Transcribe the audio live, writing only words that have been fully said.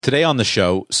Today on the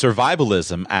show,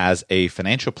 survivalism as a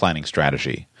financial planning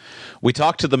strategy. We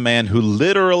talk to the man who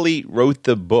literally wrote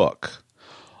the book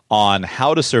on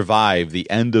how to survive the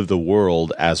end of the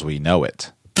world as we know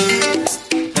it.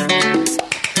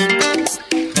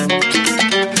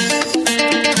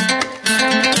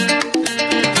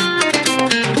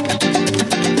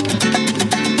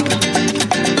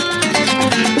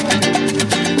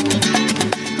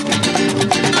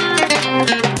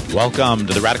 Welcome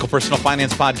to the Radical Personal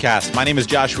Finance Podcast. My name is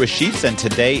Joshua Sheets, and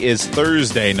today is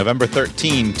Thursday, November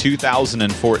 13,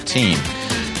 2014.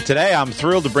 Today, I'm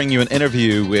thrilled to bring you an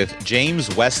interview with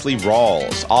James Wesley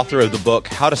Rawles, author of the book,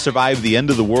 How to Survive the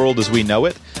End of the World as We Know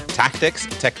It, Tactics,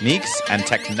 Techniques, and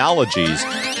Technologies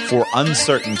for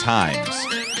Uncertain Times.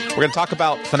 We're going to talk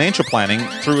about financial planning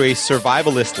through a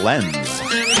survivalist lens.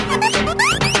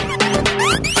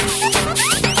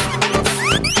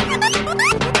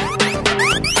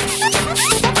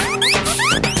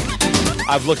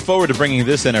 I've looked forward to bringing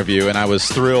this interview, and I was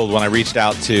thrilled when I reached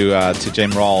out to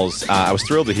James Rawles. I was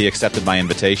thrilled that he accepted my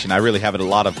invitation. I really have a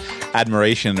lot of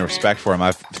admiration and respect for him.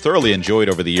 I've thoroughly enjoyed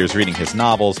over the years reading his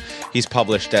novels. He's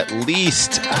published at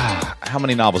least, how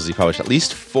many novels has he published? At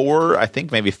least 4, I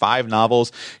think, maybe 5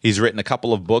 novels. He's written a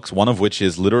couple of books, one of which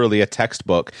is literally a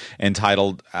textbook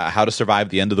entitled How to Survive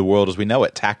the End of the World as We Know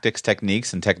It, Tactics,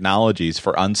 Techniques, and Technologies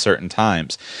for Uncertain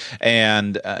Times.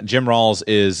 And Jim Rawles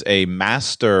is a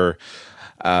master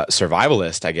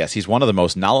survivalist, I guess. He's one of the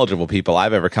most knowledgeable people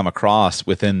I've ever come across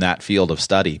within that field of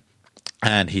study.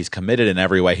 And he's committed in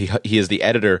every way. He is the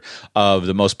editor of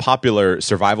the most popular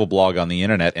survival blog on the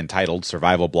internet entitled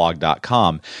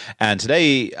survivalblog.com. And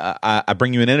today I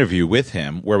bring you an interview with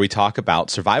him where we talk about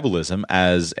survivalism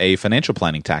as a financial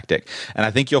planning tactic. And I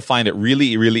think you'll find it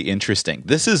really, really interesting.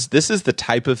 This is the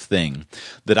type of thing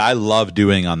that I love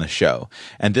doing on the show.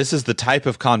 And this is the type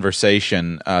of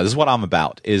conversation, this is what I'm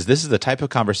about, this is the type of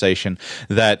conversation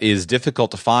that is difficult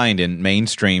to find in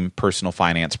mainstream personal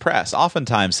finance press.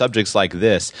 Oftentimes subjects like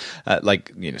this,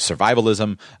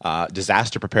 survivalism,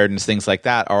 disaster preparedness, things like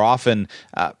that, are often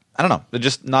I don't know.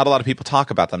 Just not a lot of people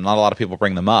talk about them. Not a lot of people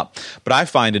bring them up. But I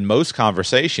find in most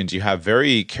conversations, you have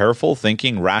very careful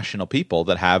thinking, rational people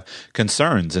that have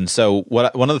concerns. And so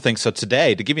one of the things, so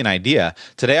today, to give you an idea,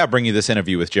 today I bring you this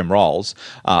interview with Jim Rawles,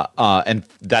 and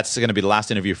that's going to be the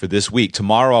last interview for this week.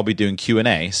 Tomorrow I'll be doing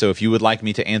Q&A. So if you would like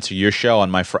me to answer your show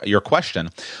on your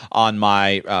question on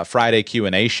my Friday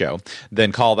Q&A show,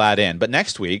 then call that in. But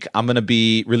next week, I'm going to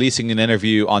be releasing an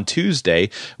interview on Tuesday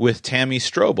with Tammy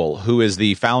Strobel, who is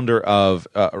the founder of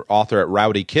author at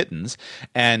Rowdy Kittens,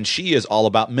 and she is all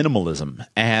about minimalism.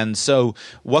 And so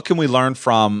what can we learn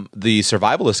from the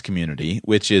survivalist community,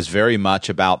 which is very much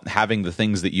about having the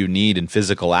things that you need in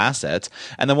physical assets?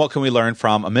 And then what can we learn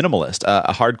from a minimalist,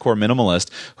 a hardcore minimalist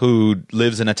who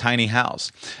lives in a tiny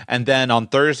house? And then on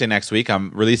Thursday next week, I'm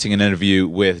releasing an interview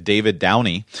with David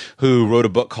Downey, who wrote a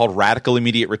book called Radical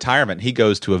Immediate Retirement. He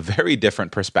goes to a very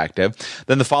different perspective.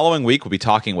 Then the following week, we'll be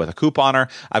talking with a couponer.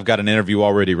 I've got an interview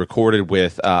already recorded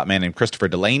with a man named Christopher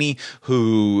Delaney,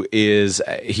 who is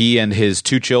he and his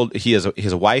 2 children. He has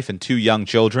a wife and 2 young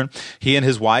children. He and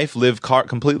his wife live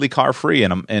completely car free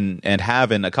and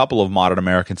have in a couple of modern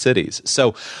American cities.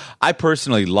 So I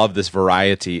personally love this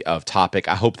variety of topic.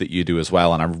 I hope that you do as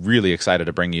well. And I'm really excited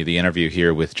to bring you the interview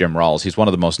here with Jim Rawles. He's one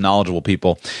of the most knowledgeable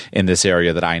people in this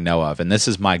area that I know of. And this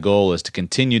is my goal, is to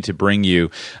continue to bring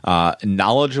you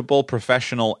knowledgeable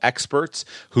professional experts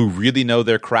who really know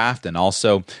their craft, and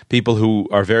also people who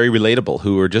are very relatable,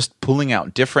 who are just pulling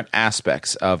out different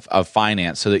aspects of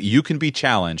finance so that you can be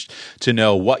challenged to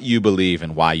know what you believe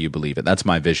and why you believe it. That's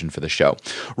my vision for the show.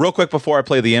 Real quick before I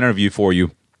play the interview for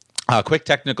you, quick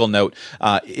technical note.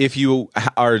 If you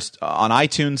are on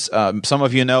iTunes, some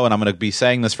of you know, and I'm going to be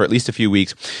saying this for at least a few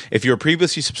weeks, if you were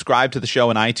previously subscribed to the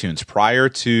show in iTunes prior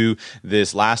to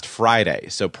this last Friday,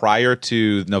 so prior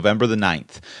to November the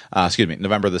 7th,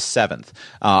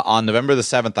 on November the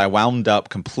 7th, I wound up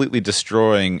completely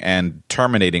destroying and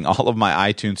terminating all of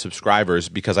my iTunes subscribers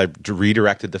because I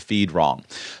redirected the feed wrong.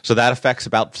 So that affects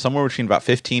somewhere between about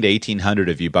 1,500 to 1,800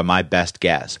 of you by my best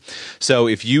guess. So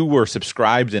if you were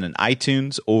subscribed in an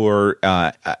iTunes or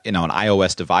an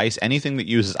iOS device, anything that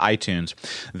uses iTunes,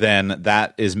 then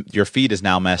your feed is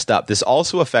now messed up. This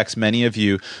also affects many of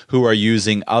you who are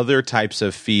using other types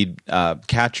of feed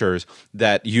catchers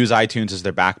that use iTunes as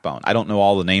their backbone. I don't know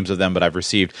all the names of them, but I've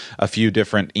received a few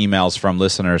different emails from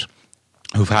listeners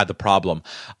who've had the problem.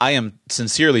 I am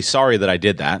sincerely sorry that I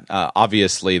did that.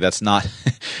 Obviously, that's not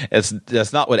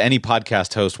That's not what any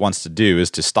podcast host wants to do,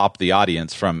 is to stop the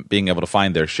audience from being able to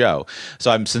find their show.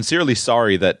 So I'm sincerely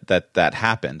sorry that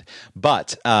happened.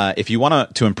 But if you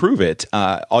want to improve it,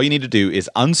 all you need to do is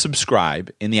unsubscribe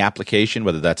in the application,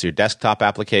 whether that's your desktop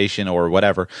application or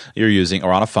whatever you're using,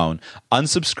 or on a phone.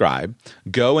 Unsubscribe,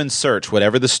 go and search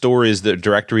whatever the store is, the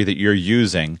directory that you're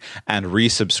using, and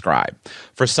resubscribe.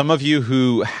 For some of you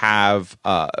who have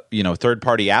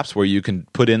third-party apps where you can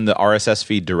put in the RSS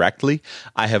feed directly,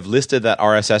 I have listed that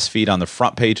RSS feed on the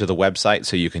front page of the website,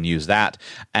 so you can use that.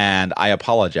 And I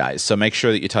apologize. So make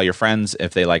sure that you tell your friends,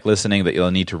 if they like listening, that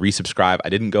you'll need to resubscribe. I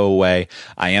didn't go away.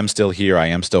 I am still here. I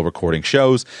am still recording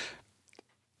shows.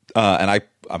 And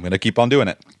I'm going to keep on doing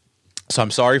it. So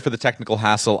I'm sorry for the technical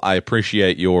hassle. I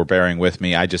appreciate your bearing with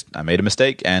me. I made a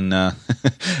mistake and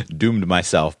doomed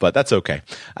myself, but that's okay.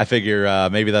 I figure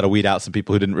maybe that'll weed out some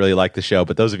people who didn't really like the show,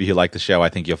 but those of you who like the show, I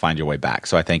think you'll find your way back.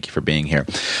 So I thank you for being here.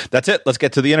 That's it. Let's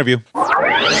get to the interview.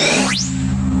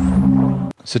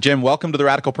 So Jim, welcome to the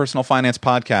Radical Personal Finance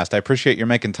Podcast. I appreciate your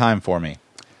making time for me.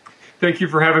 Thank you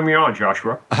for having me on,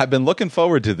 Joshua. I've been looking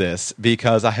forward to this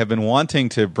because I have been wanting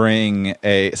to bring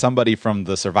somebody from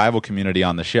the survival community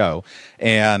on the show,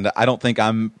 and I don't think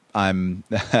I'm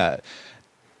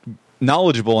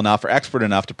knowledgeable enough or expert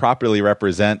enough to properly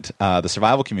represent the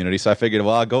survival community. So I figured,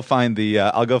 well, I'll go find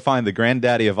the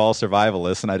granddaddy of all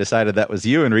survivalists, and I decided that was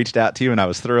you and reached out to you, and I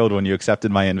was thrilled when you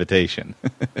accepted my invitation.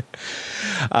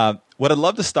 What I'd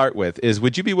love to start with is,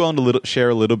 would you be willing to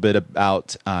share a little bit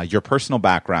about your personal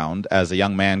background as a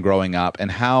young man growing up,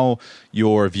 and how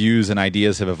your views and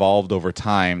ideas have evolved over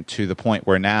time to the point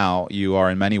where now you are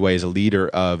in many ways a leader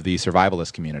of the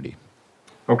survivalist community?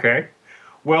 Okay.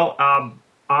 Well,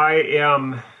 I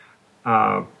am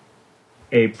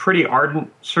a pretty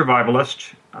ardent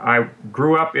survivalist. I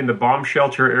grew up in the bomb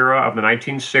shelter era of the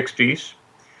 1960s.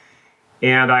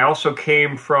 And I also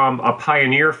came from a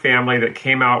pioneer family that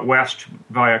came out west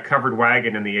via covered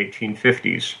wagon in the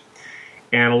 1850s.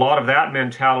 And a lot of that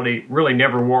mentality really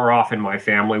never wore off in my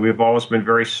family. We've always been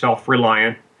very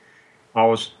self-reliant,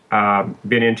 always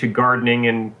been into gardening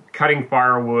and cutting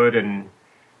firewood and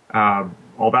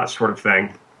all that sort of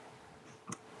thing.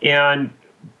 And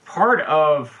part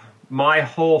of my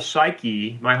whole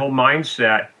psyche, my whole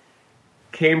mindset,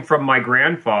 came from my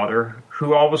grandfather,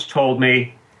 who always told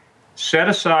me, set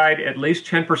aside at least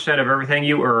 10% of everything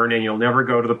you earn and you'll never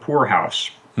go to the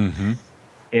poorhouse. Mm-hmm.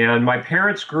 And my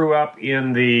parents grew up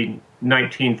in the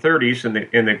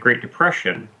 1930s in the Great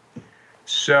Depression.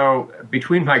 So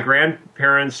between my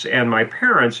grandparents and my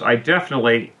parents, I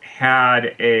definitely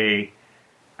had an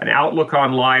outlook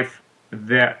on life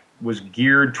that was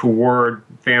geared toward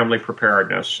family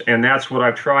preparedness. And that's what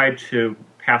I've tried to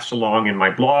pass along in my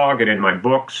blog and in my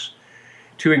books,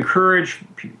 to encourage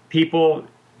people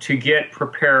to get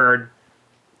prepared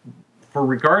for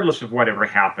regardless of whatever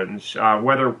happens,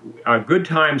 whether good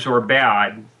times or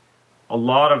bad. A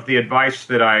lot of the advice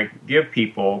that I give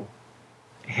people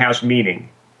has meaning.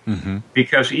 Mm-hmm.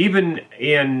 Because even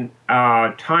in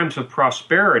times of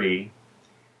prosperity,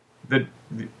 the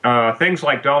things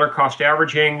like dollar cost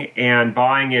averaging and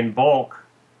buying in bulk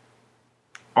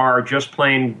are just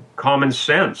plain common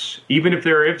sense. Even if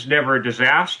there is never a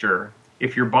disaster,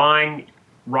 if you're buying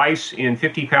rice in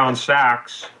 50-pound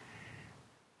sacks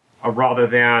rather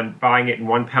than buying it in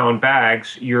 1-pound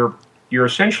bags, you're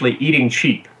essentially eating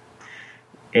cheap.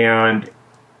 And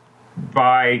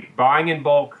by buying in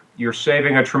bulk, you're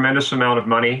saving a tremendous amount of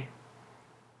money.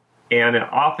 And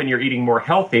often you're eating more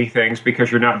healthy things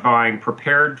because you're not buying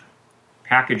prepared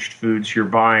packaged foods. You're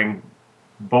buying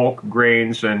bulk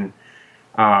grains and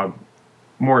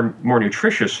more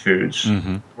nutritious foods,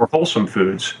 mm-hmm. more wholesome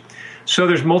foods. So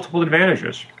there's multiple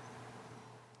advantages.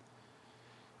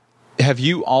 Have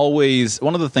you always,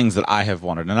 one of the things that I have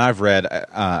wanted, and I've read,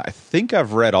 I think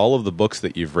I've read all of the books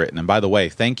that you've written. And by the way,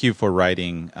 thank you for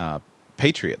writing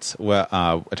Patriots, which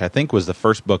I think was the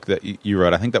first book that you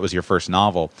wrote. I think that was your first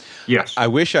novel. Yes. I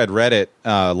wish I'd read it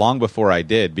long before I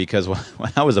did, because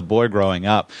when I was a boy growing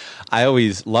up, I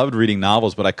always loved reading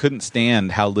novels, but I couldn't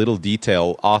stand how little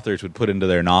detail authors would put into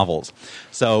their novels.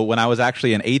 So when I was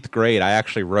actually in 8th grade, I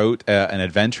actually wrote an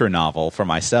adventure novel for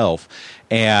myself,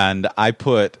 and I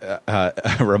put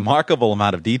a remarkable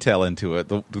amount of detail into it,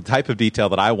 the type of detail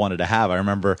that I wanted to have. I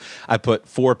remember I put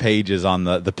 4 pages on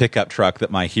the pickup truck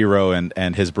that my hero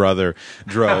and his brother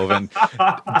drove, and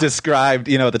described,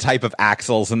 the type of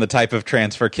axles and the type of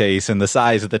transfer case and the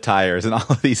size of the tires and all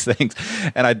of these things.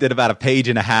 And I did about a page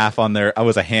and a half on their. I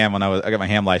was a ham I got my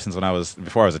ham license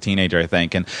before I was a teenager, I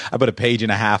think, and I put a page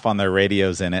and a half on their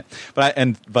radios in it. But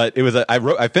it was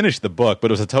I finished the book,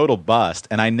 but it was a total bust,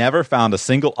 and I never found a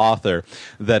single author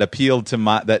that appealed to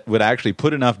that would actually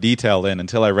put enough detail in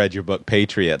until I read your book,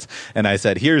 Patriots. And I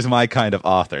said, here's my kind of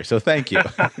author. So thank you.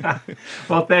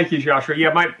 Well, thank you, Joshua.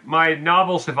 Yeah, my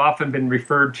novels have often been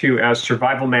referred to as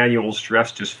survival manuals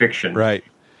dressed as fiction. Right.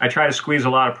 I try to squeeze a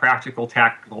lot of practical,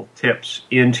 tactical tips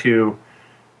into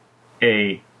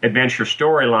a adventure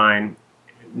storyline.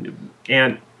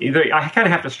 And I kind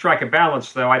of have to strike a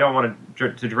balance, though. I don't want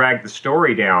to drag the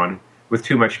story down with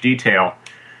too much detail.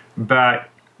 But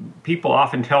people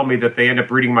often tell me that they end up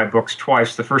reading my books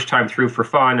twice, the first time through for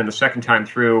fun and the second time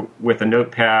through with a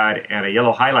notepad and a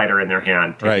yellow highlighter in their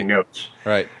hand, taking notes.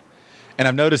 Right. And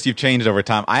I've noticed you've changed over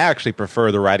time. I actually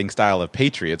prefer the writing style of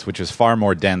Patriots, which is far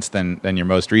more dense than your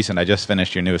most recent. I just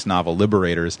finished your newest novel,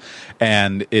 Liberators,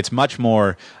 and it's much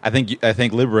more. I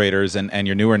think Liberators and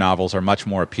your newer novels are much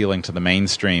more appealing to the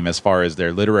mainstream as far as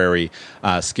their literary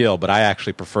skill. But I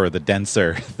actually prefer the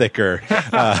denser, thicker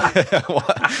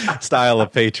style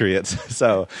of Patriots.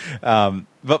 So.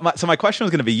 So my question was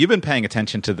going to be, you've been paying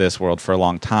attention to this world for a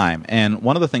long time, and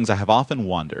one of the things I have often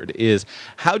wondered is,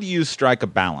 how do you strike a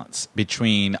balance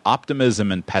between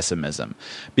optimism and pessimism?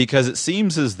 Because it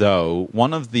seems as though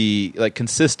one of the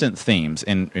consistent themes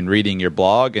in reading your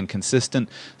blog and consistent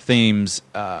themes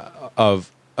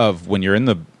of when you're in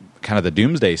the kind of the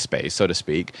doomsday space, so to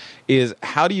speak, is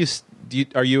how do you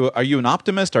are you an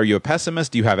optimist? Are you a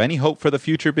pessimist? Do you have any hope for the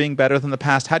future being better than the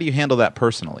past? How do you handle that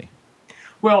personally?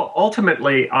 Well,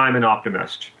 ultimately, I'm an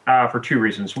optimist for two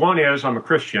reasons. One is I'm a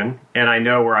Christian, and I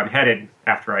know where I'm headed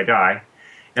after I die.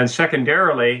 And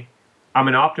secondarily, I'm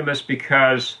an optimist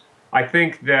because I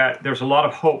think that there's a lot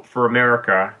of hope for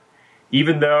America,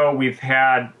 even though we've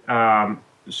had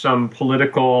some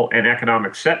political and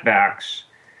economic setbacks.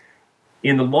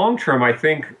 In the long term, I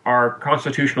think our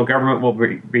constitutional government will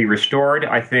be restored.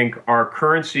 I think our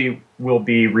currency will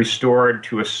be restored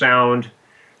to a sound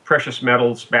precious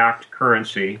metals-backed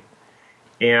currency,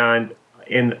 and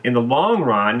in the long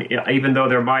run, even though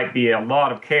there might be a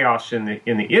lot of chaos in the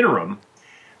interim,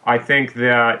 I think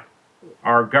that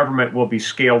our government will be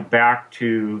scaled back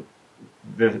to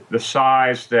the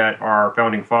size that our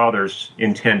founding fathers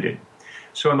intended.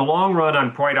 So in the long run,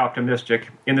 I'm quite optimistic.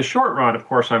 In the short run, of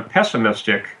course, I'm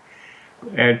pessimistic,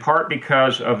 in part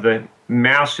because of the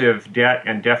massive debt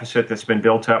and deficit that's been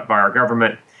built up by our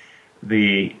government,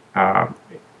 the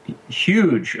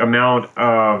huge amount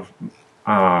of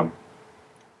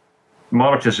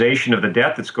monetization of the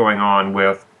debt that's going on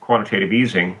with quantitative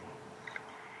easing,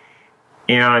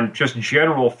 and just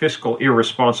general fiscal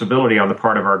irresponsibility on the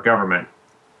part of our government.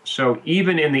 So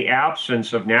even in the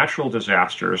absence of natural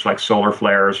disasters like solar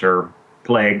flares or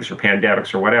plagues or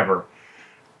pandemics or whatever,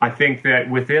 I think that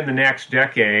within the next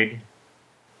decade,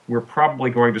 we're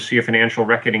probably going to see a financial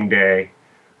reckoning day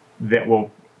that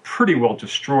will pretty well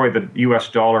destroy the U.S.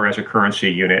 dollar as a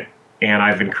currency unit, and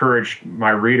I've encouraged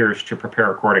my readers to prepare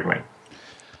accordingly.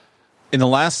 In the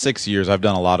last 6 years, I've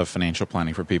done a lot of financial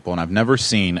planning for people, and I've never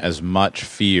seen as much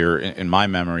fear in my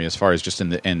memory as far as just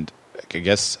I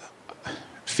guess,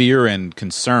 fear and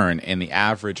concern in the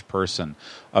average person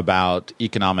about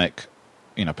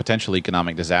potential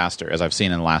economic disaster as I've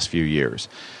seen in the last few years.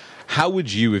 How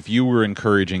would you, if you were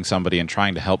encouraging somebody and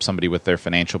trying to help somebody with their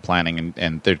financial planning,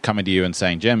 and they're coming to you and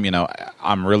saying, Jim,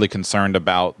 I'm really concerned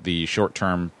about the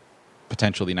short-term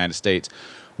potential of the United States,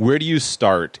 where do you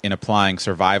start in applying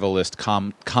survivalist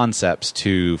concepts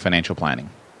to financial planning?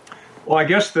 Well, I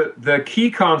guess the key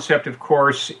concept, of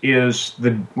course, is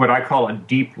what I call a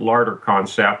deep larder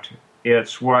concept.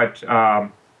 It's what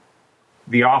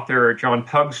the author John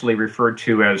Pugsley referred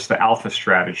to as the alpha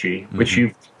strategy, which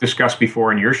you've discussed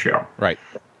before in your show. Right.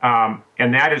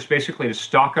 And that is basically to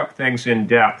stock up things in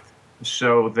depth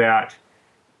so that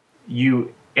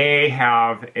you,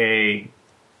 have a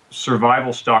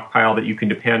survival stockpile that you can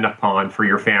depend upon for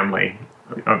your family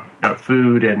of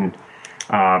food and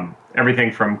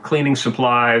everything from cleaning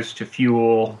supplies to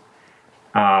fuel,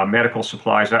 medical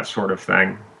supplies, that sort of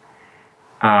thing.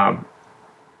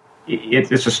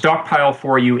 It's a stockpile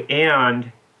for you,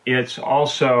 and it's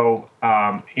also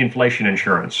inflation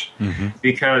insurance.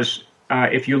 Because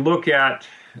if you look at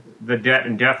the debt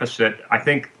and deficit, I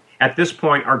think at this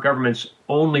point our government's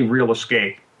only real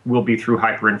escape will be through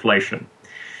hyperinflation.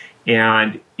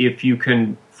 And if you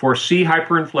can foresee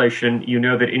hyperinflation, you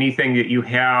know that anything that you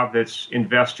have that's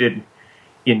invested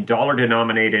in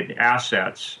dollar-denominated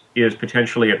assets is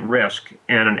potentially at risk,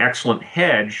 and an excellent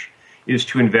hedge is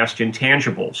to invest in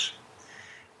tangibles,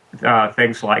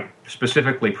 things like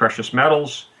specifically precious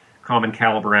metals, common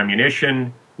caliber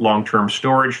ammunition, long-term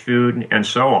storage food, and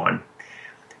so on.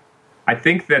 I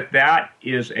think that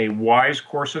is a wise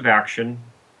course of action.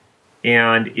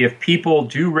 And if people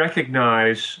do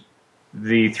recognize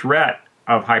the threat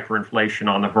of hyperinflation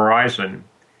on the horizon,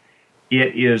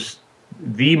 it is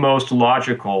the most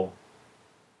logical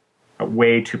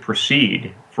way to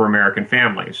proceed for American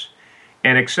families.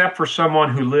 And except for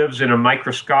someone who lives in a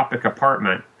microscopic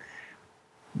apartment,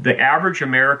 the average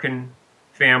American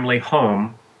family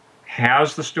home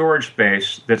has the storage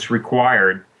space that's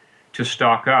required to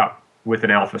stock up with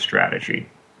an alpha strategy.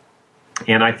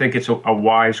 And I think it's a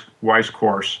wise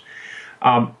course.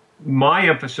 My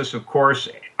emphasis, of course,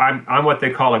 I'm what they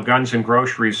call a guns and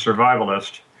groceries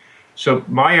survivalist. So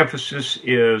my emphasis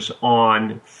is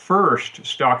on first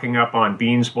stocking up on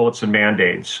beans, bullets, and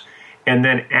Band-Aids. And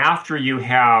then after you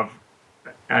have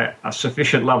a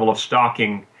sufficient level of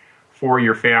stocking for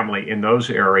your family in those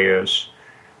areas,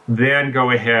 then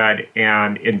go ahead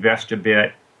and invest a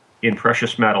bit in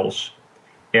precious metals.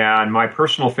 And my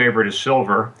personal favorite is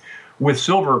silver. With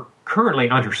silver currently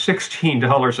under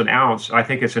 $16 an ounce, I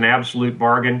think it's an absolute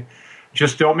bargain.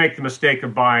 Just don't make the mistake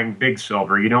of buying big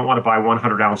silver. You don't want to buy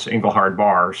 100-ounce Engelhard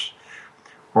bars,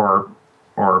 or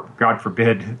God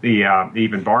forbid, the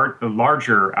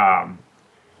larger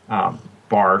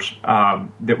bars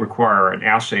that require an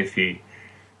assay fee.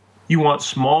 You want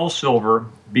small silver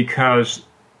because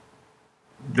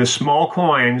the small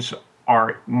coins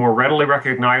are more readily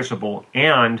recognizable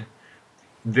and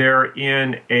they're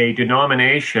in a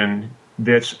denomination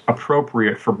that's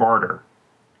appropriate for barter.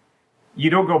 You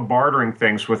don't go bartering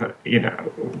things with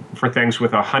for things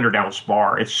with a 100-ounce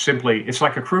bar. It's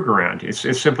like a Krugerrand.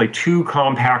 It's simply too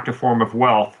compact a form of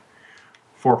wealth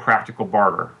for practical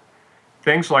barter.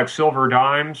 Things like silver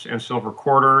dimes and silver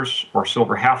quarters or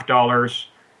silver half dollars,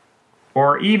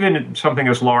 or even something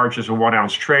as large as a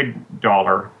 1-ounce trade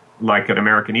dollar like an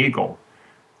American Eagle,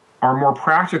 are more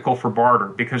practical for barter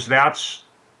because that's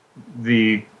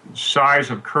the size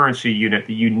of currency unit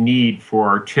that you need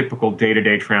for typical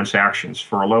day-to-day transactions.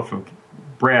 For a loaf of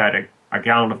bread, a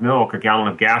gallon of milk, a gallon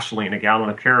of gasoline, a gallon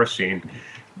of kerosene,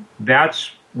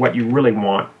 that's what you really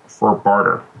want for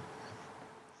barter.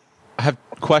 I have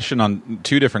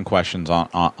two different questions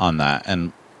on that,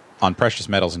 and on precious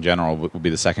metals in general would be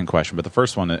the second question, but the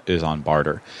first one is on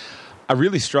barter. I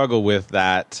really struggle with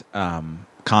that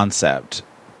concept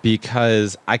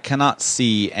because I cannot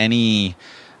see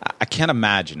I can't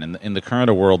imagine in the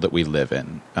current world that we live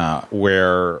in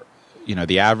where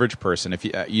the average person, if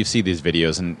you see these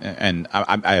videos and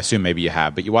I assume maybe you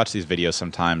have, but you watch these videos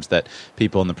sometimes that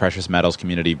people in the precious metals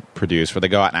community produce, where they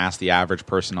go out and ask the average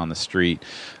person on the street,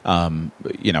 how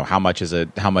much is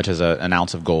an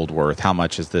ounce of gold worth? How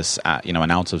much is this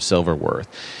an ounce of silver worth?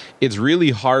 It's really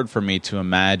hard for me to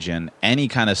imagine any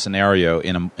kind of scenario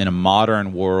in a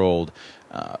modern world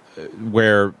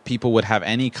where people would have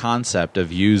any concept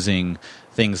of using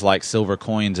things like silver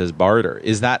coins as barter.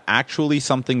 Is that actually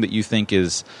something that you think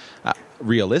is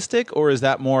realistic, or is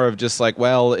that more of just like,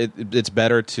 well, it's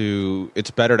better to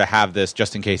have this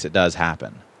just in case it does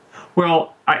happen?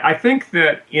 Well, I think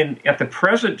that at the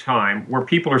present time, where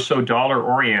people are so dollar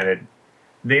oriented,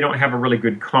 they don't have a really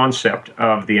good concept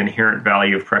of the inherent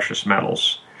value of precious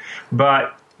metals.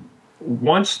 But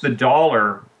once the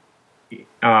dollar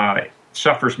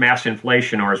suffers mass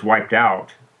inflation or is wiped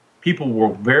out, people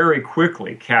will very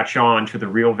quickly catch on to the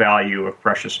real value of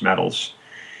precious metals.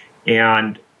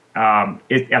 And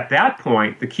at that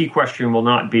point, the key question will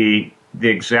not be the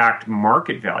exact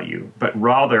market value, but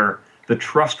rather the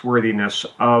trustworthiness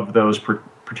of those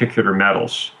particular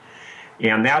metals.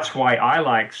 And that's why I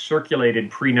like circulated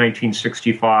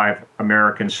pre-1965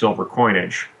 American silver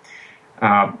coinage,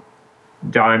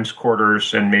 dimes,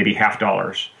 quarters, and maybe half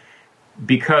dollars.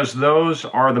 Because those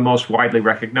are the most widely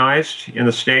recognized in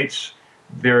the States,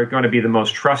 they're going to be the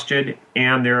most trusted,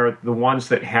 and they're the ones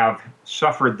that have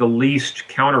suffered the least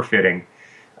counterfeiting.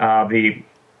 The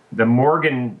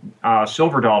Morgan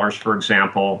silver dollars, for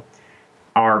example,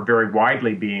 are very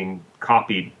widely being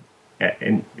copied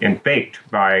and faked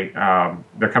by,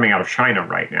 they're coming out of China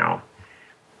right now.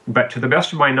 But to the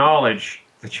best of my knowledge,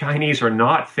 the Chinese are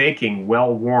not faking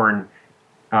well-worn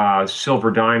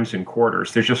silver dimes and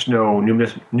quarters. There's just no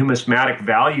numismatic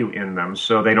value in them,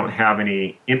 so they don't have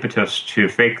any impetus to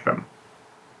fake them.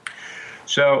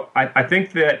 So I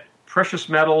think that precious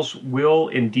metals will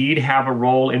indeed have a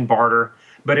role in barter,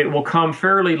 but it will come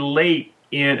fairly late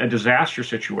in a disaster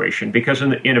situation, because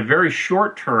in a very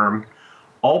short term,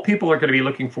 all people are going to be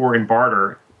looking for in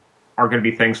barter are going to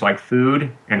be things like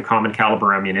food and common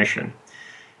caliber ammunition.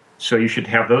 So you should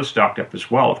have those stocked up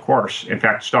as well, of course. In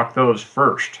fact, stock those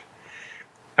first.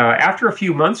 After a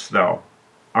few months, though,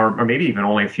 or maybe even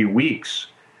only a few weeks,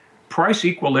 price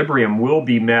equilibrium will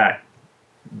be met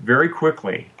very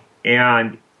quickly.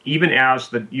 And even as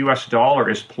the U.S. dollar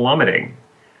is plummeting,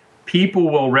 people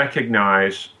will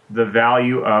recognize the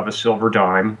value of a silver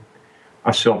dime,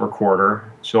 a silver quarter,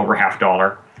 silver half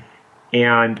dollar,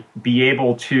 and be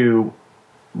able to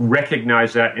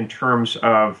recognize that in terms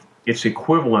of its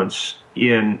equivalence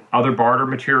in other barter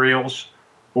materials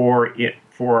or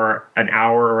for an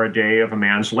hour or a day of a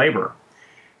man's labor.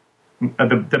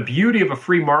 The beauty of a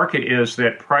free market is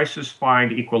that prices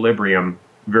find equilibrium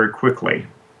very quickly.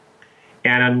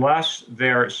 And unless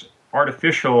there's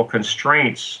artificial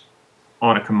constraints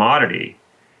on a commodity,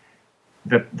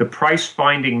 the price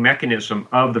finding mechanism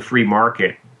of the free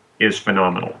market is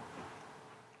phenomenal.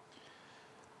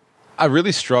 I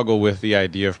really struggle with the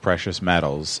idea of precious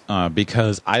metals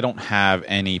because I don't have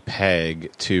any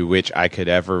peg to which I could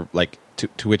ever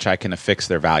to which I can affix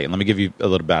their value. And let me give you a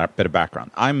little bit of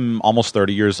background. I'm almost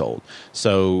 30 years old.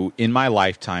 So in my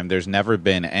lifetime, there's never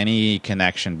been any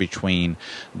connection between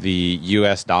the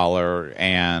U.S. dollar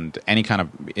and any kind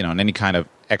of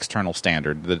external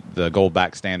standard, the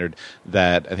gold-backed standard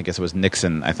that I think it was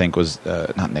Nixon.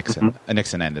 Not Nixon.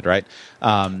 Nixon ended, right?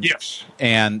 Yes.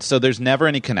 And so there's never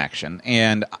any connection.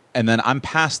 And then I'm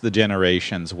past the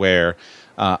generations where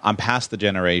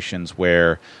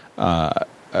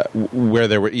where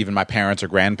there were even my parents or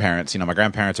grandparents. My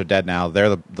grandparents are dead now.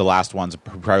 They're the last ones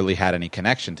who probably had any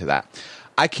connection to that.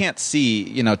 I can't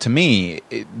see, to me,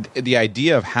 the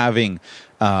idea of having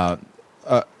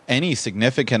any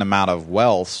significant amount of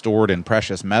wealth stored in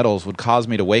precious metals would cause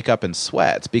me to wake up in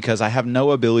sweats because I have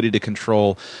no ability to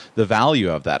control the value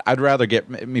of that. I look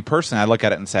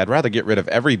at it and say, I'd rather get rid of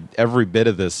every bit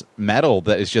of this metal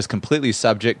that is just completely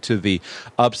subject to the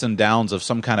ups and downs of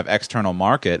some kind of external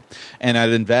market. And I'd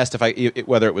invest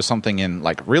whether it was something in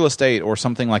like real estate or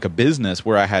something like a business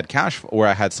where I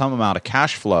had some amount of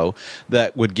cash flow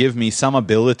that would give me some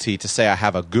ability to say I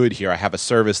have a good here. I have a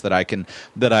service that I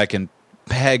can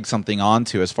peg something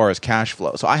onto as far as cash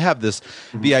flow. So I have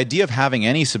the idea of having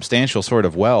any substantial sort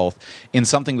of wealth in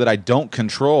something that I don't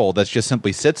control, that just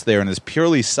simply sits there and is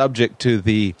purely subject to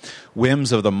the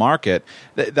whims of the market.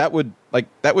 That would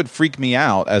freak me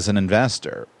out as an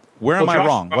investor. Where am I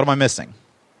wrong? What am I missing?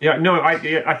 Yeah, no,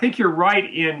 I think you're right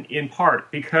in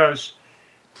part because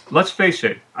let's face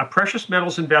it, a precious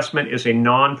metals investment is a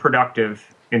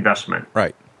non-productive investment.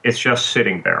 Right. It's just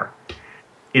sitting there.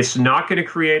 It's not going to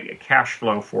create a cash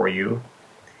flow for you.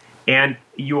 And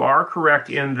you are correct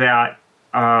in that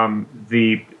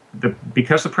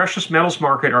because the precious metals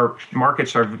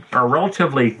markets are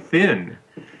relatively thin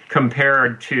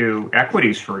compared to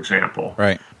equities, for example.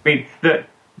 Right. I mean,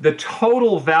 the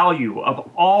total value of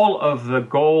all of the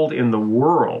gold in the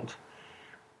world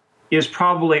is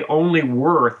probably only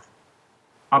worth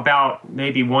about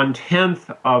maybe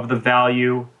 1/10 of the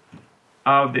value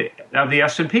of the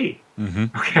S&P.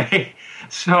 Mm-hmm. Okay,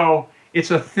 so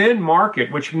it's a thin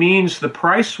market, which means the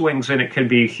price swings in it can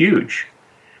be huge,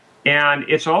 and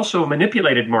it's also a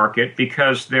manipulated market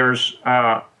because there's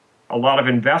a lot of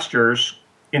investors,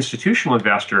 institutional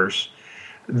investors,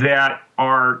 that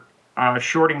are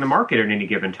shorting the market at any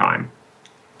given time.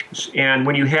 And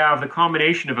when you have the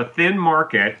combination of a thin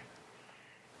market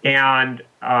and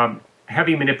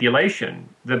heavy manipulation,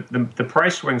 the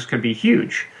price swings can be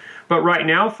huge. But right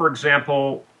now, for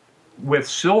example, with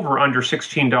silver under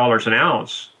 $16 an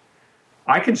ounce,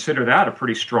 I consider that a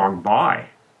pretty strong buy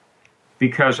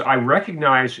because I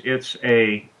recognize it's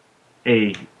a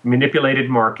manipulated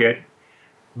market,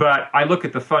 but I look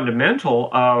at the fundamental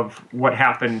of what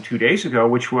happened 2 days ago,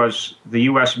 which was the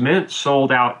U.S. Mint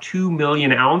sold out 2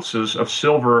 million ounces of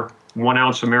silver 1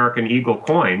 ounce American Eagle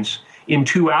coins in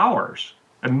 2 hours,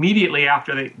 immediately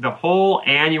after the whole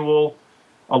annual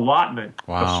allotment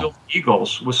of silver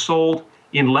Eagles was sold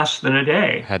in less than a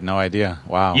day. Had no idea.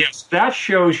 Wow. Yes, that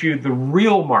shows you the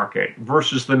real market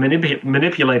versus the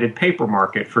manipulated paper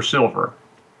market for silver.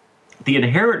 The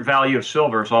inherent value of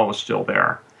silver is always still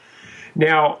there.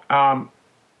 Now, I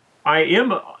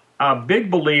am a big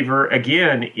believer,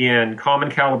 again, in common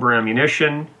caliber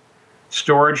ammunition,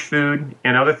 storage food,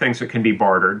 and other things that can be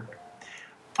bartered.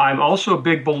 I'm also a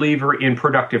big believer in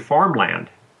productive farmland.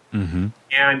 Mm-hmm.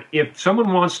 And if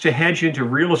someone wants to hedge into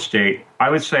real estate, I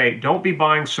would say don't be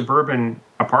buying suburban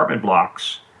apartment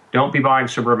blocks. Don't be buying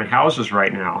suburban houses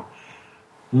right now.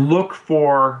 Look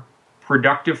for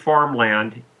productive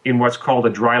farmland in what's called a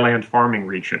dryland farming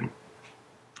region.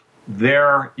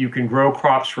 There you can grow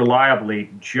crops reliably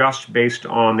just based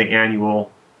on the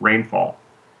annual rainfall.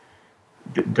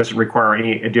 It doesn't require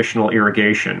any additional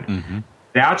irrigation. Mm-hmm.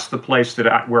 That's the place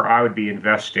where I would be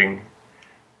investing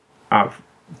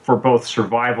for both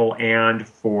survival and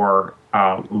for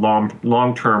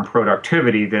long-term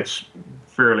productivity that's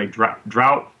fairly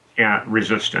drought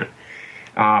resistant.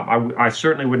 I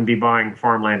certainly wouldn't be buying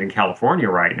farmland in California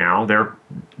right now.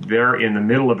 They're in the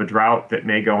middle of a drought that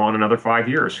may go on another 5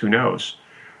 years. Who knows?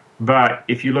 But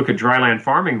if you look at dryland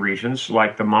farming regions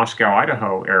like the Moscow,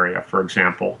 Idaho area, for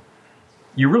example,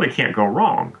 you really can't go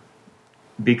wrong,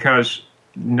 because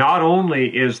not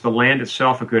only is the land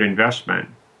itself a good investment,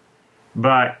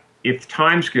 but if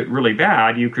times get really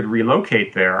bad, you could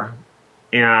relocate there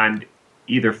and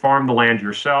either farm the land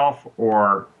yourself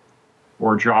or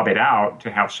job it out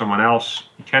to have someone else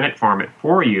tenant farm it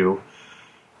for you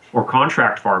or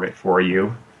contract farm it for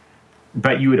you.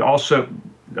 But you would also,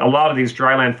 a lot of these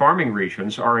dryland farming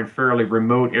regions are in fairly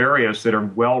remote areas that are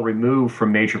well removed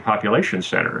from major population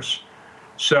centers.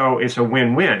 So it's a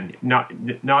win-win.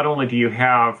 Not only do you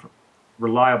have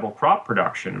reliable crop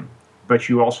production, but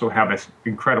you also have an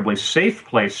incredibly safe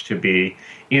place to be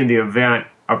in the event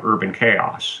of urban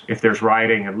chaos. If there's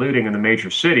rioting and looting in the major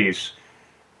cities,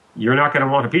 you're not going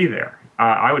to want to be there.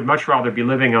 I would much rather be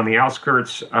living on the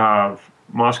outskirts of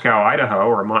Moscow, Idaho,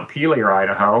 or Montpelier,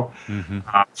 Idaho,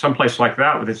 someplace like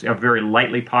that with a very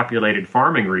lightly populated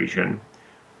farming region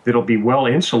that'll be well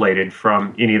insulated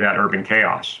from any of that urban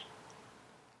chaos.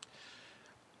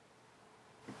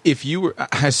 If you were,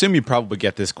 I assume you probably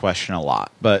get this question a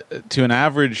lot, but to an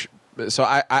average, so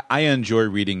I enjoy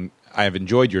reading. I have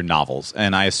enjoyed your novels,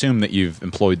 and I assume that you've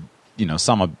employed,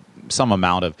 some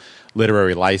amount of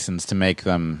literary license to make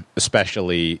them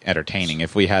especially entertaining.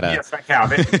 If we had a yes, I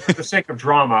have. For the sake of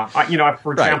drama,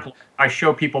 for example, I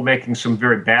show people making some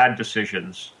very bad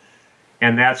decisions,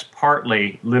 and that's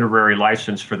partly literary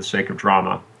license for the sake of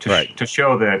drama to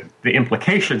show the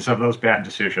implications of those bad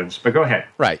decisions. But go ahead.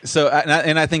 Right. So,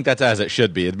 and I think that's as it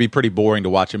should be. It'd be pretty boring to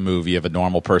watch a movie of a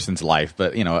normal person's life,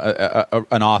 but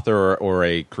an author or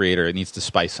a creator needs to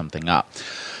spice something up.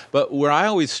 But where I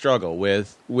always struggle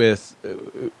with even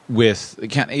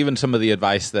some of the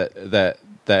advice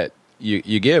that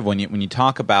you give when you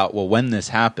talk about when this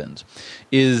happens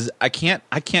is I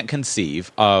can't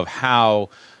conceive of how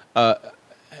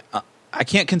I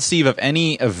can't conceive of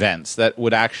any events that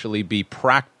would actually be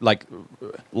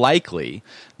likely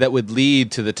that would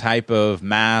lead to the type of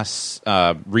mass,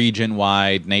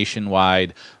 region-wide,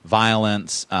 nationwide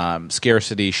violence,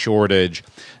 scarcity, shortage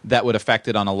that would affect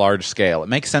it on a large scale. It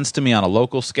makes sense to me on a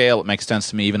local scale. It makes sense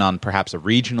to me even on perhaps a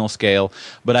regional scale,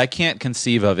 but I can't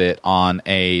conceive of it on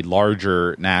a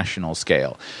larger national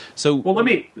scale. So, go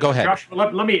ahead. Josh,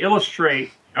 let me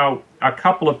illustrate a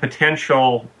couple of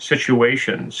potential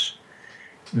situations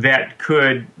that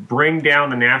could bring down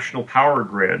the national power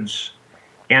grids,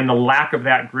 and the lack of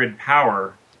that grid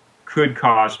power could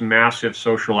cause massive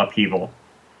social upheaval.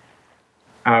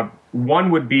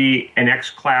 One would be an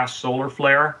X-class solar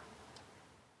flare,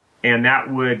 and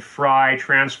that would fry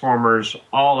transformers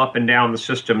all up and down the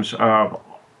systems of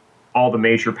all the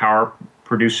major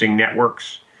power-producing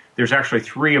networks. There's actually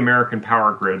 3 American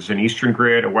power grids, an Eastern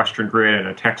grid, a Western grid, and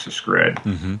a Texas grid.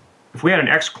 Mm-hmm. If we had an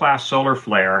X-class solar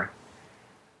flare,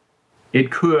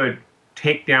 it could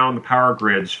take down the power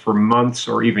grids for months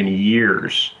or even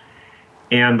years.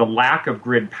 And the lack of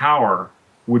grid power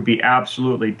would be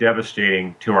absolutely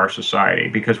devastating to our society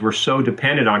because we're so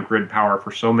dependent on grid power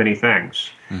for so many things.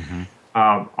 Mm-hmm.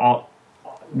 Our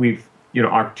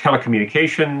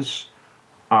telecommunications,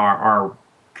 our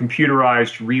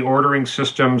computerized reordering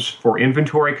systems for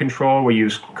inventory control. We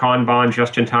use Kanban,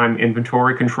 just-in-time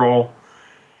inventory control.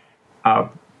 The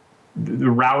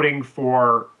routing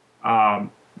for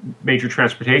major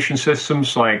transportation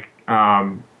systems like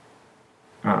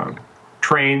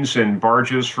trains and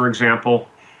barges, for example,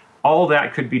 all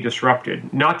that could be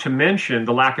disrupted. Not to mention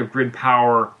the lack of grid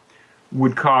power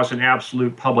would cause an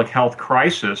absolute public health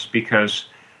crisis because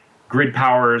grid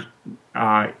power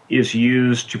is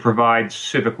used to provide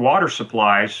civic water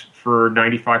supplies for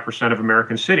 95% of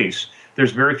American cities.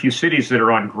 There's very few cities that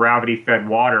are on gravity-fed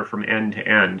water from end to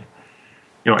end.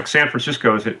 Like San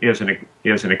Francisco is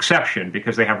an exception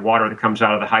because they have water that comes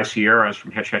out of the high Sierras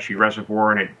from Hetch Hetchy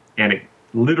Reservoir, and it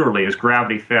literally is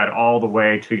gravity fed all the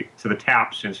way to the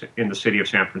taps in the city of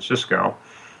San Francisco,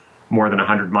 more than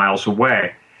 100 miles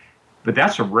away. But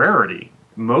that's a rarity.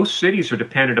 Most cities are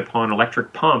dependent upon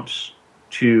electric pumps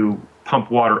to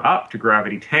pump water up to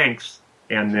gravity tanks,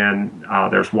 and then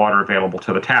there's water available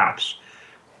to the taps.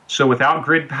 So without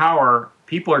grid power,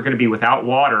 people are going to be without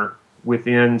water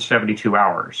within 72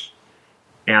 hours.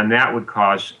 And that would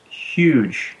cause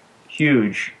huge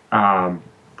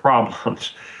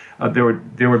problems.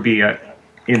 There would be,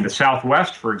 in the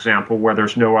Southwest, for example, where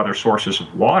there's no other sources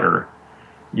of water,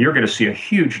 you're going to see a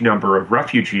huge number of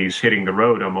refugees hitting the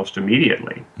road almost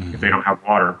immediately if they don't have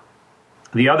water.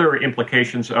 The other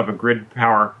implications of a grid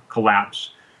power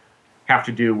collapse have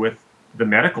to do with the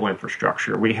medical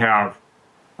infrastructure. We have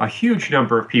a huge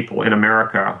number of people in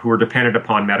America who are dependent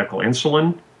upon medical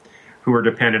insulin, who are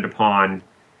dependent upon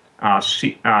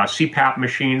CPAP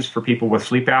machines for people with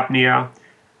sleep apnea,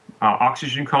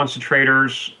 oxygen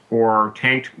concentrators or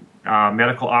tanked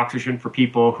medical oxygen for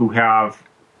people who have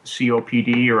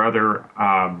COPD or other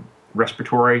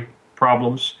respiratory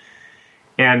problems.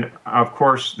 And, of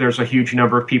course, there's a huge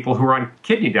number of people who are on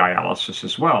kidney dialysis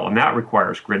as well, and that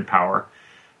requires grid power.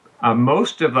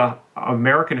 Most of the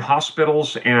American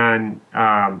hospitals and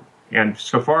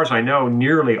so far as I know,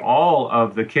 nearly all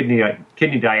of the kidney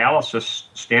dialysis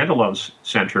standalone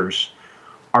centers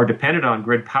are dependent on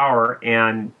grid power,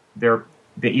 and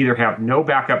they either have no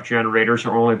backup generators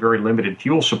or only very limited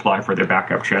fuel supply for their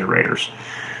backup generators.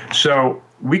 So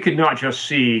we could not just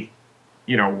see,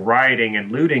 rioting and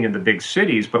looting in the big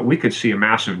cities, but we could see a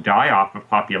massive die-off of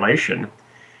population.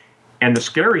 And the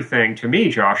scary thing to me,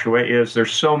 Joshua, is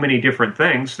there's so many different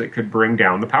things that could bring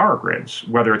down the power grids,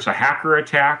 whether it's a hacker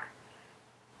attack,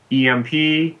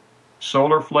 EMP,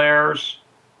 solar flares,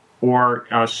 or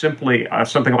simply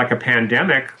something like a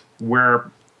pandemic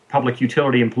where public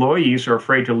utility employees are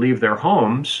afraid to leave their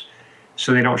homes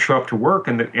so they don't show up to work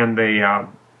and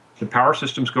the power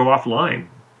systems go offline.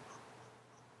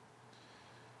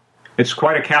 It's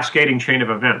quite a cascading chain of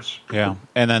events. Yeah,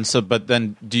 and then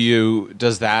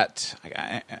does that?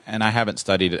 And I haven't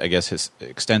studied, I guess, his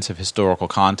extensive historical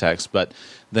context, but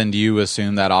then do you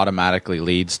assume that automatically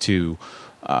leads to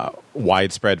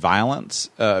widespread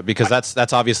violence? Because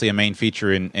that's obviously a main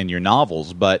feature in your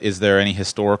novels, but is there any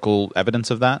historical evidence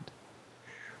of that?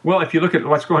 Well, if you look at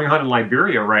what's going on in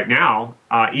Liberia right now,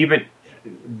 even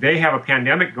they have a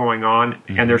pandemic going on,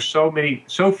 mm-hmm. and there's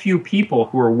so few people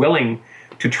who are willing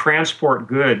to transport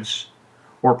goods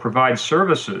or provide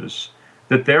services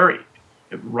that they're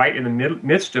right in the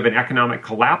midst of an economic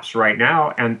collapse right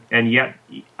now, and yet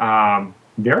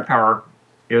their power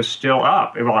is still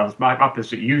up. Well, it's not up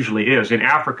as it usually is. In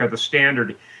Africa, the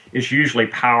standard is usually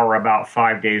power about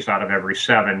 5 days out of every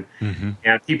 7, mm-hmm.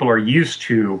 and people are used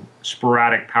to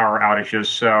sporadic power outages.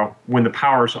 So when the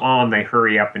power's on, they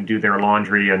hurry up and do their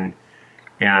laundry and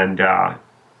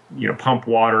pump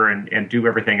water and do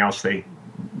everything else they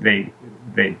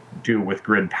do with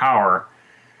grid power.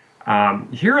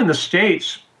 Here in the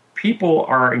States, people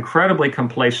are incredibly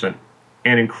complacent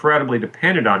and incredibly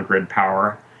dependent on grid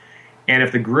power. And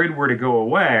if the grid were to go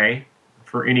away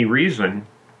for any reason,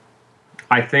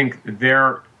 I think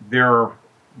their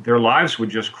lives would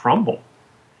just crumble.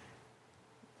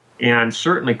 And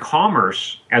certainly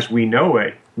commerce, as we know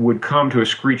it, would come to a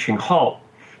screeching halt.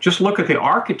 Just look at the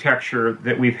architecture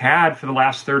that we've had for the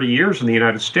last 30 years in the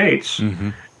United States.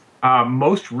 Mm-hmm.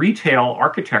 Most retail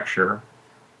architecture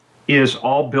is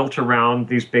all built around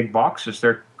these big boxes.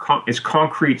 It's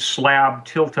concrete slab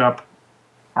tilt-up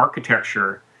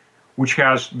architecture, which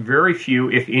has very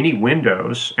few, if any,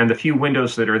 windows, and the few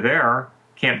windows that are there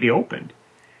can't be opened.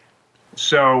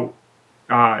 So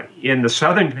in the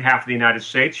southern half of the United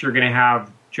States, you're going to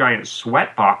have giant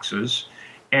sweat boxes,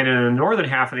 and in the northern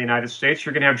half of the United States,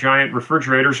 you're going to have giant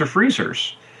refrigerators or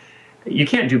freezers. You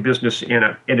can't do business in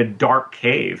a dark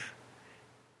cave.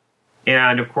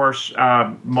 And, of course,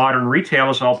 modern retail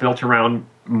is all built around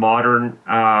modern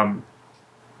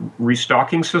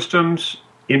restocking systems,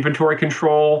 inventory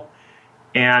control,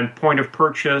 and point of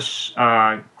purchase,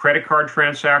 credit card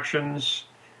transactions.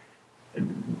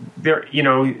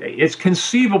 It's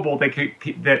conceivable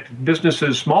that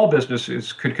businesses, small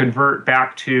businesses, could convert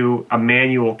back to a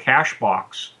manual cash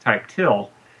box type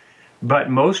till, but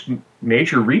most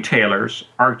major retailers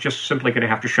are just simply going to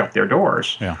have to shut their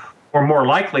doors. Yeah. Or more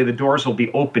likely, the doors will be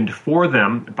opened for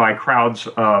them by crowds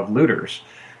of looters.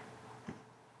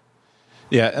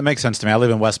 Yeah, it makes sense to me. I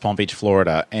live in West Palm Beach,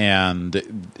 Florida,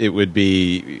 and it would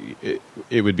be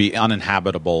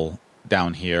uninhabitable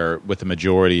down here with the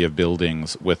majority of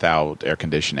buildings without air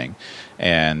conditioning,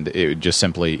 and it would just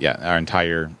simply, our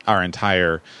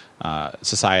entire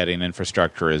society and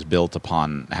infrastructure is built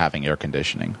upon having air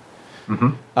conditioning.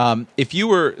 Mm-hmm. If you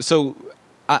were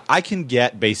I can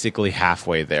get basically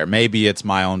halfway there. Maybe it's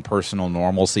my own personal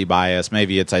normalcy bias.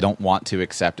 Maybe it's I don't want to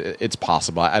accept it. It's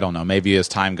possible. I don't know. Maybe as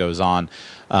time goes on,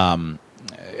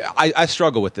 I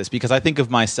struggle with this because I think of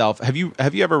myself. Have you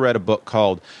ever read a book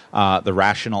called The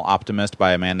Rational Optimist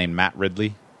by a man named Matt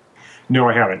Ridley? No,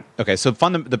 I haven't. Okay, so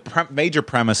major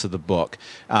premise of the book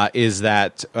is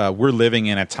that we're living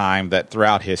in a time that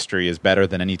throughout history is better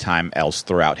than any time else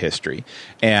throughout history,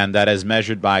 and that as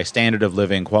measured by standard of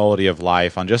living, quality of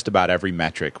life on just about every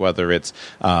metric, whether it's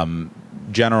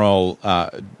general,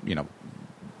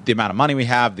 the amount of money we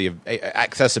have, the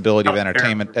accessibility of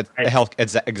entertainment, health,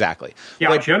 exactly.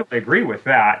 Yeah, I generally agree with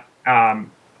that.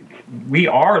 We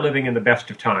are living in the best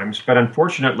of times, but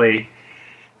unfortunately,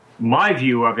 my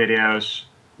view of it is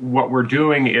what we're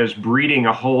doing is breeding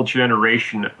a whole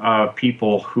generation of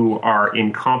people who are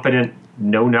incompetent,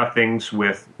 know-nothings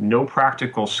with no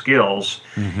practical skills,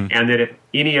 and that if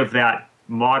any of that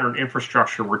modern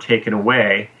infrastructure were taken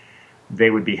away, they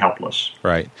would be helpless.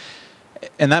 Right.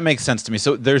 And that makes sense to me.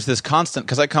 So there's this constant,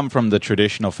 because I come from the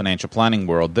traditional financial planning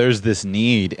world, there's this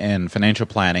need in financial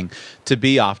planning to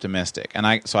be optimistic. And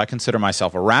I consider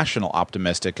myself a rational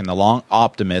optimist in the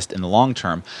long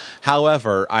term.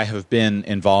 However, I have been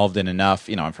involved in enough,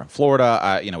 I'm from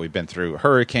Florida, we've been through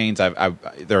hurricanes,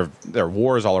 there are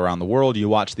wars all around the world, you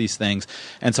watch these things.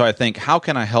 And so I think, how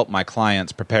can I help my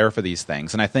clients prepare for these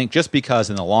things? And I think just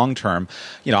because in the long term,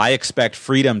 I expect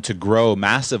freedom to grow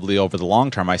massively over the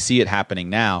long term, I see it happening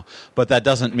now, but that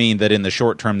doesn't mean that in the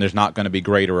short term there's not going to be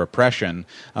greater oppression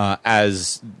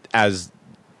as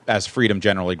freedom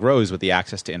generally grows with the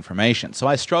access to information. So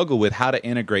I struggle with how to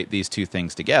integrate these two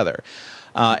things together.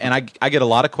 And I get a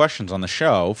lot of questions on the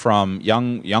show from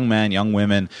young men, young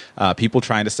women, people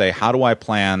trying to say, how do I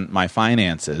plan my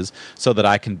finances so that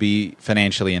I can be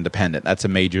financially independent? That's a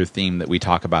major theme that we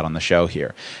talk about on the show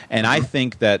here. And I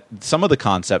think that some of the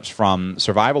concepts from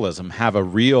survivalism have a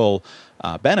real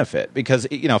benefit, because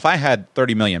if I had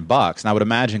 $30 million, and I would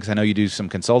imagine, because I know you do some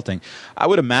consulting, I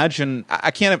would imagine I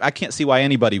can't see why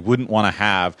anybody wouldn't want to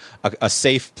have a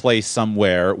safe place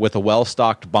somewhere with a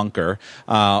well-stocked bunker,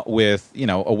 with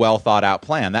a well thought out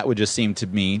plan. That would just seem to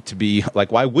me to be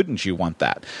like, why wouldn't you want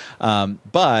that?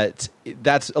 But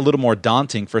that's a little more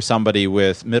daunting for somebody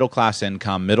with middle class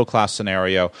income, middle class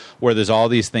scenario, where there's all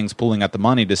these things pulling at the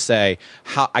money to say,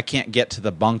 how I can't get to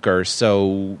the bunker,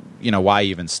 so why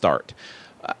even start?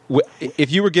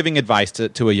 If you were giving advice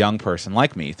to a young person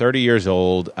like me, 30 years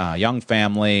old, young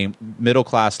family, middle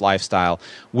class lifestyle,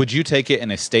 would you take it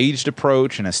in a staged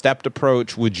approach, in a stepped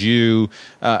approach? Would you?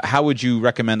 How would you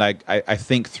recommend I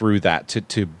think through that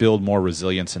to build more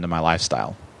resilience into my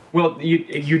lifestyle? Well,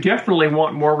 you definitely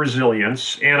want more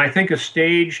resilience, and I think a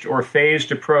staged or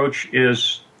phased approach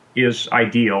is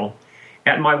ideal.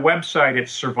 At my website,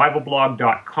 it's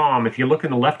survivalblog.com. If you look in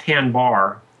the left-hand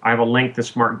bar, I have a link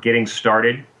that's marked Getting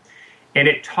Started, and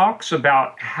it talks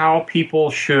about how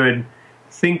people should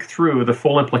think through the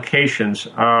full implications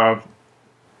of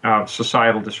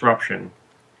societal disruption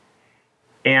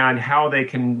and how they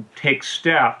can take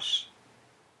steps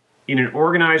in an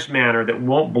organized manner that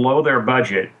won't blow their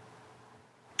budget,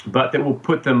 but that will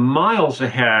put them miles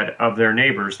ahead of their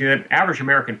neighbors. The average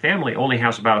American family only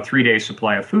has about a 3-day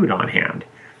supply of food on hand.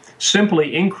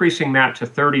 Simply increasing that to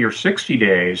 30 or 60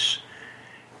 days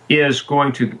is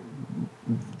going to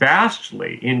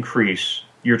vastly increase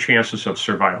your chances of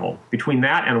survival. Between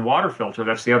that and a water filter,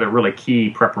 that's the other really key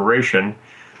preparation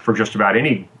for just about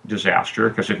any disaster,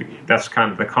 because that's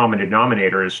kind of the common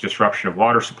denominator is disruption of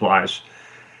water supplies,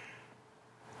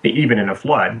 even in a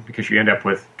flood, because you end up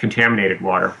with contaminated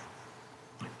water.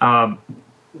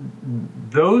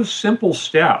 Those simple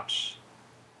steps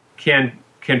can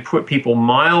put people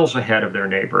miles ahead of their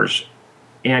neighbors.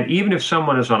 And even if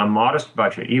someone is on a modest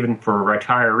budget, even for a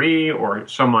retiree or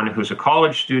someone who's a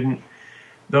college student,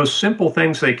 those simple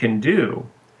things they can do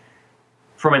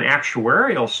from an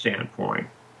actuarial standpoint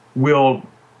will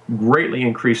greatly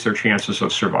increase their chances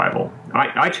of survival.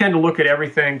 I tend to look at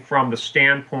everything from the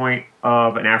standpoint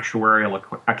of an actuarial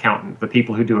accountant, the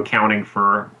people who do accounting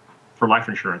for life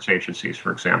insurance agencies,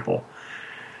 for example.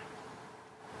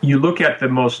 You look at the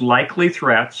most likely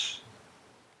threats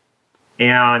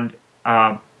and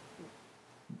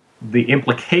the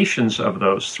implications of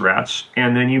those threats,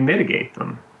 and then you mitigate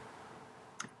them.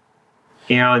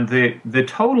 And the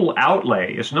total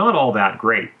outlay is not all that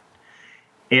great.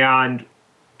 And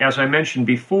as I mentioned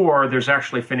before, there's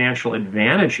actually financial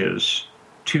advantages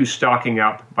to stocking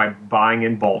up by buying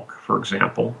in bulk, for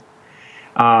example.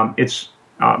 It's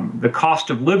the cost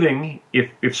of living.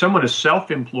 If someone is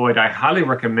self-employed, I highly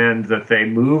recommend that they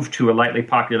move to a lightly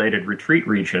populated retreat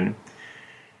region,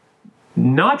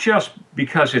 not just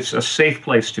because it's a safe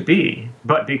place to be,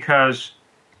 but because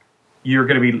you're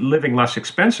going to be living less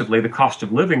expensively. The cost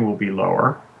of living will be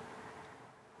lower,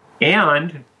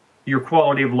 and your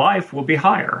quality of life will be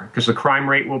higher because the crime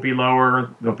rate will be lower.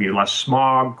 There'll be less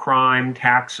smog, crime,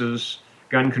 taxes,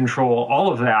 gun control.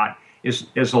 All of that is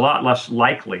a lot less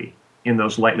likely in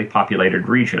those lightly populated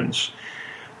regions.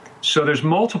 So there's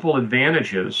multiple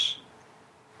advantages.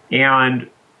 And,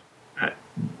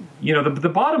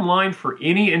 the bottom line for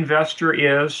any investor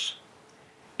is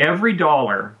every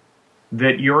dollar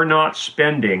that you're not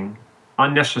spending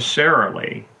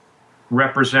unnecessarily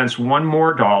represents one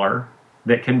more dollar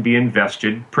that can be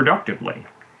invested productively.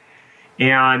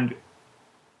 And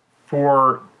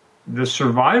for the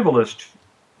survivalist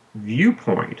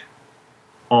viewpoint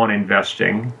on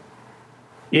investing,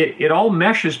 it all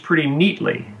meshes pretty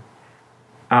neatly.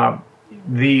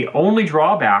 The only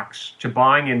drawbacks to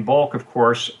buying in bulk, of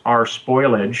course, are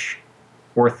spoilage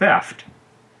or theft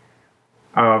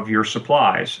of your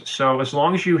supplies. So as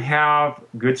long as you have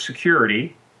good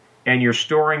security and you're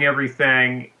storing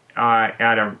everything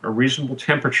at a reasonable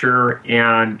temperature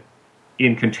and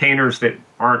in containers that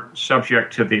aren't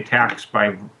subject to the attacks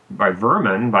by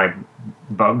vermin, by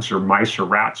bugs or mice or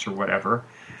rats or whatever,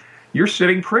 you're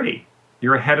sitting pretty.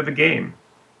 You're ahead of the game.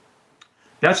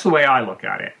 That's the way I look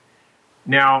at it.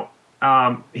 Now,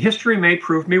 history may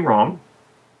prove me wrong,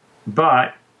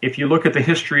 but if you look at the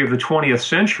history of the 20th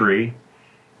century,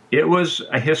 it was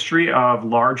a history of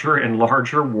larger and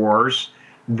larger wars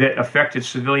that affected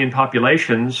civilian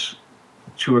populations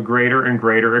to a greater and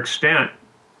greater extent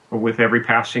with every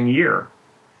passing year.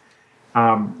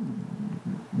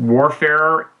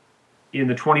 Warfare in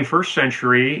the 21st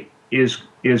century is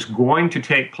going to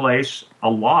take place a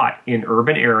lot in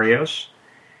urban areas,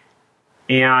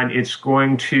 and it's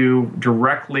going to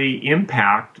directly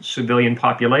impact civilian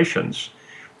populations.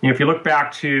 You know, if you look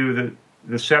back to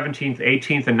the 17th,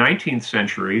 18th, and 19th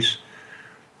centuries,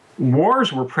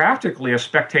 wars were practically a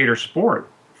spectator sport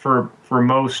for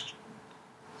most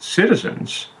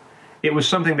citizens. It was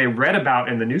something they read about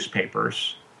in the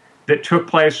newspapers that took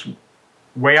place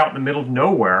way out in the middle of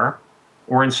nowhere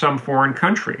or in some foreign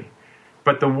country.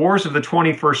 But the wars of the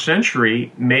 21st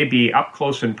century may be up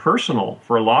close and personal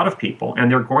for a lot of people,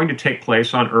 and they're going to take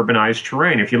place on urbanized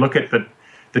terrain. If you look at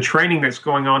the training that's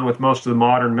going on with most of the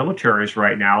modern militaries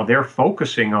right now, they're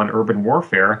focusing on urban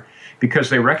warfare because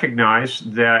they recognize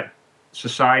that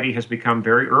society has become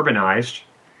very urbanized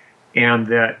and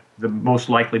that the most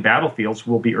likely battlefields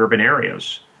will be urban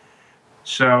areas.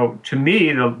 So to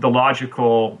me, the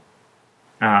logical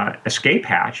escape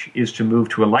hatch is to move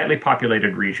to a lightly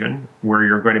populated region where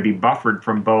you're going to be buffered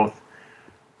from both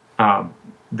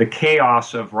the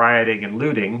chaos of rioting and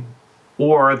looting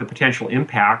or the potential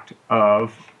impact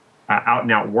of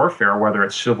out-and-out warfare, whether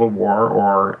it's Civil War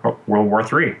or World War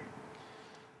III.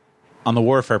 On the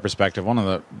warfare perspective, one of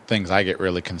the things I get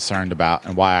really concerned about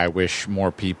and why I wish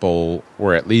more people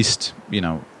were at least,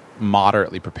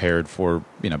 moderately prepared for,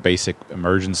 basic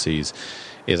emergencies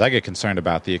is I get concerned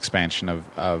about the expansion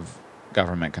of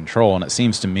government control. And it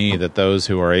seems to me that those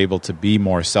who are able to be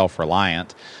more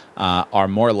self-reliant are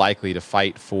more likely to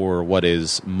fight for what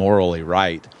is morally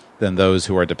right than those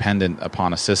who are dependent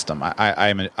upon a system.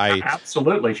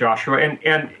 Absolutely, Joshua.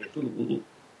 And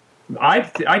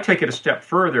I take it a step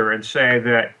further and say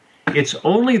that it's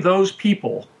only those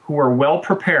people who are well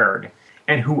prepared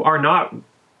and who are not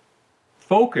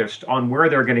focused on where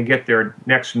they're going to get their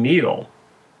next meal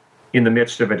in the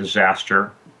midst of a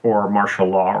disaster or martial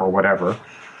law or whatever.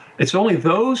 It's only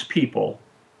those people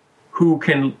who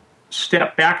can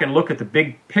step back and look at the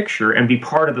big picture and be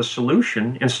part of the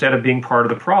solution instead of being part of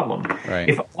the problem. Right.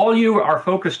 If all you are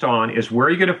focused on is where are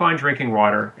you going to find drinking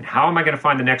water and how am I going to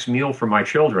find the next meal for my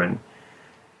children,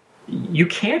 you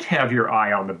can't have your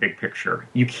eye on the big picture.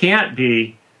 You can't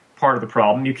be part of the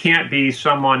problem. You can't be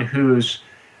someone who's,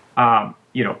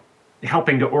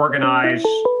 helping to organize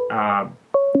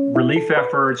relief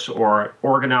efforts or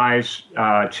organize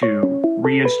to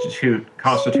reinstitute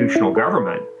constitutional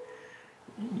government.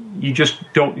 You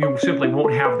simply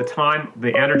won't have the time,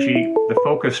 the energy, the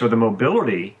focus, or the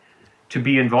mobility to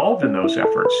be involved in those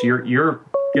efforts. You're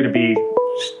going to be,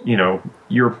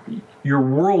 your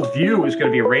worldview is going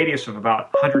to be a radius of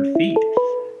about 100 feet.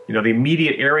 The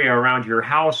immediate area around your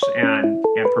house and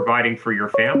providing for your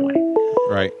family.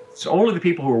 Right. It's only the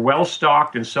people who are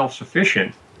well-stocked and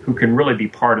self-sufficient who can really be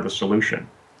part of the solution.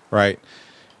 Right.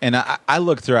 And I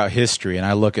look throughout history, and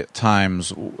I look at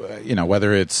times,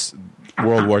 whether it's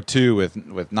World War II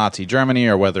with Nazi Germany,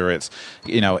 or whether it's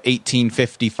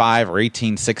 1855 or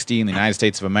 1860 in the United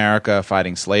States of America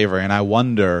fighting slavery, and I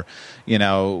wonder,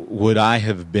 would I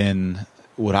have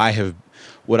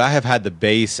had the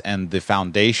base and the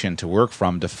foundation to work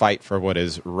from to fight for what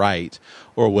is right,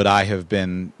 or would I have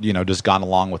been, just gone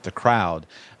along with the crowd?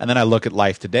 And then I look at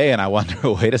life today and I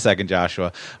wonder, wait a second,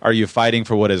 Joshua, are you fighting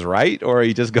for what is right, or are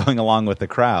you just going along with the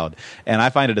crowd? And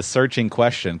I find it a searching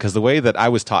question, because the way that I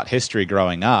was taught history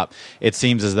growing up, it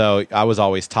seems as though I was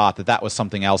always taught that was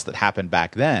something else that happened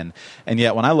back then. And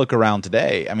yet when I look around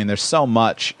today, I mean, there's so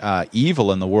much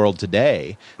evil in the world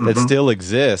today that still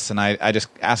exists. And I just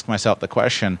ask myself the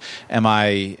question, am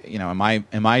I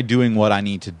doing what I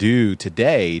need to do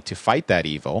today to fight that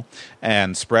evil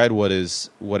and spread what is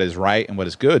right and what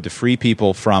is good, to free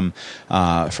people from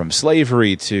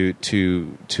slavery, to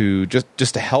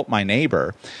just to help my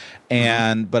neighbor?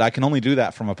 But I can only do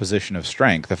that from a position of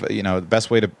strength. The best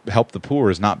way to help the poor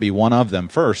is not be one of them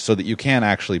first, so that you can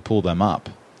actually pull them up.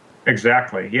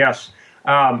 Exactly. Yes,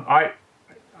 I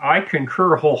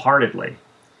concur wholeheartedly.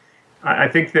 I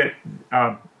think that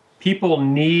people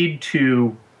need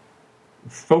to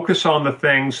focus on the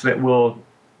things that will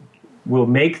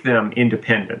make them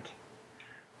independent,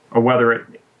 or whether it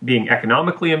being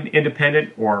economically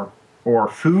independent or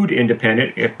food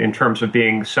independent in terms of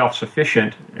being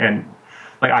self-sufficient. And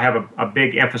like, I have a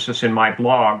big emphasis in my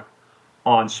blog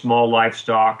on small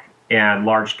livestock and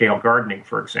large-scale gardening,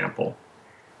 for example,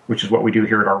 which is what we do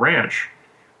here at our ranch.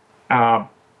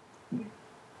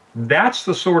 That's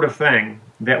the sort of thing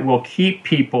that will keep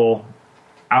people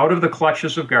out of the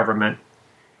clutches of government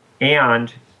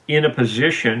and in a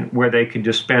position where they can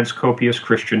dispense copious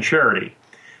Christian charity.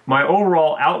 My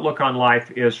overall outlook on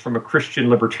life is from a Christian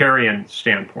libertarian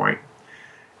standpoint.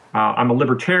 I'm a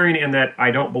libertarian in that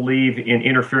I don't believe in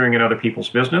interfering in other people's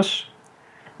business,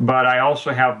 but I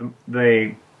also have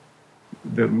the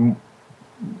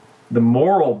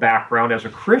moral background as a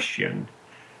Christian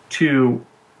to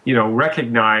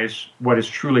recognize what is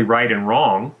truly right and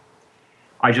wrong.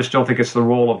 I just don't think it's the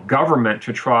role of government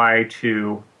to try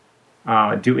to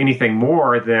do anything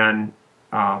more than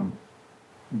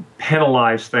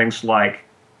penalize things like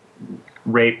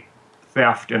rape,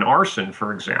 theft, and arson,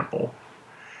 for example.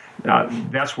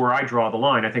 That's where I draw the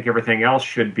line. I think everything else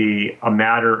should be a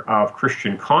matter of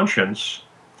Christian conscience,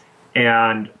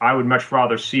 and I would much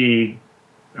rather see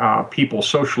people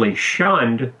socially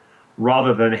shunned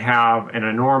rather than have an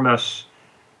enormous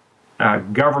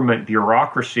government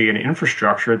bureaucracy and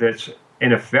infrastructure that's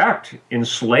in effect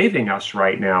enslaving us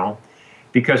right now,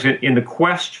 because in the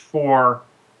quest for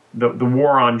the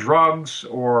war on drugs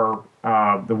or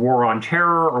the war on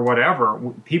terror or whatever,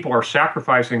 people are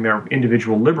sacrificing their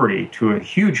individual liberty to a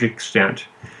huge extent,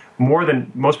 more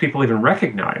than most people even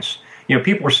recognize.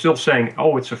 People are still saying,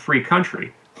 oh, it's a free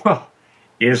country. Well,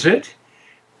 is it?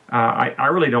 I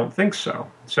really don't think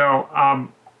so. So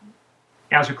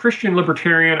as a Christian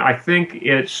libertarian, I think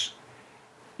it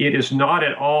is not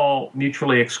at all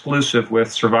mutually exclusive with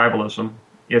survivalism.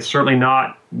 It's certainly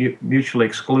not mutually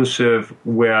exclusive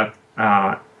with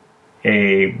a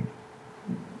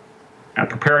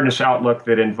preparedness outlook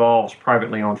that involves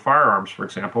privately owned firearms, for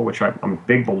example, which I'm a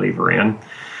big believer in.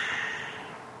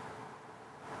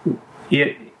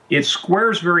 It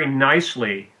squares very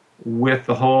nicely with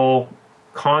the whole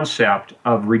concept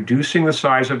of reducing the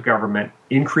size of government,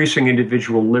 increasing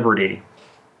individual liberty,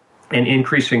 and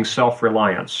increasing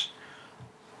self-reliance.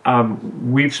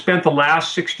 We've spent the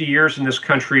last 60 years in this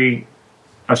country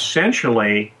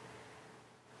essentially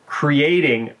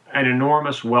creating an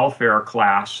enormous welfare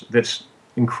class that's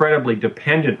incredibly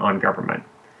dependent on government.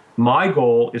 My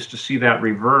goal is to see that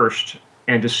reversed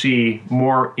and to see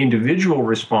more individual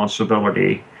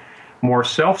responsibility, more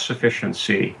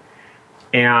self-sufficiency,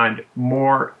 and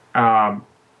more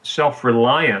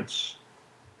self-reliance,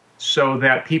 so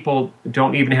that people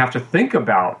don't even have to think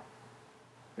about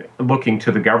looking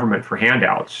to the government for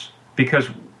handouts. Because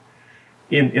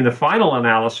in the final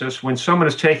analysis, when someone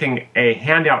is taking a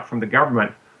handout from the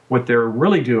government, what they're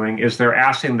really doing is they're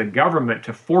asking the government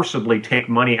to forcibly take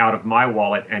money out of my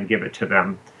wallet and give it to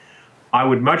them. I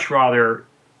would much rather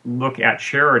look at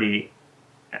charity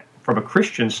from a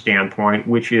Christian standpoint,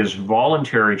 which is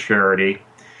voluntary charity.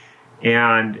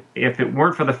 And if it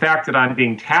weren't for the fact that I'm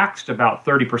being taxed about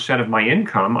 30% of my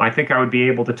income, I think I would be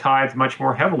able to tithe much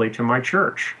more heavily to my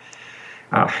church.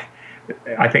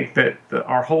 I think that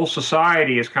our whole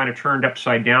society is kind of turned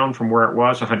upside down from where it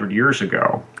was 100 years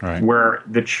ago, right, where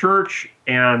the church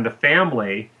and the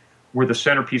family were the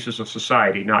centerpieces of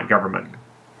society, not government.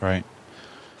 Right.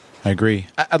 I agree.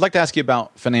 I'd like to ask you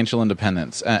about financial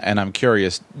independence, and I'm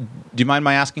curious, do you mind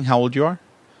my asking how old you are?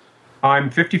 I'm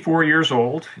 54 years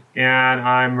old, and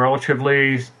I'm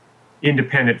relatively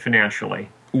independent financially.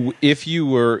 If you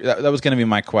were, that was going to be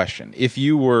my question. If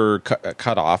you were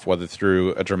cut off, whether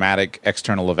through a dramatic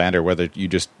external event or whether you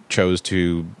just chose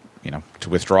to to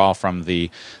withdraw from the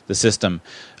system.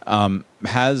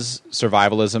 Has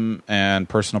survivalism and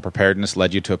personal preparedness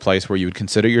led you to a place where you would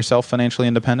consider yourself financially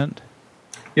independent?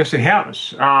 Yes, it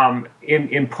has.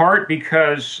 In part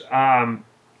because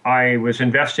I was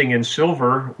investing in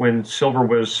silver when silver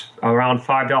was around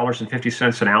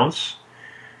 $5.50 an ounce.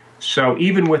 So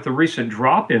even with the recent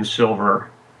drop in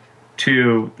silver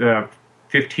to the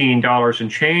 $15 and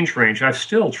change range, I've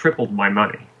still tripled my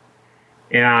money.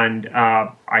 And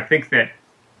I think that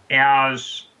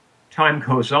as time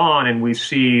goes on and we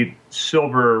see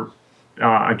silver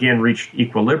again reach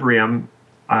equilibrium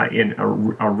in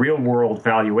a real-world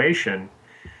valuation,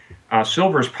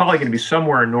 silver is probably going to be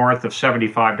somewhere north of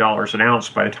 $75 an ounce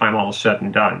by the time all is said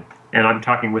and done. And I'm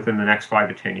talking within the next 5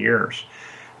 to 10 years.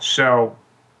 So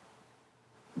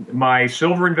my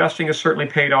silver investing has certainly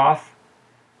paid off.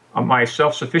 My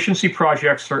self-sufficiency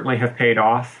projects certainly have paid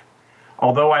off.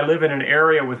 Although I live in an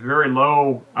area with very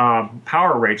low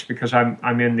power rates because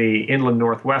I'm in the inland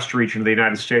northwest region of the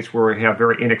United States where we have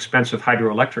very inexpensive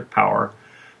hydroelectric power,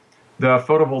 the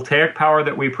photovoltaic power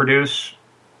that we produce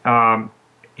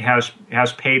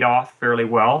has paid off fairly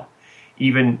well,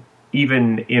 even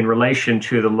in relation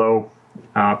to the low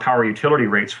power utility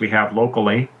rates we have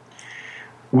locally.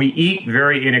 We eat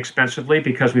very inexpensively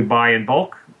because we buy in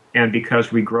bulk and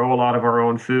because we grow a lot of our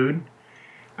own food.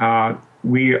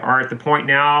 We are at the point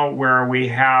now where we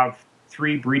have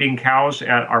 3 breeding cows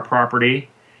at our property,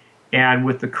 and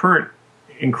with the current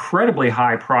incredibly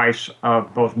high price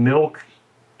of both milk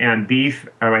and beef,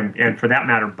 and for that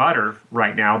matter, butter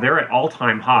right now, they're at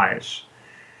all-time highs.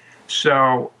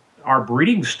 So our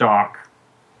breeding stock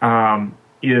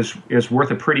is worth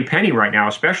a pretty penny right now,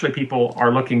 especially people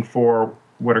are looking for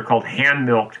what are called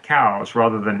hand-milked cows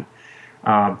rather than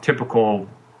typical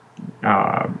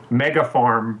mega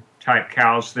farm type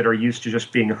cows that are used to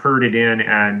just being herded in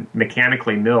and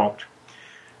mechanically milked.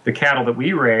 The cattle that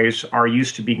we raise are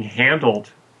used to being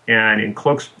handled, and in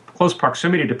close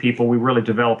proximity to people, we really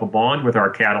develop a bond with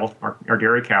our cattle, our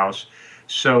dairy cows,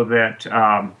 so that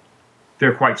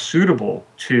they're quite suitable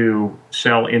to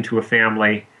sell into a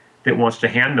family that wants to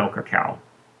hand milk a cow.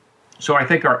 So I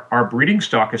think our breeding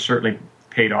stock has certainly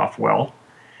paid off well.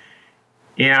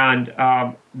 And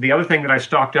the other thing that I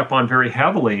stocked up on very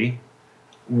heavily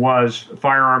was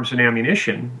firearms and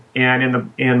ammunition.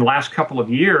 And in the last couple of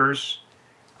years,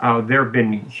 there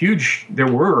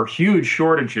were huge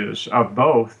shortages of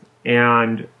both.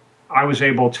 And I was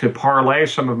able to parlay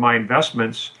some of my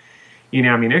investments in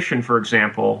ammunition, for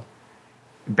example,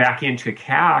 back into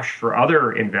cash for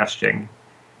other investing.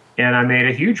 And I made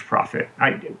a huge profit.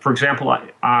 For example,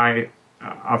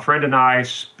 a friend and I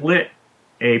split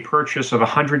a purchase of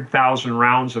 100,000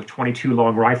 rounds of .22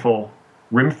 long rifle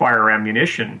rimfire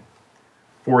ammunition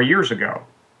 4 years ago.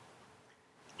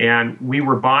 And we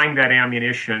were buying that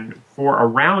ammunition for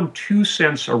around 2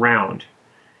 cents a round.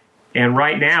 And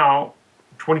right now,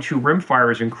 .22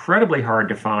 rimfire is incredibly hard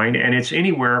to find, and it's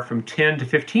anywhere from 10 to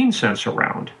 15 cents a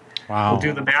round. Wow. We'll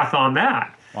do the math on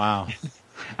that. Wow.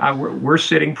 We're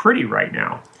sitting pretty right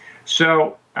now.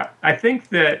 So I think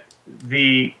that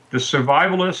the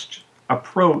survivalist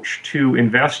approach to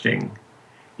investing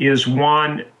is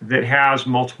one that has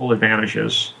multiple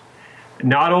advantages.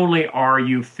 Not only are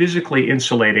you physically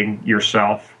insulating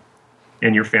yourself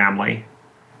and your family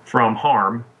from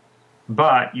harm,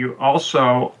 but you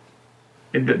also,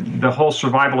 the whole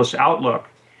survivalist outlook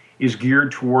is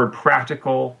geared toward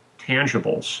practical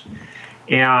tangibles.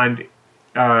 And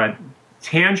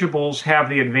tangibles have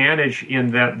the advantage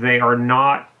in that they are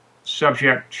not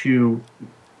subject to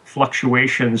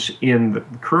fluctuations in the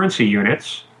currency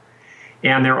units,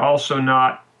 and they're also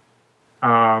not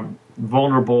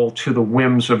vulnerable to the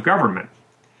whims of government,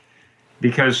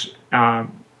 because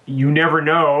you never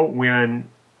know when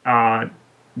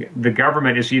the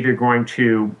government is either going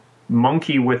to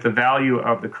monkey with the value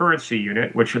of the currency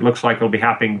unit, which it looks like will be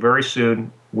happening very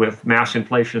soon with mass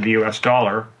inflation of the U.S.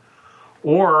 dollar,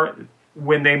 or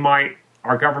when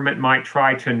our government might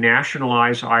try to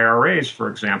nationalize IRAs, for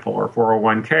example, or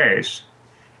 401ks,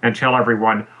 and tell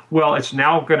everyone, well, it's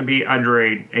now going to be under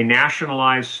a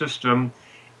nationalized system,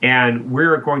 and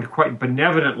we're going to quite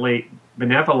benevolently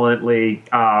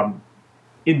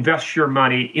invest your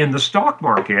money in the stock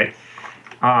market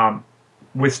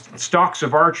with stocks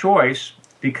of our choice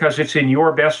because it's in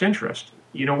your best interest.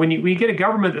 You know, when you get a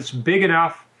government that's big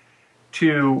enough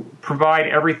to provide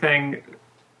everything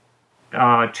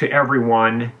to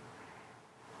everyone,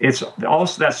 it's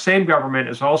also that same government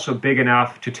is also big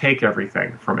enough to take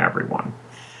everything from everyone.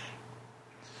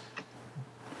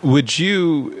 Would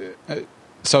you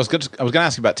So I was going to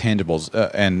ask you about tangibles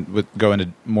and go into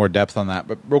more depth on that.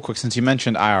 But real quick, since you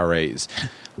mentioned IRAs,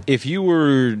 if you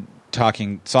were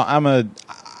talking,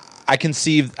 I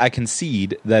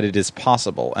concede that it is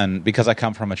possible, and because I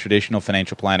come from a traditional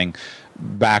financial planning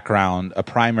background, a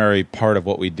primary part of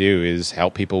what we do is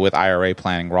help people with IRA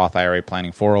planning, Roth IRA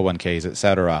planning, 401ks,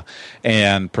 etc.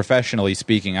 And professionally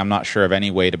speaking, I'm not sure of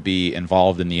any way to be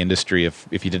involved in the industry if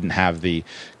you didn't have the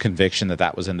conviction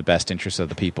that was in the best interest of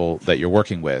the people that you're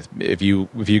working with. If you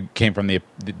came from the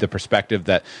perspective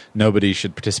that nobody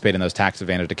should participate in those tax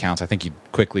advantage accounts, I think you'd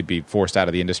quickly be forced out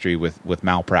of the industry with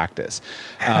malpractice,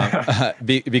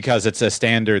 because it's a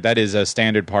standard. That is a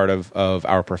standard part of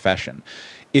our profession.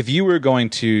 If you were going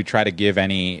to try to give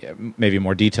any maybe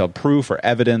more detailed proof or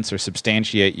evidence or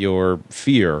substantiate your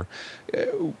fear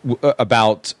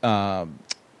about the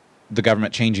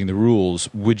government changing the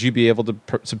rules, would you be able to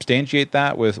substantiate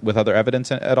that with other evidence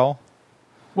at all?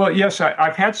 Well, yes,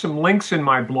 I've had some links in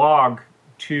my blog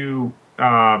to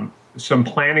some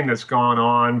planning that's gone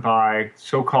on by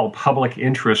so-called public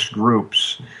interest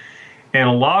groups. And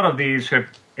a lot of these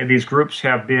groups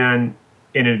have been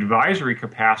in an advisory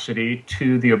capacity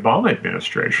to the Obama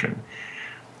administration.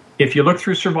 If you look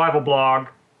through Survival Blog,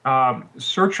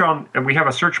 we have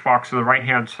a search box on the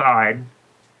right-hand side,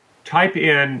 type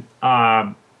in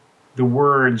the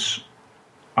words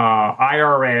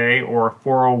IRA or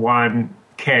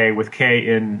 401k with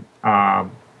K in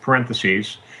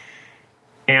parentheses,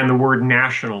 and the word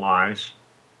nationalize,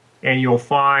 and you'll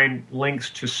find links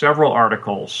to several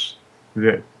articles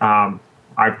that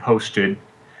I've posted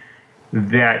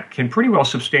that can pretty well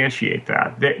substantiate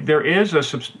that. There is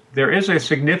a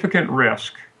significant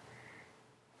risk,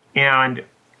 and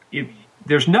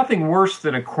there's nothing worse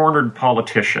than a cornered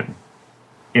politician,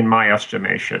 in my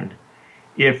estimation.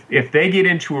 If they get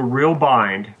into a real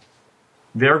bind,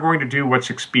 they're going to do what's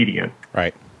expedient.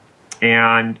 Right.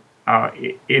 And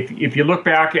if you look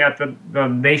back at the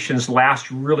nation's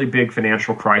last really big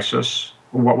financial crisis,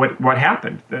 what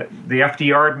happened? The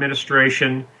FDR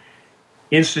administration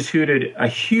instituted a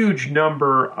huge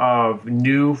number of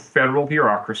new federal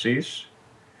bureaucracies.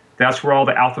 That's where all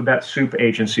the alphabet soup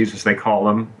agencies, as they call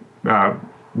them,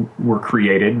 were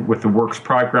created, with the Works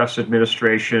Progress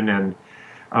Administration and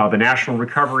the National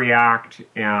Recovery Act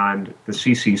and the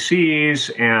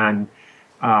CCCs, and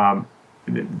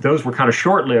those were kind of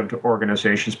short-lived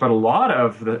organizations, but a lot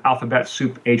of the alphabet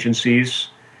soup agencies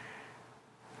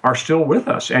are still with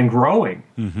us and growing.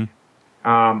 Mm-hmm.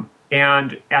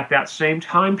 And at that same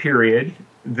time period,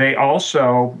 they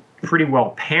also pretty well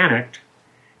panicked,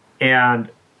 and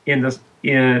there was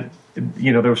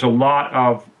a lot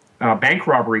of bank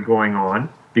robbery going on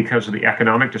because of the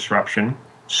economic disruption.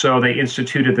 So they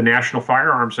instituted the National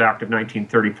Firearms Act of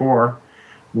 1934,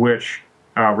 which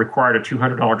required a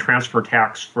 $200 transfer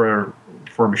tax for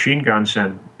machine guns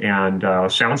and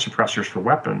sound suppressors for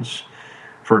weapons,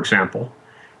 for example.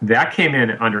 That came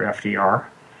in under FDR.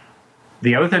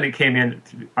 The other thing that came in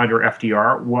under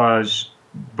FDR was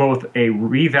both a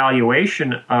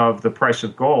revaluation of the price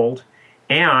of gold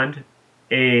and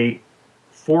a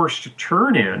forced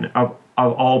turn-in of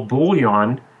all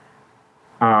bullion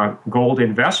gold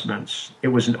investments. They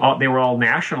were all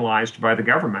nationalized by the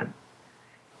government.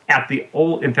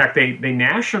 In fact, they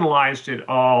nationalized it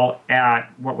all at,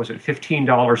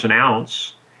 $15 an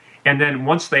ounce. And then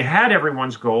once they had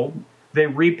everyone's gold, they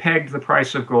repegged the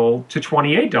price of gold to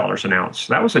 $28 an ounce.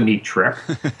 That was a neat trick.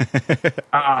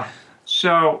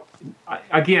 So,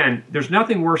 again, there's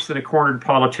nothing worse than a cornered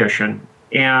politician,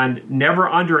 and never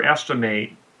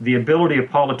underestimate the ability of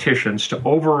politicians to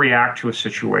overreact to a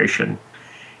situation,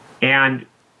 and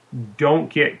don't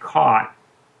get caught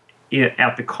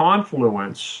at the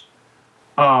confluence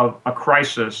of a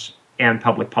crisis and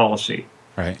public policy.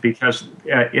 Right. Because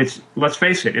let's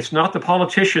face it, it's not the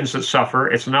politicians that suffer,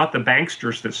 it's not the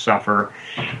banksters that suffer,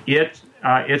 it's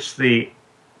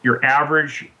your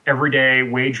average, everyday,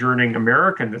 wage-earning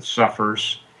American that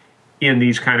suffers in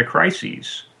these kind of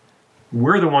crises.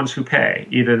 We're the ones who pay,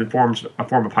 either in a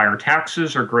form of higher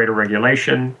taxes or greater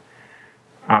regulation,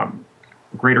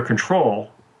 greater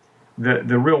control.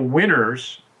 The real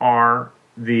winners are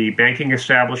the banking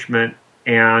establishment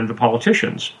and the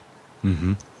politicians.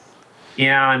 Mm-hmm.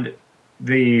 And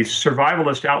the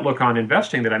survivalist outlook on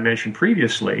investing that I mentioned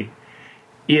previously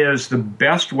is the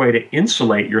best way to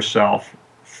insulate yourself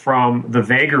from the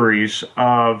vagaries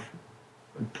of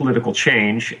political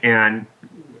change and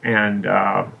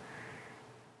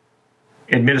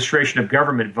administration of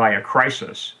government via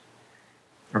crisis,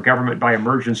 or government by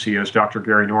emergency, as Dr.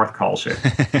 Gary North calls it.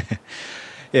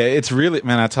 Yeah, it's really,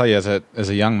 man, I tell you, as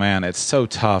a young man, it's so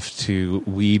tough to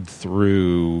weed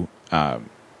through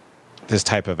this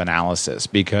type of analysis,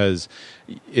 because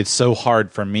it's so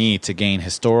hard for me to gain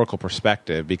historical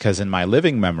perspective, because in my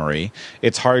living memory,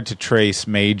 it's hard to trace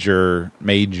major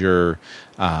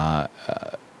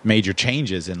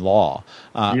changes in law.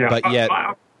 But yet,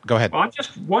 go ahead. Well, I'm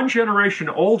just one generation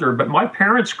older, but my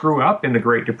parents grew up in the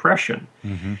Great Depression.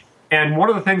 Mm-hmm. And one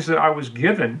of the things that I was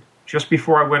given just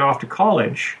before I went off to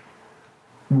college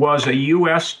was a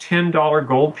U.S. $10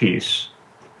 gold piece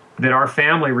that our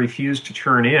family refused to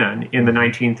turn in the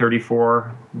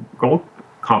 1934 gold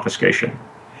confiscation.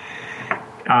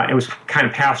 It was kind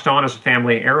of passed on as a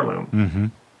family heirloom. Mm-hmm.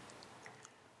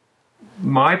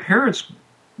 My parents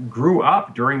grew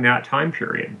up during that time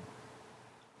period,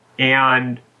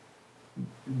 and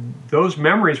those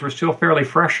memories were still fairly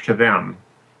fresh to them.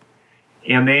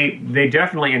 And they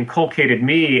definitely inculcated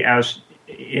me as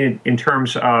in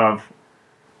terms of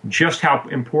just how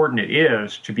important it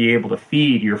is to be able to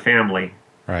feed your family.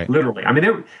 Right. Literally. I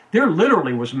mean, there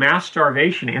literally was mass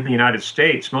starvation in the United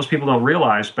States. Most people don't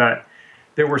realize, but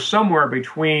there were somewhere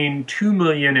between 2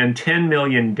 million and 10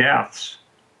 million deaths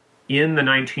in the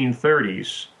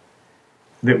 1930s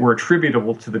that were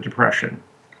attributable to the Depression.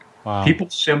 Wow. People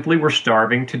simply were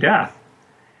starving to death.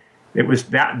 It was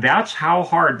that's how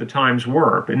hard the times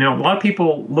were. But, a lot of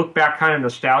people look back kind of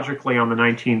nostalgically on the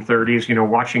 1930s,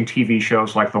 watching TV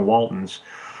shows like The Waltons.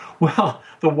 Well,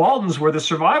 the Waltons were the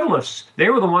survivalists. They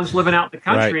were the ones living out in the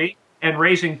country, right, and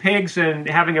raising pigs and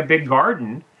having a big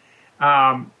garden,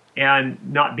 and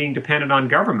not being dependent on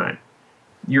government.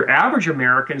 Your average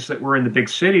Americans that were in the big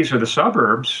cities or the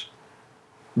suburbs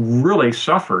really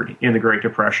suffered in the Great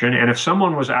Depression, and if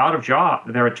someone was out of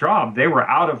their job, they were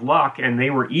out of luck, and they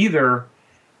were either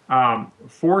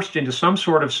forced into some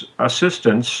sort of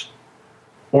assistance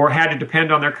or had to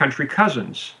depend on their country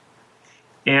cousins.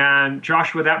 And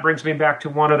Joshua, that brings me back to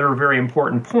one other very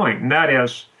important point, and that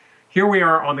is, here we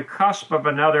are on the cusp of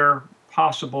another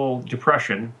possible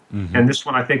depression, mm-hmm. and this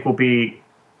one I think will be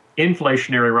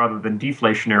inflationary rather than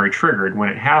deflationary triggered when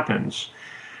it happens.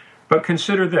 But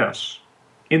consider this.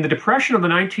 In the Depression of the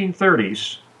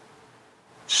 1930s,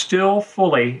 still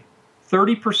fully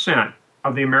 30%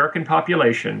 of the American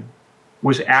population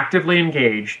was actively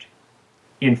engaged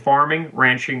in farming,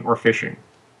 ranching, or fishing.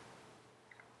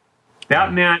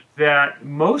 That meant that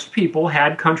most people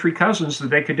had country cousins that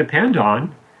they could depend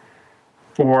on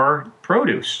for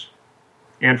produce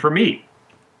and for meat.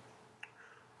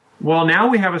 Well, now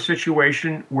we have a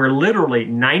situation where literally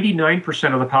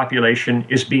 99% of the population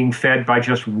is being fed by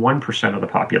just 1% of the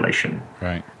population.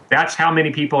 Right. That's how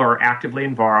many people are actively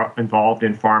involved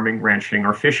in farming, ranching,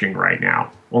 or fishing right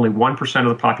now. Only 1% of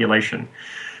the population.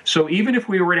 So even if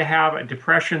we were to have a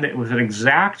depression that was an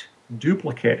exact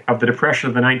duplicate of the depression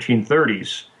of the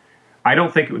 1930s, I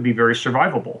don't think it would be very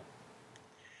survivable.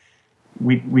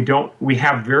 We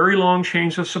have very long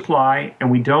chains of supply,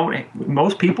 and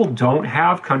most people don't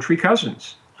have country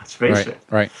cousins. Let's face it.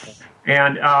 Right.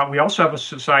 And we also have a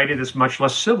society that's much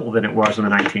less civil than it was in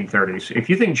the 1930s. If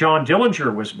you think John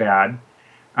Dillinger was bad,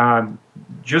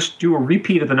 just do a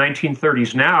repeat of the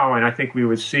 1930s now, and I think we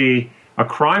would see a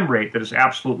crime rate that is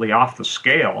absolutely off the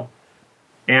scale.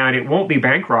 And it won't be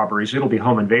bank robberies, it'll be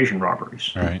home invasion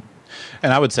robberies. Right.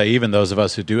 And I would say even those of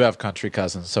us who do have country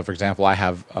cousins. So, for example, I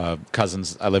have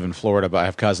cousins. I live in Florida, but I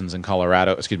have cousins in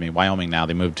Wyoming now.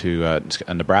 They moved to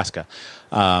Nebraska.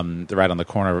 They're right on the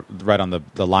corner, right on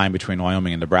the line between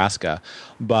Wyoming and Nebraska.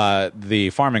 But the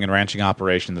farming and ranching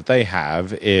operation that they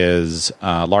have is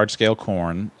large-scale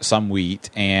corn, some wheat,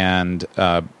 and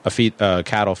a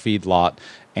cattle feedlot,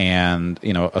 and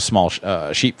a small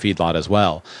sheep feedlot as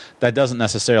well. That doesn't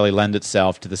necessarily lend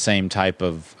itself to the same type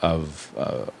of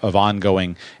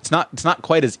ongoing. It's not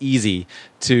quite as easy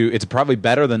to. It's probably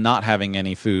better than not having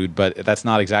any food, but that's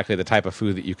not exactly the type of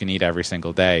food that you can eat every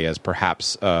single day, as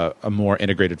perhaps a more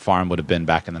integrated farm would have been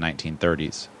back in the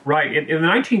 1930s. Right. In the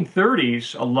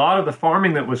 1930s, a lot of the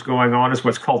farming that was going on is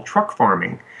what's called truck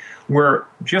farming, where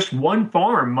just one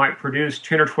farm might produce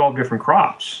 10 or 12 different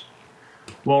crops.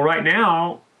 Well, right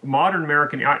now, modern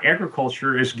American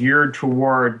agriculture is geared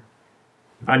toward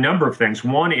a number of things.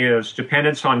 One is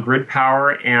dependence on grid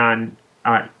power and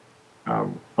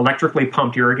electrically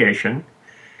pumped irrigation.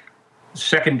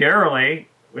 Secondarily,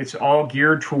 it's all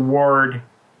geared toward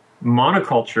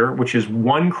monoculture, which is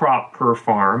one crop per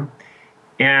farm.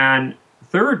 And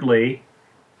thirdly,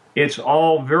 it's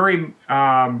all very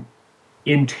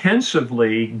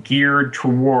intensively geared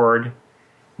toward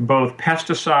both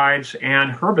pesticides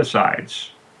and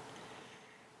herbicides.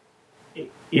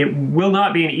 It will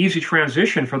not be an easy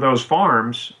transition for those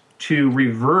farms to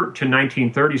revert to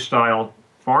 1930s style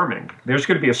farming. There's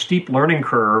going to be a steep learning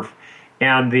curve,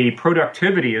 and the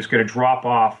productivity is going to drop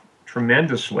off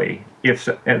tremendously if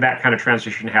that kind of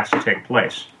transition has to take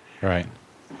place. Right.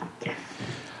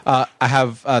 I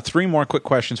have 3 more quick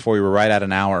questions for you. We're right at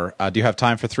an hour. Do you have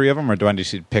time for 3 of them, or do I need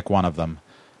to pick one of them?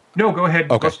 No, go ahead.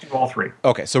 Okay. Let's do all 3.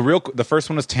 Okay, so the first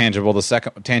one is tangible. The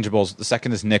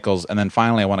second is nickels, and then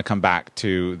finally, I want to come back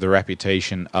to the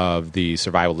reputation of the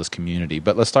survivalist community.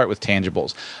 But let's start with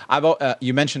tangibles.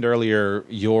 You mentioned earlier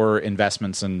your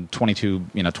investments in 22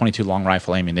 long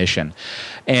rifle ammunition,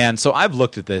 and so I've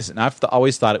looked at this, and I've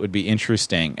always thought it would be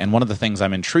interesting. And one of the things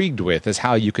I'm intrigued with is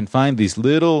how you can find these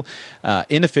little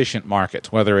inefficient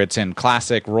markets, whether it's in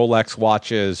classic Rolex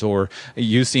watches, or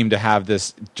you seem to have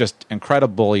this just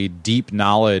incredibly deep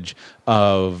knowledge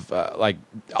of like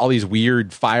all these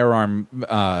weird firearm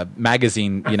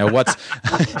magazine, what's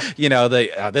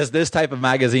this type of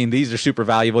magazine, these are super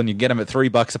valuable, and you get them at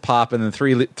 $3 a pop, and then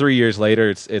three years later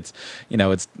it's they're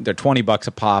 $20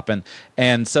 a pop,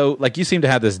 and so like you seem to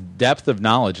have this depth of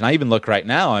knowledge. And I even look right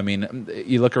now, I mean,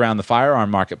 you look around the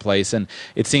firearm marketplace, and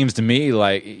it seems to me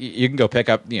like you can go pick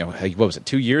up, what was it,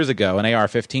 2 years ago, an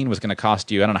AR-15 was going to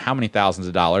cost you I don't know how many thousands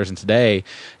of dollars, and today,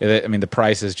 I mean, the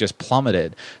price has just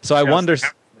plummeted. So I wonder,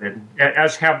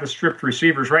 as have the stripped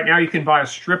receivers. Right now, you can buy a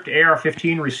stripped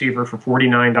AR-15 receiver for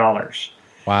 $49.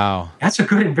 Wow. That's a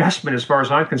good investment as far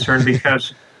as I'm concerned,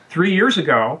 because 3 years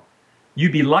ago,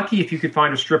 you'd be lucky if you could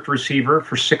find a stripped receiver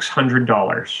for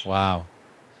 $600. Wow.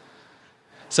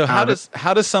 So how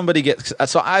does somebody get?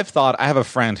 So I have a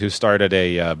friend who started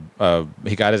he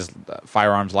got his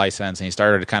firearms license, and he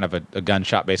started kind of a gun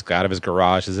shop basically out of his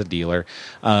garage as a dealer.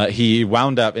 He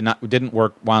wound up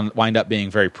wind up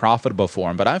being very profitable for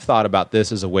him. But I've thought about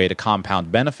this as a way to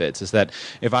compound benefits. Is that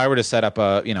if I were to set up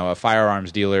a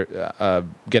firearms dealer,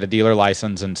 get a dealer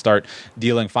license and start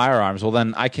dealing firearms, well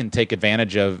then I can take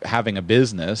advantage of having a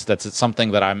business that's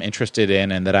something that I'm interested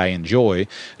in and that I enjoy,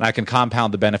 and I can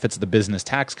compound the benefits of the business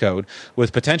tax code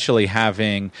with potentially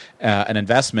having an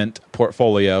investment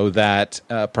portfolio that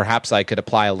perhaps I could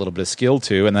apply a little bit of skill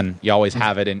to, and then you always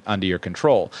have it under your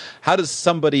control. How does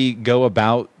somebody go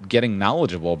about getting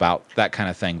knowledgeable about that kind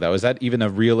of thing, though? Is that even a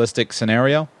realistic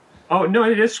scenario? Oh, no,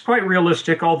 it is quite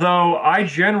realistic, although I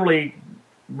generally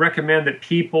recommend that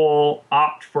people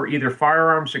opt for either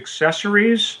firearms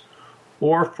accessories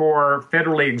or for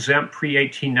federally exempt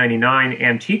pre-1899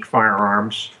 antique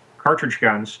firearms, cartridge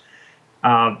guns,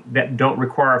 that don't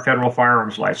require a federal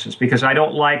firearms license, because I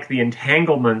don't like the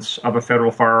entanglements of a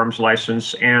federal firearms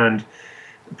license. And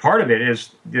part of it is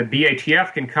the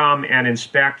BATF can come and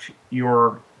inspect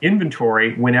your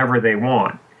inventory whenever they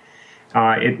want.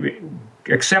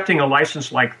 Accepting a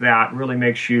license like that really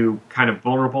makes you kind of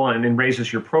vulnerable and then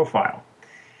raises your profile.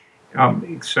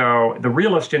 So the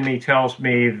realist in me tells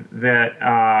me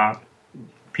that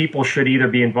people should either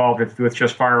be involved with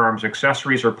just firearms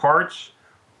accessories or parts,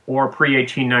 or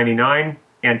pre-1899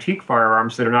 antique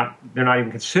firearms they're not even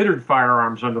considered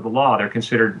firearms under the law. They're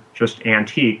considered just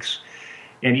antiques.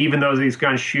 And even though these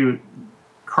guns shoot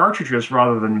cartridges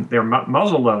rather than their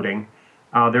muzzle loading,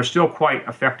 they're still quite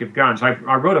effective guns. I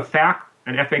wrote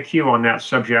an FAQ on that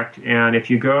subject, and if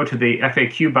you go to the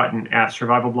FAQ button at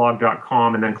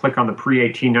survivalblog.com and then click on the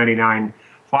pre-1899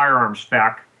 firearms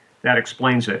FAQ, that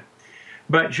explains it.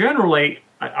 But generally,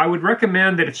 I would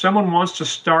recommend that if someone wants to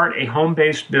start a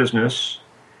home-based business,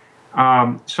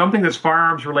 something that's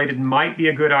firearms related might be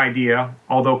a good idea,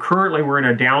 although currently we're in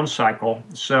a down cycle.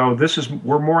 So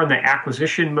we're more in the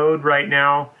acquisition mode right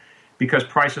now because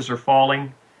prices are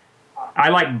falling. I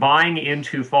like buying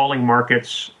into falling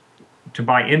markets to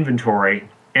buy inventory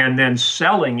and then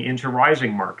selling into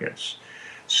rising markets.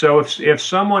 So if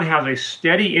someone has a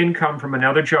steady income from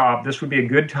another job, this would be a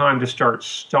good time to start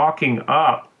stocking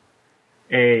up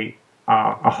a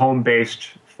home-based,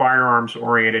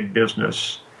 firearms-oriented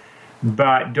business,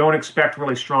 but don't expect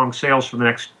really strong sales for the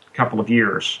next couple of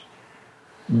years.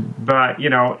 But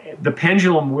the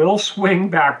pendulum will swing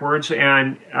backwards,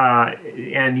 and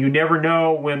you never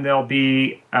know when there'll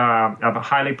be a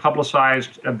highly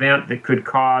publicized event that could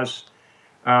cause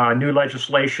new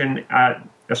legislation,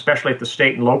 especially at the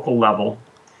state and local level.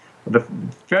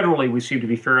 Federally, we seem to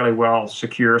be fairly well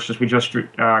secure, since we just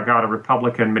got a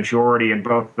Republican majority in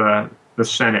both the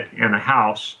Senate and the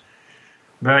House.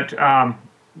 But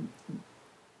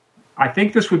I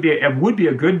think this would be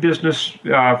a good business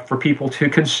for people to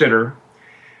consider.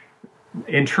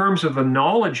 In terms of the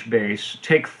knowledge base,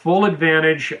 take full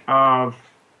advantage of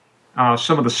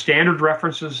some of the standard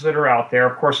references that are out there.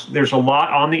 Of course, there's a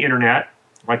lot on the internet,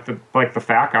 like the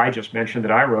FAQ I just mentioned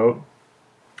that I wrote,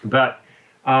 but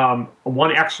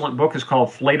one excellent book is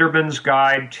called Flaterman's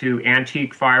Guide to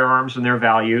Antique Firearms and Their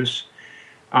Values.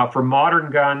 For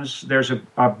modern guns, there's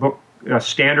a book, a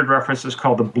standard reference that's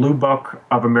called the Blue Book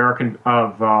of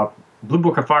Blue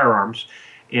Book of Firearms,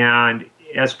 and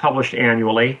it's published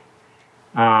annually.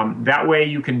 That way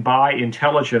you can buy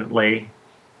intelligently,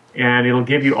 and it'll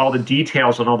give you all the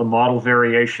details on all the model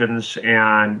variations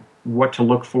and what to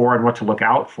look for and what to look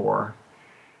out for.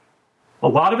 A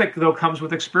lot of it, though, comes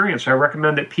with experience. I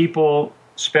recommend that people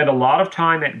spend a lot of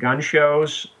time at gun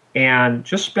shows and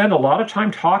just spend a lot of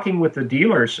time talking with the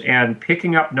dealers and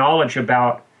picking up knowledge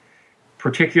about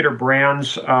particular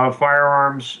brands of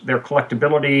firearms, their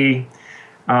collectability,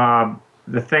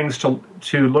 the things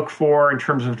to look for in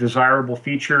terms of desirable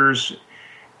features.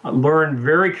 Learn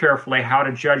very carefully how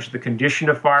to judge the condition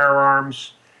of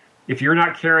firearms. If you're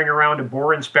not carrying around a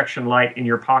bore inspection light in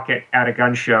your pocket at a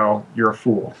gun show, you're a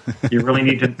fool. You really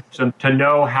need to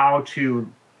know how to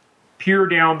peer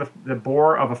down the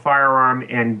bore of a firearm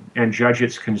and judge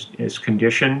its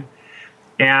condition.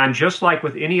 And just like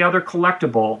with any other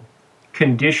collectible,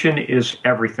 condition is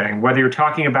everything. Whether you're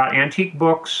talking about antique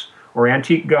books or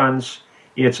antique guns,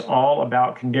 it's all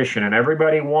about condition. And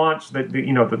everybody wants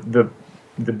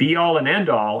the be-all and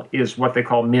end-all is what they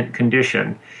call mint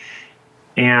condition.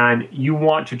 And you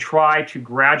want to try to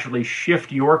gradually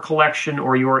shift your collection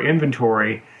or your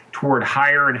inventory toward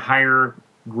higher and higher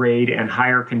grade and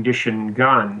higher condition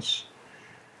guns.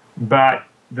 But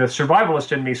the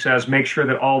survivalist in me says make sure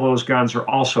that all those guns are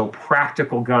also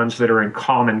practical guns that are in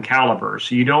common calibers.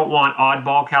 So you don't want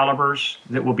oddball calibers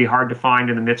that will be hard to find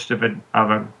in the midst of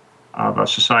a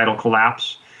societal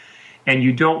collapse. And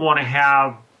you don't want to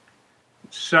have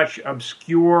such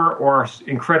obscure or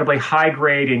incredibly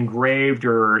high-grade engraved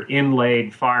or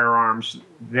inlaid firearms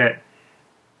that,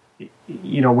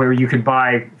 where you could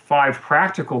buy 5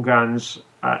 practical guns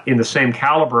in the same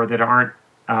caliber that aren't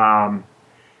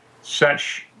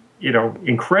such,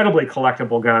 incredibly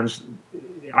collectible guns.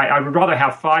 I would rather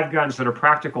have 5 guns that are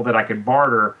practical that I could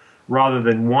barter rather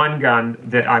than one gun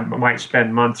that I might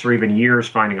spend months or even years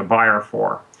finding a buyer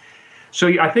for. So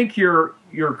I think your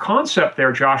concept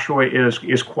there, Joshua,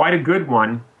 is quite a good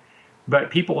one, but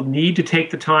people need to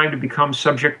take the time to become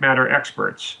subject matter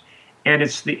experts. And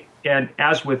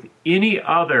as with any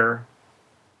other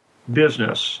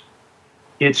business,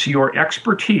 it's your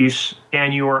expertise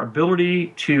and your ability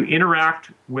to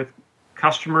interact with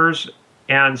customers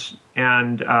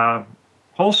and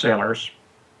wholesalers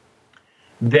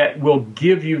that will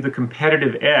give you the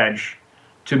competitive edge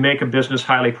to make a business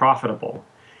highly profitable.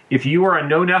 If you are a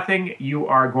know-nothing, you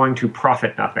are going to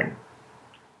profit nothing.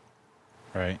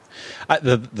 Right.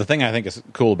 The thing I think is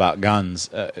cool about guns,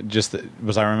 I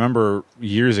remember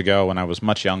years ago when I was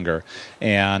much younger,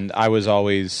 and I was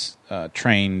always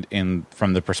trained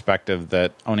from the perspective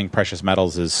that owning precious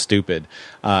metals is stupid.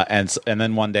 And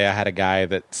then one day I had a guy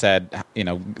that said,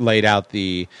 laid out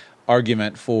the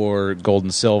argument for gold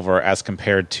and silver as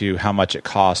compared to how much it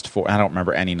cost for, I don't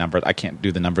remember any number, I can't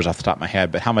do the numbers off the top of my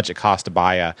head, but how much it cost to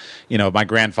buy my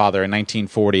grandfather in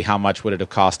 1940, how much would it have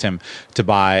cost him to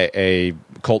buy a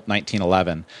Colt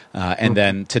 1911? And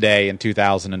then today in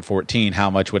 2014, how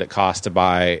much would it cost to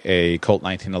buy a Colt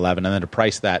 1911? And then to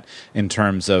price that in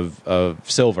terms of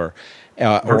silver.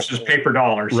 Versus paper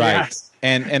dollars. Right. Yes.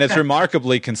 And it's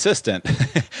remarkably consistent.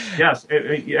 Yes.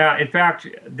 In fact,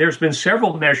 there's been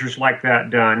several measures like that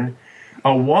done.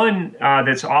 One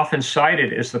that's often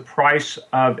cited is the price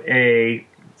of a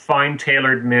fine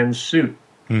tailored men's suit.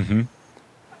 Mm-hmm.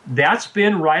 That's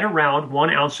been right around 1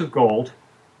 ounce of gold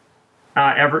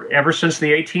ever since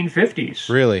the 1850s.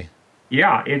 Really?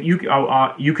 Yeah.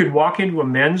 You could walk into a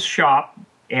men's shop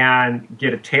and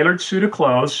get a tailored suit of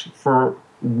clothes for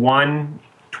one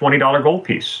 $20 gold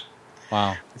piece.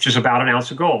 Wow. Which is about 1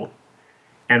 ounce of gold.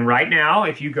 And right now,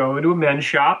 if you go into a men's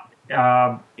shop,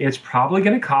 it's probably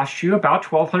going to cost you about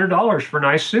 $1,200 for a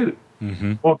nice suit.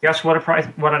 Mm-hmm. Well, guess what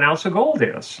what 1 ounce of gold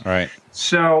is? Right.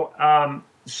 So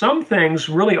some things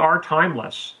really are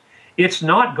timeless. It's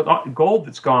not gold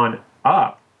that's gone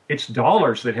up. It's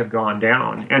dollars that have gone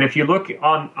down. And if you look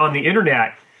on the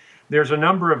internet, there's a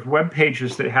number of web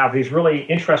pages that have these really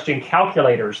interesting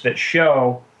calculators that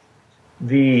show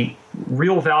the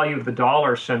real value of the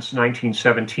dollar since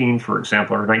 1917, for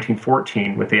example, or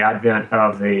 1914, with the advent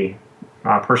of the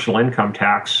personal income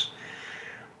tax.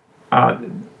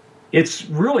 It's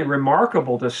really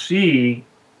remarkable to see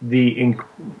the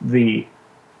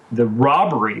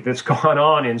robbery that's gone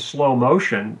on in slow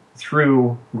motion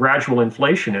through gradual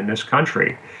inflation in this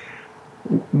country.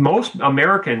 Most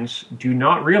Americans do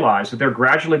not realize that they're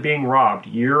gradually being robbed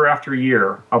year after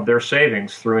year of their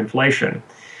savings through inflation.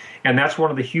 And that's one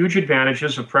of the huge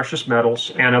advantages of precious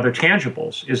metals and other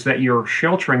tangibles, is that you're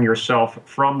sheltering yourself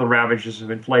from the ravages of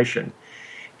inflation.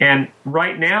 And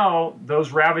right now,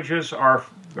 those ravages are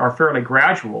fairly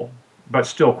gradual, but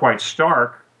still quite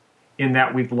stark, in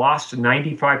that we've lost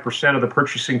 95% of the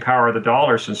purchasing power of the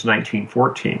dollar since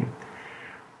 1914.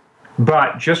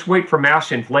 But just wait for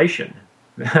mass inflation.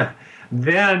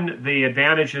 Then the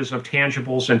advantages of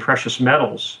tangibles and precious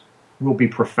metals will be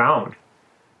profound.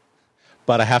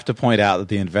 But I have to point out that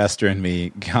the investor in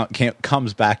me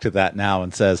comes back to that now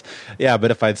and says, yeah,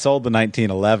 but if I'd sold the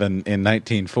 1911 in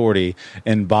 1940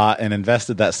 and bought and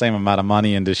invested that same amount of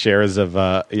money into shares of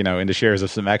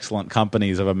some excellent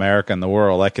companies of America and the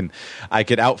world, I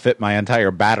could outfit my entire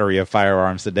battery of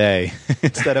firearms today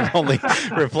instead of only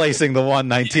replacing the one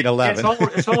 1911.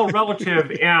 It's all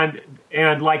relative,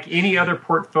 and like any other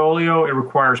portfolio, it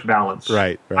requires balance.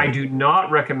 Right. I do not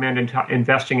recommend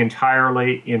investing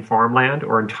entirely in farmland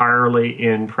or entirely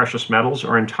in precious metals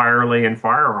or entirely in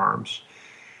firearms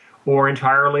or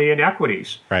entirely in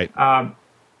equities. Right.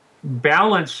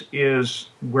 Balance is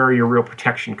where your real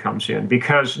protection comes in,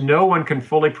 because no one can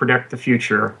fully predict the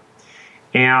future.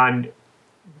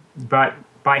 But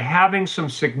by having some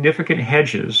significant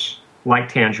hedges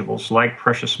like tangibles, like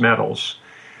precious metals,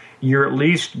 you're at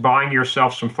least buying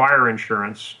yourself some fire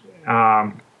insurance.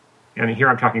 And here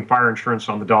I'm talking fire insurance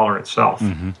on the dollar itself.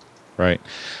 Mm-hmm. Right.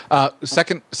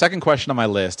 Second question on my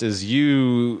list is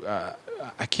you.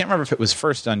 I can't remember if it was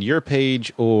first on your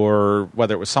page or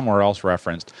whether it was somewhere else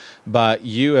referenced, but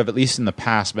you have, at least in the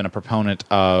past, been a proponent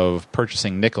of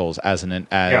purchasing nickels as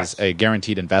Yes. a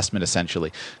guaranteed investment,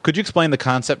 essentially. Could you explain the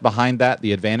concept behind that,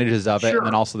 the advantages of it, Sure. and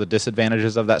then also the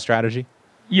disadvantages of that strategy?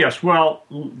 Yes. Well,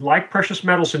 like precious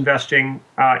metals investing,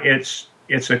 it's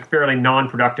a fairly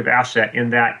non-productive asset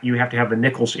in that you have to have the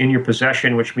nickels in your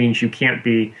possession, which means you can't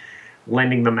be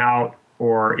lending them out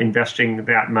or investing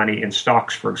that money in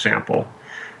stocks, for example,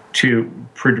 to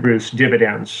produce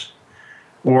dividends.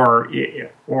 Or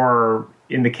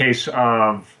in the case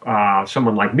of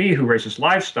someone like me who raises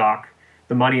livestock,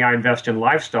 the money I invest in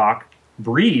livestock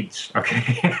breeds.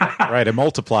 Okay. Right, it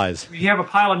multiplies. You have a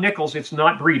pile of nickels, it's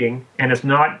not breeding, and it's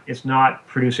not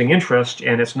producing interest,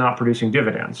 and it's not producing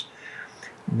dividends.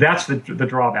 That's the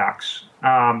drawbacks.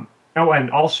 And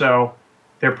also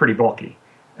they're pretty bulky.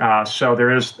 So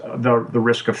there is the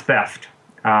risk of theft,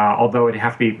 although it'd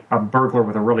have to be a burglar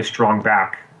with a really strong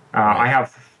back. I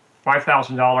have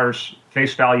 $5,000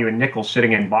 face value in nickels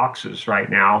sitting in boxes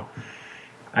right now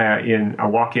in a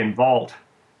walk-in vault,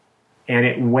 and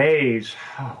it weighs,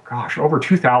 over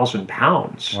 2,000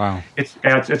 pounds. Wow.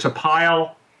 It's a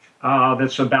pile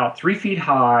that's about 3 feet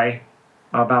high,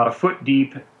 about a foot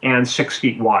deep, and 6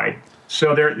 feet wide.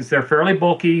 So they're fairly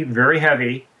bulky, very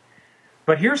heavy.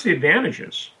 But here's the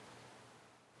advantages.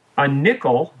 A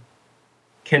nickel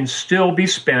can still be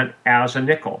spent as a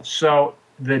nickel. So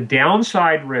the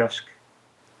downside risk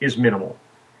is minimal.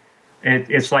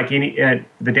 It's like the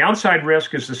downside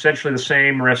risk is essentially the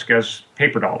same risk as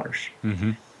paper dollars.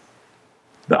 Mm-hmm.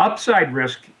 The upside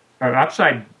risk,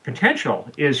 upside potential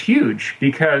is huge,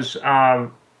 because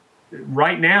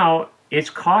right now it's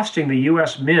costing the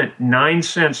U.S. Mint 9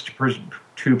 cents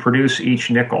to produce each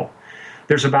nickel.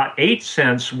 There's about 8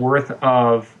 cents worth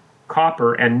of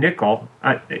copper and nickel.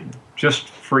 Just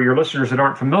for your listeners that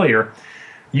aren't familiar,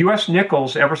 U.S.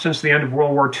 nickels, ever since the end of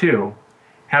World War II,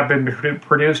 have been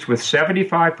produced with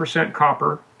 75%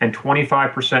 copper and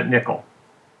 25% nickel,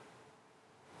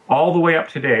 all the way up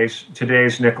to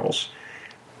today's nickels.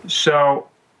 So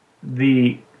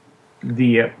because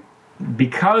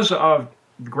of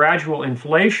gradual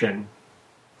inflation,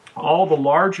 all the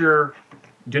larger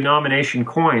denomination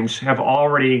coins have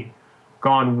already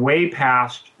gone way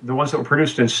past, the ones that were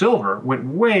produced in silver went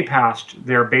way past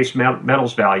their base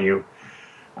metals value.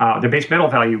 Their base metal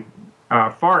value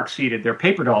far exceeded their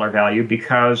paper dollar value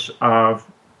because of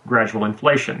gradual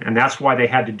inflation. And that's why they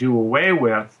had to do away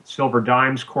with silver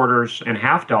dimes, quarters, and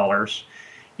half dollars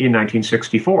in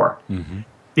 1964,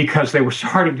 because they were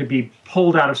starting to be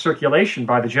pulled out of circulation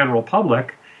by the general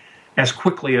public as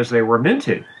quickly as they were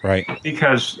minted, right?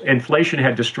 Because inflation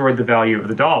had destroyed the value of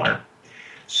the dollar.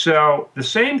 So the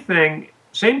same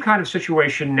kind of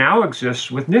situation now exists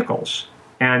with nickels,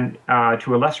 and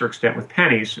to a lesser extent with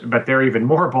pennies, but they're even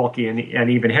more bulky and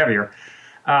even heavier.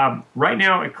 Right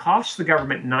now, it costs the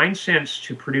government 9 cents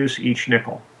to produce each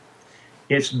nickel.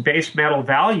 Its base metal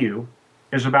value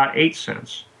is about 8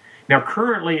 cents. Now,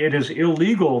 currently, it is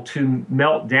illegal to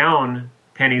melt down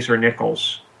pennies or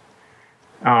nickels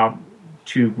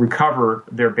to recover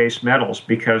their base metals,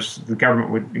 because the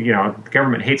government the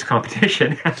government hates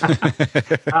competition.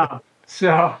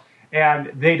 So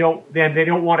And they don't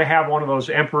want to have one of those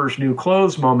emperor's new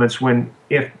clothes moments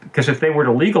because if they were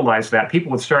to legalize that,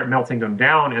 people would start melting them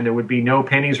down, and there would be no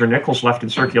pennies or nickels left in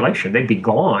circulation. They'd be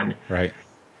gone. Right.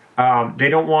 They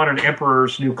don't want an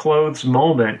emperor's new clothes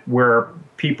moment where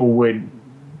people would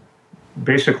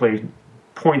basically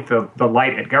point the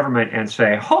light at government and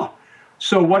say, "Huh,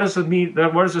 so what does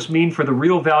this mean for the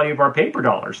real value of our paper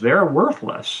dollars? They're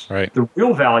worthless. Right. The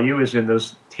real value is in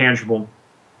those tangible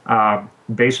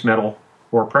base metal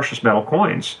or precious metal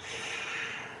coins."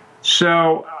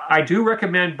 So I do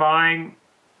recommend buying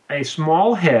a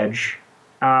small hedge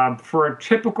for a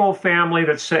typical family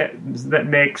that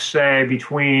makes, say,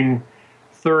 between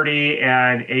 $30,000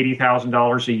 and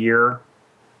 $80,000 a year.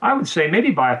 I would say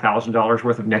maybe buy $1,000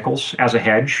 worth of nickels as a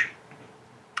hedge.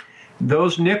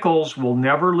 Those nickels will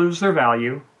never lose their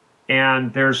value,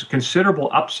 and there's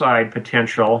considerable upside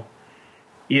potential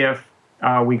if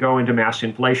we go into mass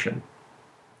inflation.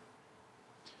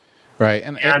 Right,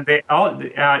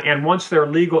 and once they're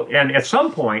legal, and at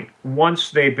some point, once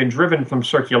they've been driven from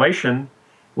circulation,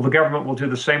 well, the government will do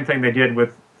the same thing they did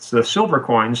with the silver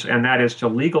coins, and that is to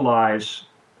legalize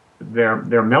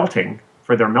their melting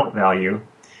for their melt value.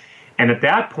 And at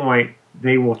that point,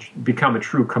 they will become a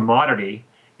true commodity.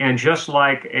 And just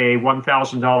like a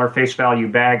 $1,000 face value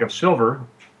bag of silver,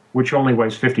 which only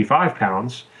weighs 55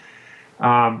 pounds,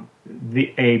 a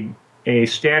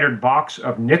standard box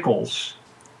of nickels,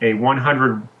 a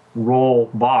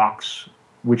 100-roll box,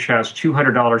 which has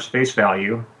 $200 face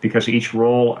value, because each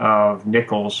roll of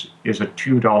nickels is a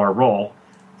 $2 roll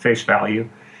face value,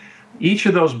 each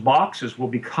of those boxes will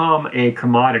become a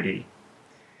commodity.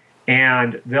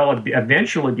 And they'll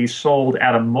eventually be sold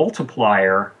at a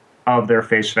multiplier of their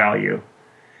face value.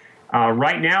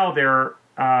 Right now, they're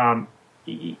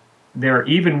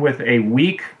even with a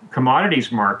weak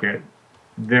commodities market,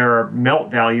 their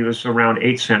melt value is around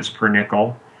 8 cents per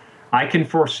nickel. I can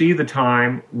foresee the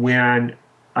time when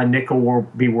a nickel will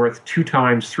be worth 2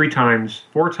 times, 3 times,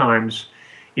 4 times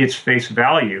its face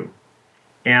value,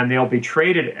 and they'll be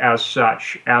traded as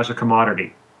such as a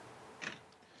commodity.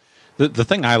 The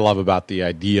thing I love about the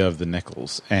idea of the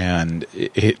nickels, and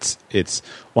it's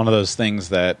one of those things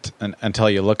that until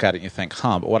you look at it, you think,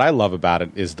 but what I love about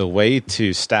it is the way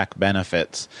to stack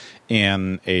benefits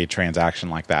in a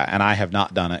transaction like that. And I have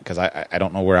not done it because I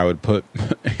don't know where I would put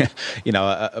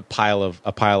a pile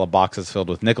of boxes filled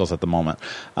with nickels at the moment.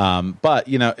 But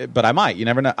I might. You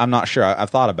never know. I'm not sure.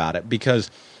 I've thought about it, because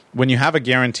when you have a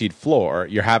guaranteed floor,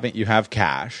 you have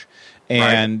cash.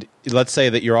 And let's say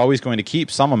that you're always going to keep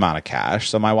some amount of cash.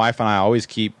 So my wife and I always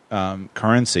keep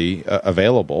currency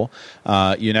available.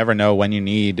 You never know when you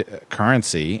need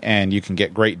currency, and you can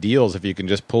get great deals if you can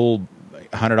just pull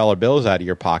 $100 bills out of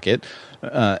your pocket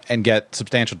and get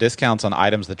substantial discounts on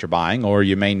items that you're buying, or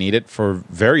you may need it for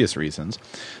various reasons.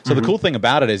 So the cool thing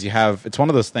about it is it's one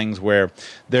of those things where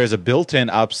there's a built-in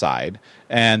upside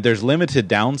and there's limited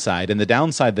downside. And the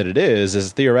downside that it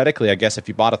is theoretically, I guess, if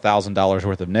you bought $1,000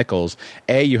 worth of nickels,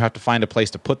 you have to find a place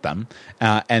to put them,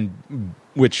 and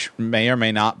which may or may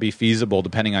not be feasible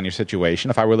depending on your situation.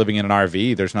 If I were living in an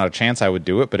RV, there's not a chance I would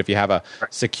do it. But if you have a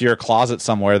secure closet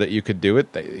somewhere that you could do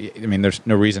it, there's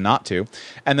no reason not to.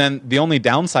 And then the only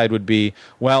downside would be,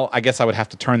 well, I guess I would have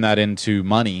to turn that into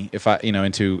money if I,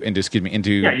 into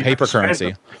paper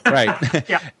currency,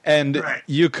 right? And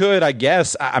you could, I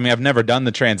guess. I've never done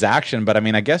the transaction, but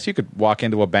I guess you could walk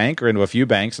into a bank or into a few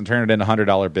banks and turn it into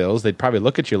 $100 bills. They'd probably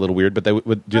look at you a little weird, but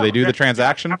they do the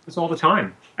transaction? It happens all the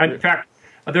time. And in fact,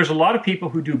 there's a lot of people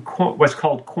who do what's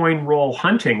called coin roll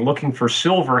hunting, looking for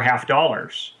silver half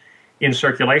dollars in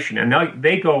circulation. And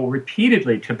they go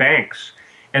repeatedly to banks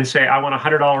and say, I want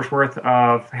 $100 worth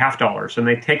of half dollars. And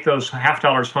they take those half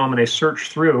dollars home and they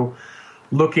search through,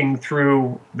 looking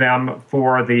through them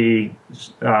for the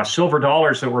silver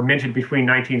dollars that were minted between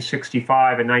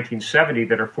 1965 and 1970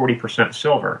 that are 40%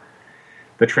 silver,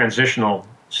 the transitional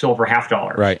silver half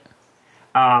dollars. Right.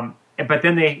 But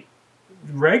then they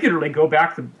regularly go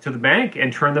back to the bank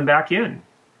and turn them back in.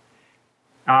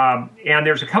 And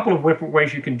there's a couple of different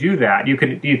ways you can do that. You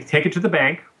can either take it to the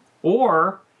bank,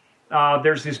 or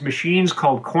there's these machines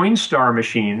called Coinstar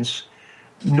machines.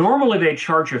 Normally they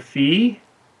charge a fee.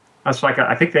 It's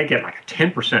I think they get like a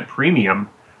 10% premium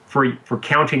for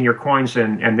counting your coins,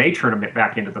 and they turn them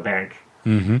back into the bank.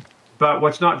 Mm-hmm. But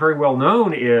what's not very well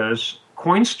known is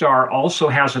Coinstar also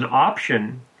has an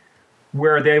option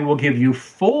where they will give you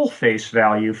full face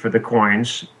value for the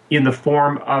coins in the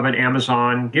form of an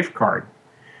Amazon gift card.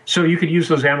 So you could use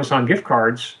those Amazon gift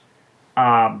cards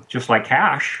just like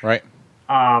cash, right?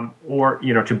 Or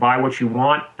to buy what you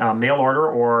want, mail order,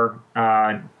 or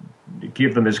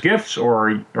give them as gifts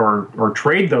or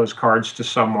trade those cards to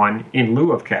someone in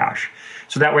lieu of cash.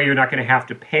 So that way you're not going to have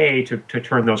to pay to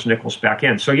turn those nickels back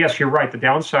in. So yes, you're right. The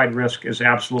downside risk is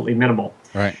absolutely minimal.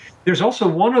 Right. There's also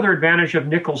one other advantage of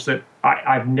nickels that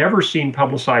I've never seen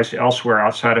publicized elsewhere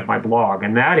outside of my blog,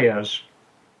 and that is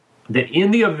that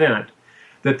in the event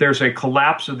that there's a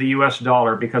collapse of the U.S.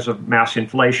 dollar because of mass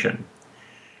inflation,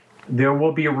 there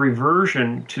will be a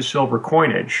reversion to silver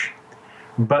coinage.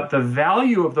 But the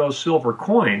value of those silver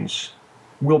coins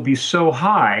will be so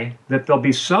high that there'll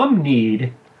be some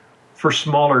need for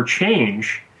smaller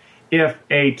change. If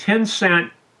a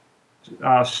 10-cent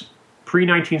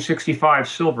pre-1965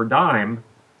 silver dime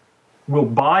will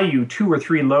buy you 2 or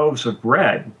 3 loaves of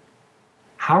bread,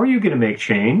 how are you going to make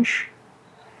change?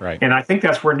 Right. And I think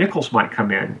that's where nickels might come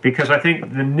in, because I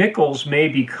think the nickels may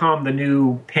become the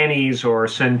new pennies or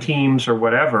centimes or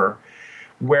whatever,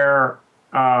 where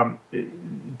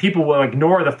people will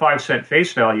ignore the 5-cent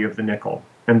face value of the nickel,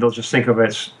 and they'll just think of it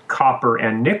as copper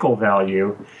and nickel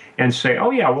value and say,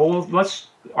 oh, yeah, well, let's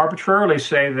arbitrarily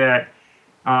say that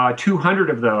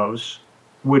 200 of those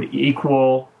would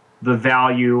equal the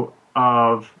value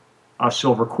of a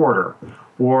silver quarter,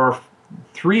 or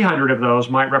 300 of those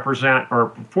might represent,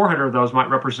 or 400 of those might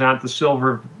represent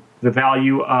the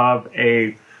value of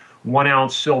a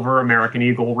 1-ounce silver American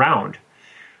Eagle round.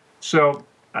 So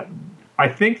I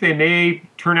think they may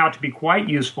turn out to be quite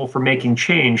useful for making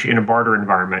change in a barter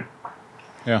environment.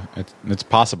 Yeah, it's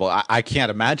possible. I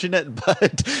can't imagine it,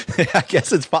 but I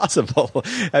guess it's possible.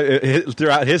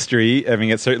 Throughout history, I mean,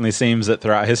 it certainly seems that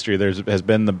throughout history there has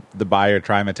been the buyer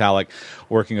trimetallic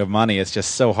working of money. It's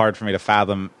just so hard for me to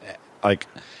fathom.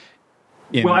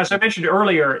 Well, as I mentioned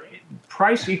earlier,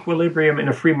 price equilibrium in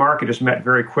a free market is met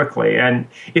very quickly. And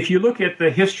if you look at the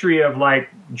history of like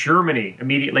Germany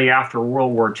immediately after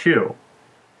World War II,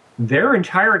 their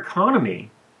entire economy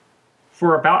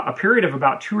for about a period of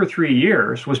about 2 or 3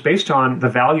 years was based on the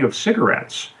value of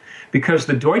cigarettes, because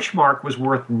the Deutschmark was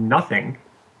worth nothing,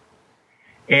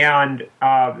 and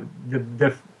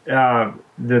the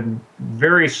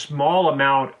very small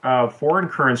amount of foreign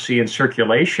currency in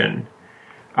circulation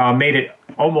made it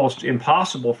almost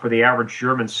impossible for the average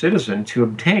German citizen to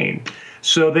obtain.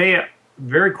 So they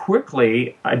very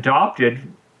quickly adopted,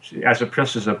 as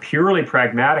a purely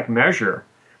pragmatic measure,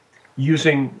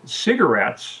 using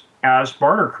cigarettes as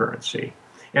barter currency.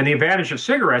 And the advantage of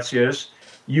cigarettes is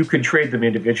you could trade them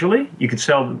individually, you could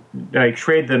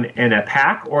trade them in a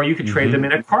pack, or you could trade them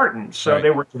in a carton. So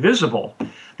they were divisible.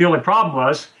 The only problem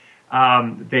was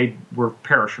they were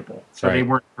perishable. So they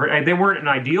weren't an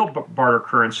ideal barter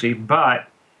currency, but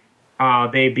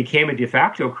they became a de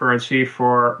facto currency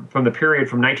from the period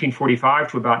from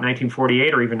 1945 to about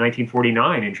 1948 or even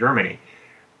 1949 in Germany.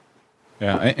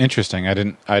 Yeah, interesting. I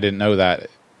didn't know that.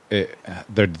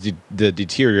 The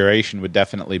deterioration would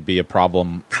definitely be a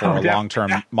problem for a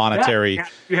long-term monetary. Yeah,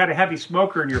 you had a heavy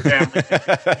smoker in your family.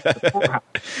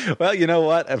 Well, you know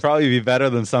what? It'd probably be better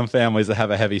than some families that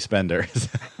have a heavy spender.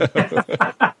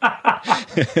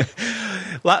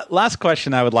 Last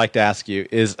question I would like to ask you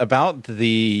is about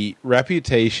the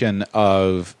reputation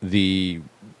of the,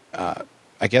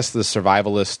 I guess, the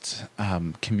survivalist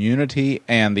community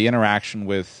and the interaction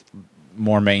with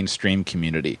more mainstream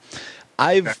community.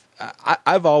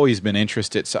 I've always been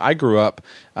interested. So I grew up,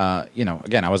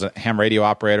 again, I was a ham radio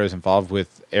operator. I was involved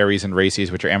with ARES and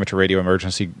RACES, which are amateur radio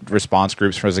emergency response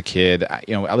groups as a kid. I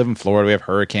live in Florida. We have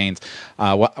hurricanes.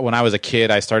 When I was a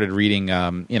kid, I started reading,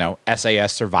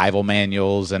 SAS survival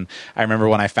manuals. And I remember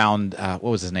when I found, what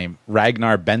was his name?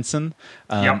 Ragnar Benson.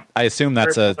 I assume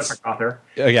that's author.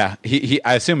 Yeah,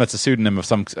 I assume it's a pseudonym of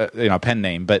some, pen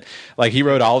name. But like he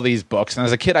wrote all these books, and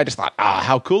as a kid, I just thought,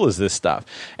 how cool is this stuff?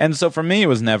 And so for me, it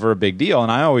was never a big deal.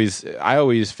 And I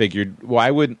always figured, why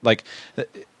would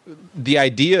the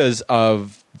ideas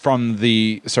from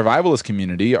the survivalist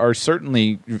community are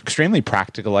certainly extremely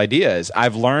practical ideas.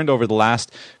 I've learned over the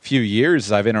last few years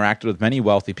as I've interacted with many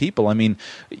wealthy people. I mean,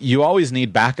 you always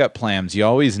need backup plans. You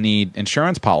always need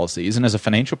insurance policies. And as a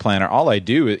financial planner, all I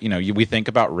do, we think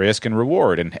about risk and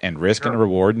reward and risk and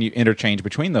reward, and you interchange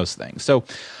between those things. So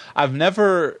I've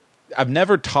never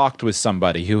talked with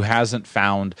somebody who hasn't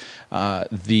found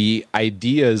the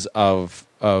ideas of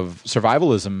of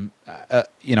survivalism,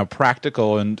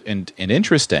 practical and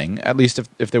interesting. At least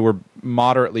if they were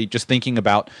moderately just thinking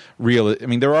about real. I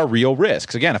mean, there are real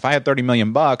risks. Again, if I had $30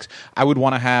 million, I would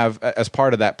want to have, as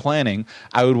part of that planning,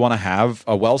 I would want to have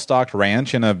a well-stocked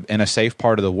ranch in a safe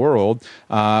part of the world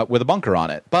with a bunker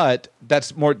on it. But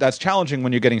that's challenging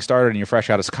when you're getting started and you're fresh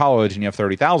out of college and you have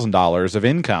 $30,000 of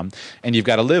income and you've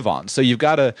got to live on. So you've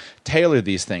got to tailor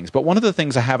these things. But one of the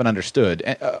things I haven't understood,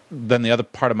 then the other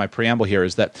part of my preamble here,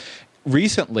 is that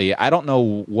recently, I don't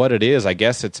know what it is. I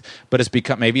guess it's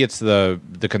become, maybe it's the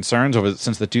concerns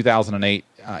since the 2008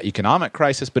 economic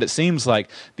crisis. But it seems like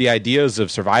the ideas of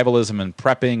survivalism and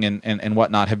prepping and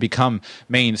whatnot have become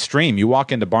mainstream. You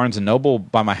walk into Barnes and Noble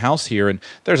by my house here, and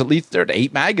there are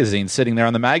 8 magazines sitting there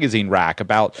on the magazine rack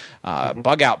about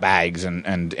bug out bags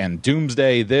and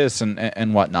doomsday this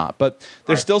and whatnot. But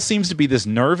there still seems to be this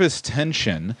nervous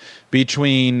tension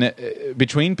between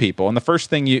people. And the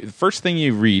first thing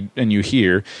you read and you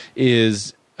hear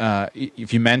is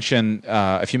if you mention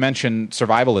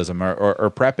survivalism or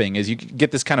prepping, is you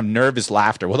get this kind of nervous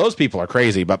laughter. Well, those people are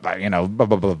crazy, but blah, blah,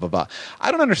 blah, blah, blah.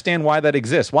 I don't understand why that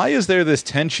exists. Why is there this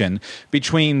tension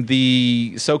between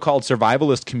the so-called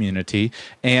survivalist community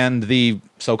and the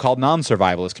so-called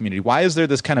non-survivalist community? Why is there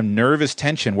this kind of nervous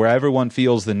tension where everyone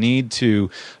feels the need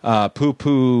to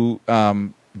poo-poo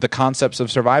the concepts of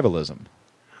survivalism?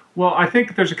 Well, I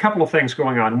think there's a couple of things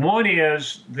going on. One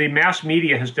is the mass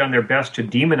media has done their best to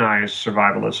demonize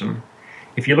survivalism.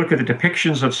 If you look at the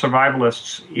depictions of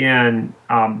survivalists in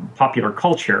popular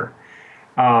culture,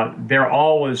 they're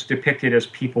always depicted as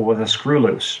people with a screw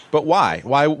loose. But why?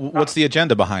 What's the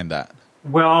agenda behind that?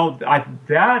 Well,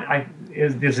 that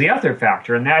is the other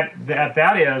factor, and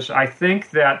that is, I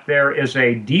think that there is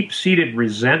a deep-seated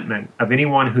resentment of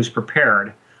anyone who's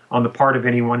prepared on the part of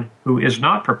anyone who is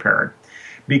not prepared,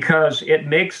 because it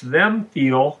makes them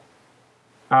feel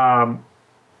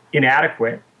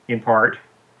inadequate in part,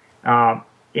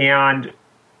 and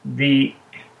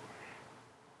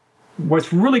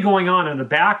what's really going on in the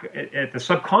back at the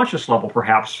subconscious level,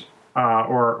 perhaps,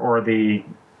 or the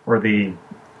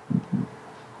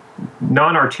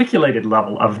non-articulated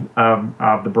level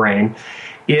of the brain,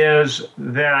 is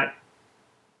that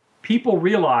people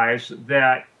realize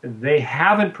that they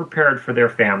haven't prepared for their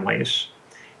families.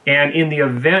 And in the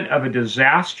event of a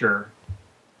disaster,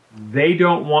 they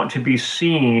don't want to be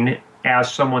seen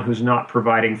as someone who's not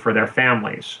providing for their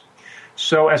families.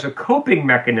 So as a coping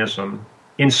mechanism,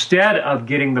 instead of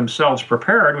getting themselves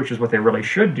prepared, which is what they really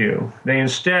should do, they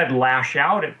instead lash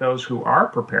out at those who are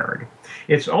prepared.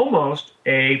 It's almost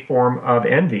a form of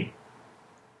envy.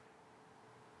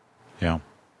 Yeah.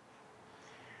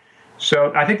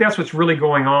 So I think that's what's really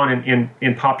going on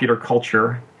in popular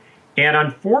culture. And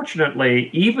unfortunately,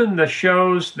 even the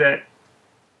shows that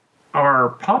are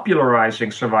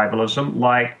popularizing survivalism,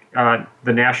 like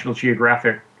the National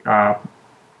Geographic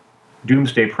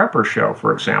Doomsday Prepper show,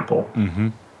 for example,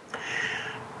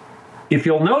 if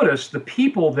you'll notice, the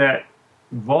people that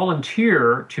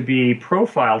volunteer to be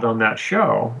profiled on that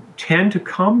show tend to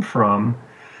come from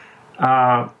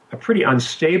a pretty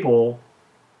unstable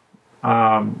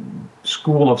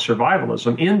school of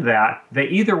survivalism, in that they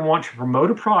either want to promote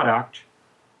a product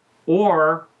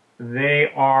or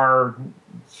they are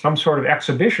some sort of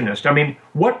exhibitionist. I mean,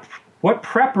 what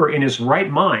prepper in his right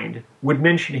mind would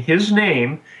mention his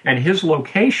name and his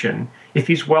location if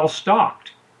he's well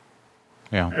stocked?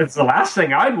 Yeah, it's the last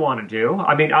thing I'd want to do.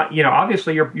 I mean,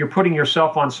 obviously you're putting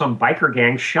yourself on some biker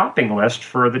gang shopping list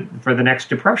for the next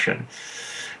depression.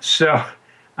 So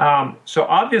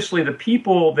obviously the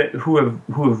people who have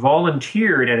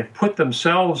volunteered and have put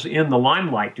themselves in the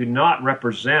limelight do not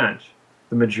represent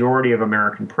the majority of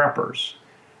American preppers.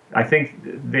 I think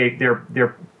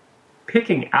they're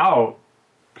picking out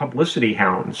publicity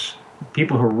hounds,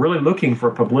 people who are really looking for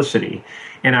publicity,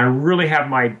 and I really have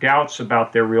my doubts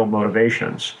about their real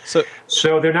motivations.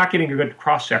 So they're not getting a good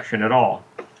cross section at all.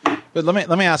 But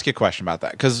let me ask you a question about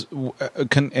that, because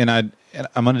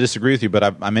I'm going to disagree with you, but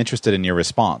I'm interested in your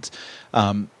response.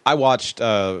 I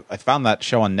found that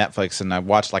show on Netflix, and I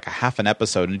watched like a half an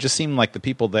episode, and it just seemed like the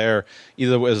people there,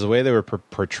 either it was the way they were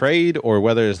portrayed or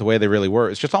whether it's the way they really were.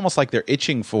 It's just almost like they're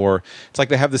itching for. It's like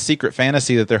they have the secret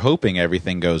fantasy that they're hoping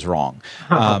everything goes wrong.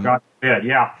 God forbid,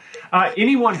 yeah.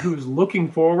 Anyone who's looking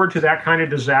forward to that kind of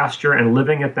disaster and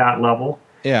living at that level,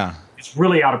 yeah, it's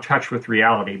really out of touch with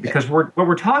reality, because what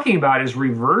we're talking about is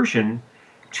reversion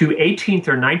to 18th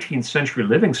or 19th century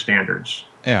living standards.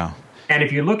 Yeah. And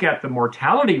if you look at the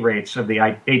mortality rates of the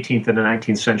 18th and the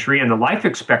 19th century and the life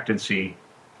expectancy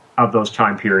of those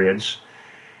time periods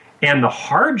and the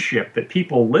hardship that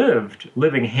people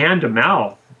living hand to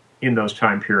mouth in those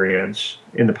time periods,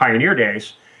 in the pioneer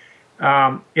days,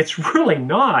 it's really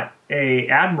not a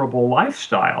admirable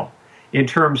lifestyle in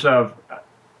terms of,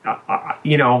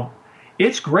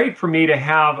 it's great for me to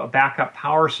have a backup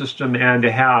power system and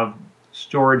to have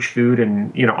storage food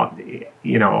and,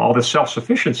 all the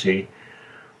self-sufficiency.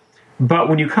 But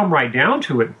when you come right down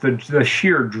to it, the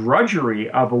sheer drudgery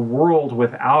of a world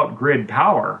without grid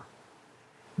power,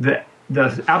 the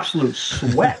absolute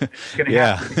sweat is going to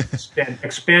have to be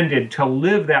expended to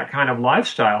live that kind of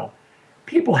lifestyle.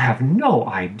 People have no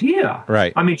idea.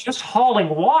 Right. I mean, just hauling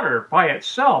water by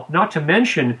itself, not to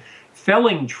mention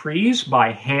felling trees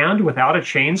by hand without a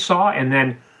chainsaw, and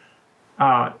then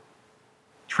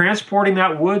transporting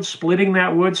that wood, splitting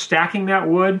that wood, stacking that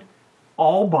wood,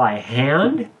 all by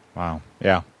hand. Wow.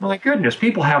 Yeah. My goodness,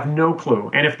 people have no clue.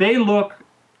 And if they look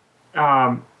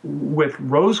with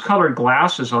rose-colored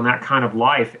glasses on that kind of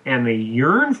life and they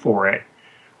yearn for it,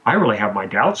 I really have my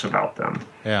doubts about them.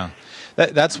 Yeah.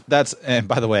 That's and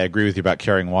by the way, I agree with you about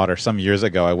carrying water. Some years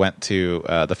ago, I went to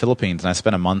the Philippines and I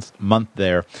spent a month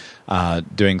there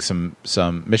doing some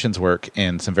missions work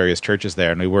in some various churches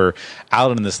there, and we were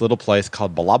out in this little place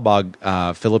called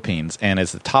Balabag, Philippines, and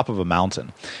it's the top of a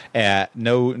mountain,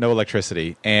 no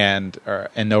electricity and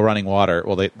no running water.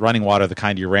 Well, running water, the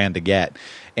kind you ran to get.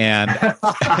 And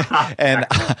and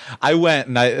I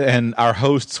went and our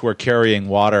hosts were carrying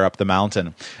water up the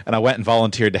mountain, and I went and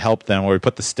volunteered to help them. Where we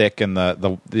put the stick and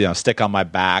the stick on my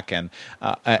back, and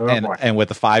with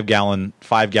the 5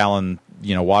 gallon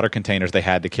water containers they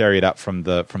had to carry it up from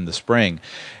the spring.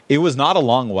 It was not a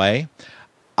long way.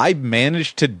 I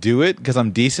managed to do it because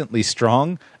I'm decently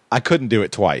strong. I couldn't do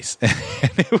it twice.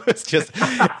 It was just,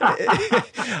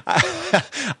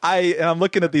 I'm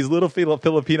looking at these little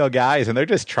Filipino guys, and they're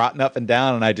just trotting up and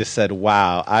down, and I just said,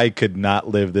 wow, I could not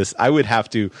live this. I would have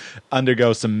to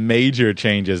undergo some major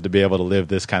changes to be able to live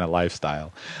this kind of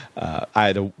lifestyle. I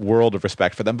had a world of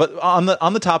respect for them. But on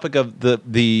the topic of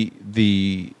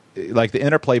the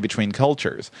interplay between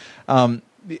cultures,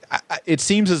 it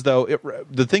seems as though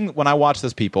the thing when I watch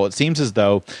those people, it seems as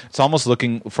though it's almost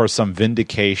looking for some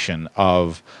vindication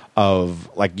of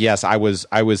like, yes, I was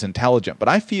intelligent, but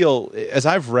I feel as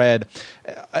I read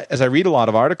a lot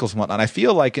of articles and whatnot, I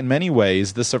feel like in many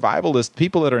ways the survivalist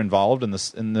people that are involved in the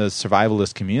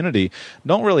survivalist community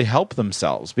don't really help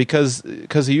themselves because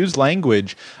they use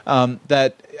language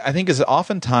that I think is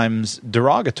oftentimes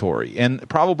derogatory. And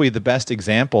probably the best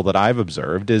example that I've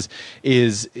observed is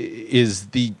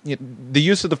the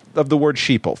use of the word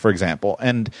sheeple, for example,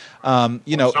 and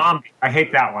zombie. I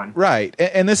hate that one. Right,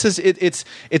 and this is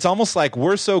it's almost like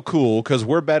we're so cool because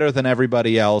we're better than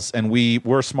everybody else, and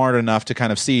we're smart enough to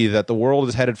kind of see that the world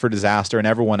is headed for disaster and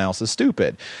everyone else is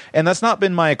stupid. And that's not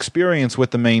been my experience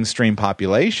with the mainstream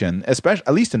population, especially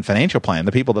at least in Financial Plan.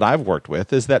 The people that I've worked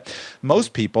with is that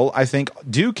most people, I think,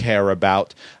 do care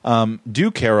about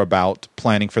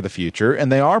planning for the future,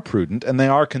 and they are prudent and they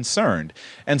are concerned.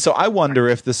 And so I wonder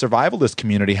if the survivalist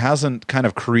community hasn't kind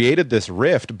of created this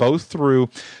rift both through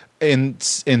in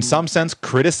some sense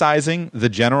criticizing the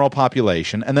general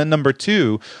population, and then number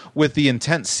two, with the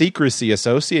intense secrecy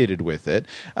associated with it.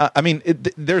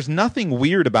 There's nothing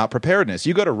weird about preparedness.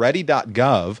 You go to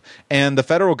ready.gov and the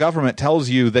federal government tells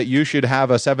you that you should have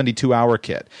a 72-hour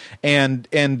kit. And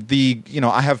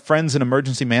I have friends in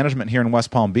emergency management here in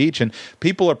West Palm Beach, and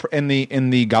people are in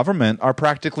the government are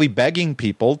practically begging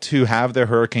people to have their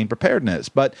hurricane preparedness.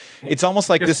 But it's almost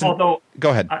like this. Although,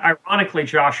 go ahead. Ironically,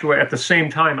 Joshua, at the same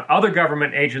time, other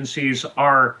government agencies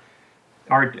are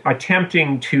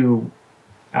attempting to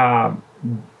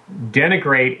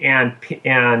denigrate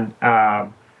and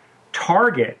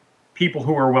target people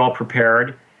who are well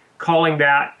prepared, calling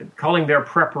their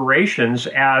preparations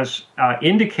as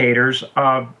indicators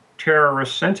of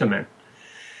terrorist sentiment.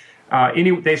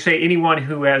 They say anyone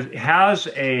who has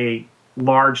a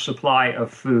large supply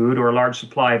of food or a large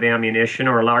supply of ammunition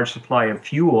or a large supply of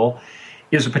fuel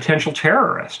is a potential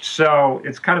terrorist. So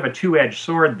it's kind of a two-edged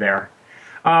sword there.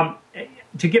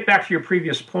 To get back to your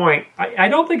previous point, I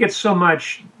don't think it's so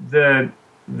much the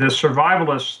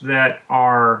survivalists that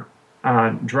are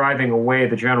driving away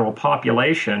the general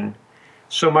population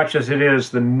so much as it is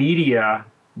the media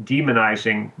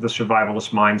demonizing the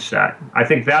survivalist mindset. I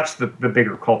think that's the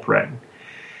bigger culprit.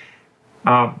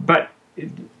 But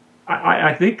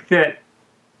I think that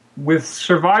with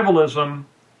survivalism,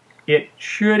 it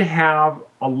should have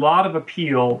a lot of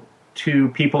appeal to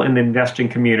people in the investing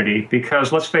community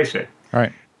because, let's face it,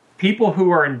 right, people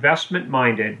who are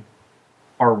investment-minded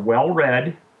are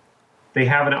well-read, they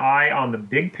have an eye on the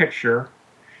big picture,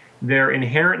 they're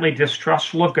inherently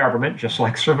distrustful of government, just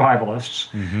like survivalists,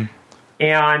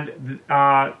 And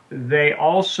they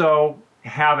also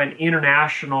have an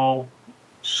international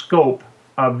scope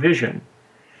of vision.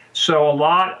 So a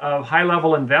lot of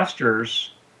high-level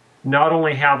investors not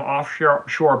only have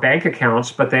offshore bank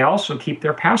accounts, but they also keep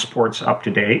their passports up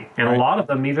to date. And a lot of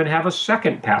them even have a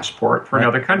second passport for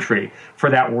another country for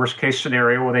that worst-case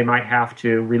scenario where they might have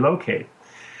to relocate.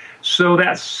 So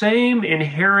that same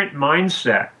inherent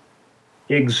mindset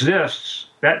exists.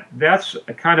 That's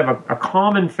a kind of a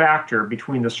common factor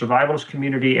between the survivalist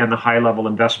community and the high-level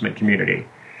investment community.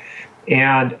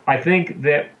 And I think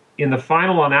that in the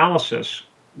final analysis,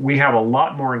 we have a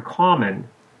lot more in common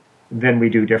than we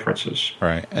do differences.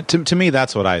 Right. To me,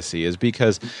 that's what I see, is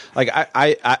because, like,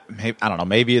 I don't know,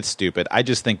 maybe it's stupid. I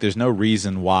just think there's no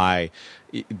reason why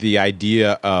the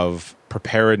idea of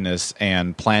preparedness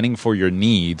and planning for your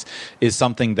needs is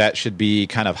something that should be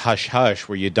kind of hush-hush,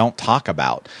 where you don't talk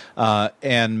about.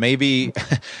 And maybe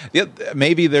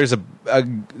maybe there's a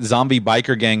zombie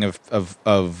biker gang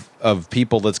of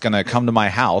people that's going to come to my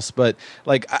house, but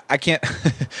like I can't.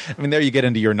 I mean, there you get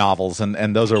into your novels,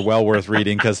 and those are well worth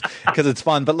reading because it's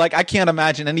fun. But like, I can't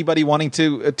imagine anybody wanting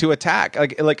to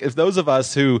attack. Like if those of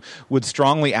us who would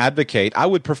strongly advocate, I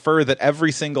would prefer that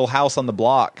every single house on the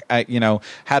block,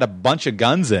 had a bunch of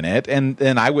guns in it, and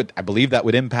then I believe that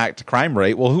would impact crime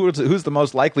rate. Well, who's the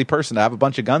most likely person to have a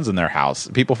bunch of guns in their house?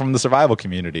 People from the survival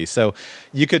community. So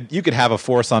you could have a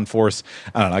force on force.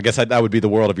 I don't know. I guess that would be the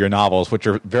world of your novels, which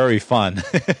are very fun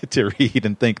to read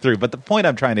and think through. But the point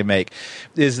I'm trying to make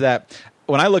is that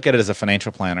when I look at it as a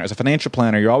financial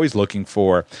planner, you're always looking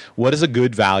for what is a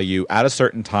good value at a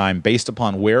certain time based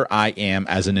upon where I am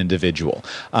as an individual.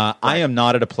 I am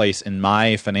not at a place in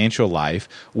my financial life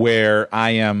where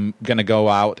I am going to go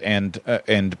out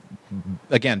and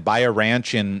again, buy a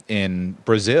ranch in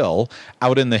Brazil,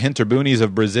 out in the hinterboonies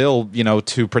of Brazil,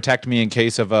 to protect me in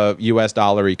case of a U.S.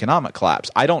 dollar economic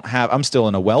collapse. I'm still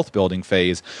in a wealth building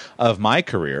phase of my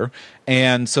career.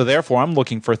 And so therefore I'm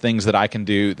looking for things that I can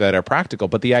do that are practical.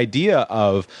 But the idea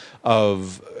of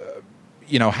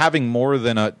having more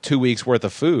than 2 weeks worth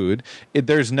of food,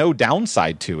 there's no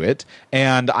downside to it.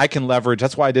 And I can leverage,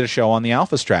 that's why I did a show on the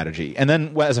alpha strategy. And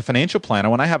then as a financial planner,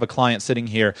 when I have a client sitting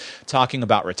here talking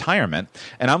about retirement,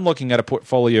 and I'm looking at a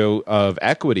portfolio of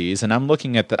equities, and I'm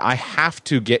looking at that I have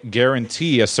to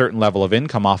guarantee a certain level of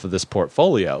income off of this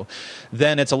portfolio,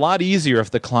 then it's a lot easier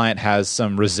if the client has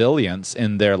some resilience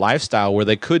in their lifestyle where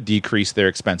they could decrease their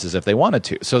expenses if they wanted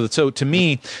to. So to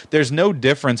me, there's no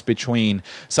difference between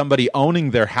somebody owning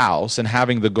their house and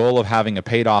having the goal of having a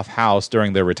paid off house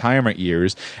during their retirement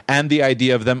years, and the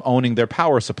idea of them owning their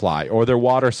power supply or their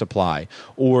water supply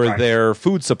or their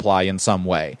food supply in some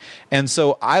way. And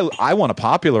so I want to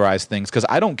popularize things because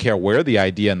I don't care where the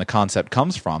idea and the concept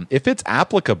comes from. If it's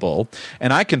applicable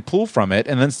and I can pull from it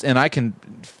and I can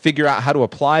figure out how to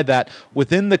apply that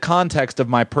within the context of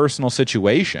my personal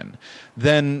situation,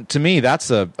 then to me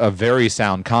that's a very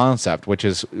sound concept, which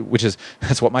is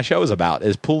that's what my show is about,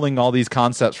 is pulling all these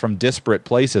concepts from disparate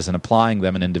places and applying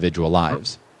them in individual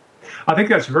lives. I think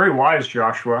that's very wise,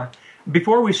 Joshua.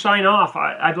 Before we sign off,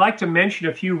 I'd like to mention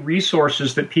a few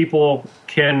resources that people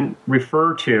can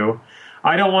refer to.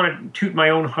 I don't want to toot my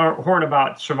own horn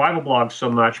about survival blogs so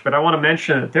much, but I want to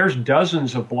mention that there's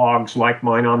dozens of blogs like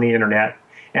mine on the internet,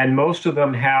 and most of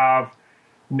them have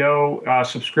no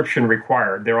subscription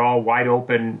required. They're all wide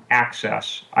open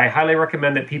access. I highly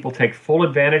recommend that people take full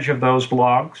advantage of those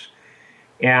blogs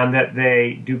and that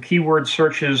they do keyword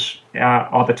searches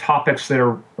on the topics that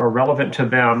are relevant to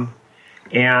them,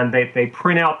 and they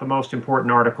print out the most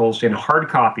important articles in hard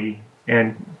copy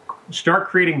and start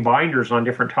creating binders on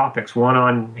different topics, one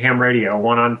on ham radio,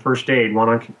 one on first aid,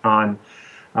 one on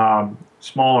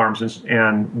small arms,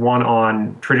 and one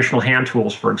on traditional hand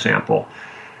tools, for example.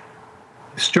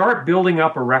 Start building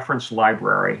up a reference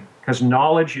library, because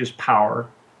knowledge is power,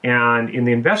 and in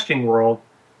the investing world,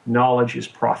 knowledge is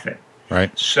profit.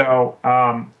 Right. So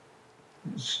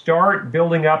start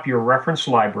building up your reference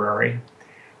library.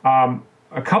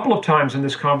 A couple of times in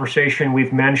this conversation,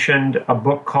 we've mentioned a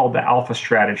book called The Alpha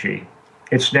Strategy.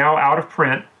 It's now out of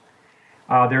print.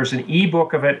 There's an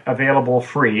ebook of it available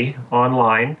free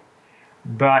online,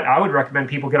 but I would recommend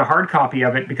people get a hard copy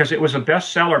of it because it was a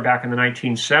bestseller back in the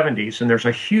 1970s, and there's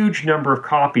a huge number of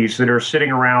copies that are sitting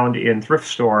around in thrift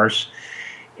stores.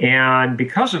 And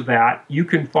because of that, you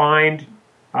can find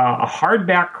a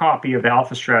hardback copy of The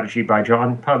Alpha Strategy by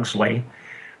John Pugsley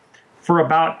for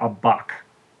about $1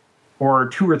 or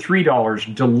 $2 or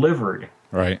 $3 delivered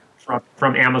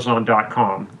from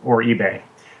Amazon.com or eBay.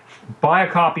 Buy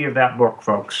a copy of that book,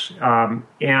 folks, and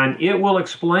it will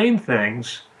explain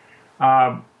things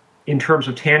in terms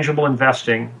of tangible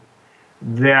investing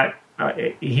that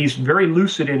he's very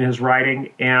lucid in his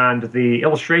writing, and the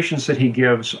illustrations that he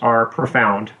gives are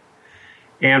profound.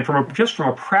 And from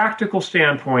a practical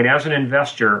standpoint, as an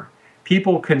investor,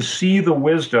 people can see the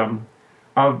wisdom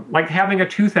of like having a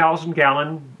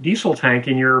 2,000-gallon diesel tank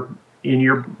in your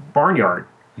barnyard.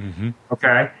 Mm-hmm.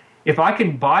 Okay, if I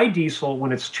can buy diesel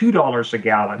when it's $2 a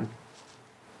gallon,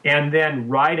 and then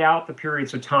ride out the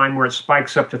periods of time where it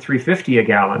spikes up to $3.50 a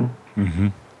gallon, mm-hmm.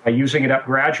 Using it up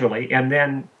gradually, and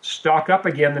then stock up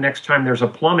again the next time there's a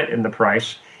plummet in the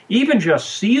price, even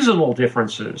just seasonal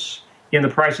differences in the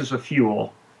prices of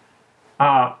fuel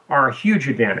are a huge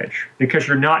advantage because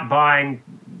you're not buying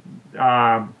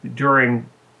during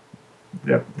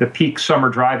the peak summer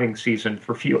driving season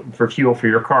for fuel for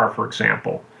your car, for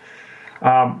example.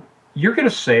 You're going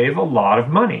to save a lot of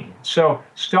money. So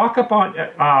stock up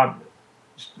not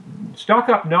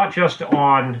just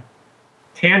on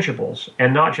tangibles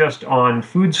and not just on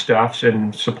foodstuffs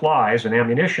and supplies and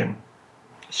ammunition.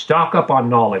 Stock up on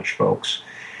knowledge, folks.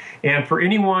 And for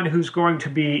anyone who's going to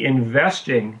be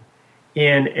investing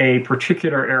in a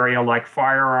particular area like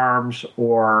firearms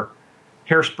or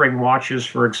hairspring watches,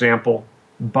 for example,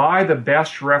 buy the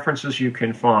best references you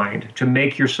can find to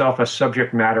make yourself a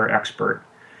subject matter expert,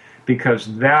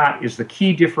 because that is the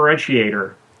key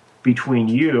differentiator between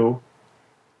you,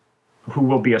 who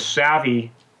will be a savvy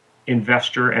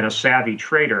investor and a savvy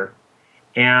trader,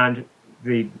 and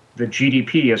the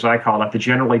GDP, as I call it, the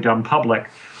generally dumb public,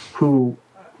 who,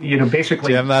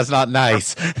 basically... Jim, that's not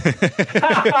nice.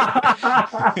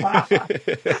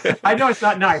 I know it's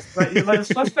not nice, but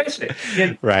let's face it.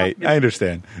 I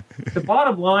understand. The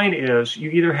bottom line is you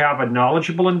either have a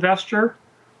knowledgeable investor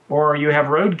or you have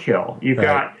roadkill. You've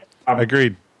got...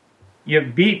 Agreed. You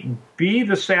be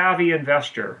the savvy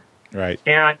investor. Right.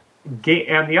 And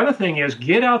the other thing is,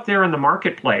 get out there in the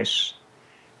marketplace.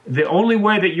 The only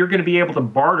way that you're going to be able to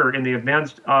barter in the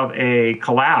event of a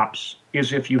collapse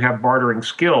is if you have bartering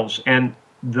skills. And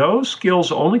those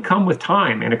skills only come with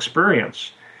time and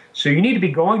experience. So you need to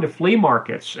be going to flea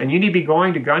markets, and you need to be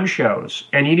going to gun shows,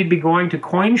 and you need to be going to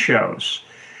coin shows,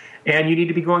 and you need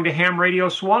to be going to ham radio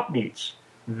swap meets.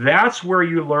 That's where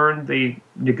you learn the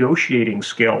negotiating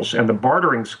skills and the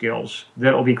bartering skills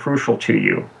that will be crucial to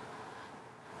you.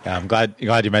 Yeah, I'm glad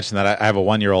you mentioned that. I have a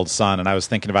 1-year-old son, and I was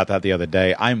thinking about that the other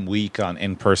day. I'm weak on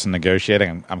in-person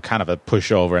negotiating. I'm kind of a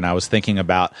pushover, and I was thinking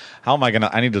about how am I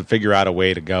need to figure out a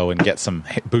way to go and get some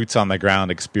boots on the ground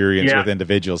experience with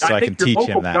individuals so I can teach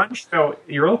him that.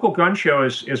 Your local gun show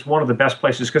is one of the best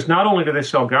places, because not only do they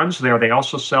sell guns there, they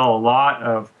also sell a lot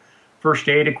of first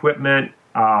aid equipment,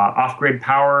 off-grid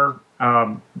power,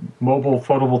 mobile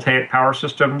photovoltaic power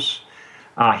systems,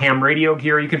 ham radio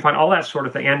gear. You can find all that sort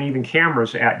of thing, and even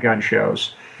cameras at gun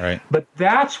shows. Right. But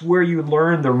that's where you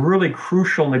learn the really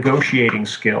crucial negotiating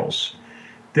skills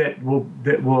that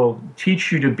will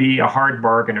teach you to be a hard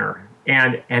bargainer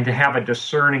and to have a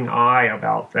discerning eye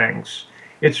about things.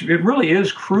 It really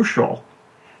is crucial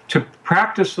to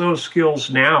practice those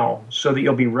skills now so that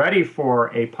you'll be ready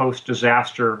for a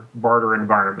post-disaster barter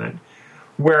environment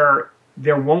where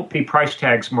there won't be price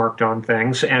tags marked on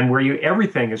things, and where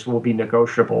everything will be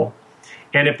negotiable.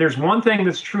 And if there's one thing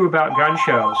that's true about gun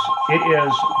shows, it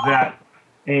is that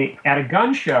at a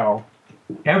gun show,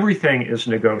 everything is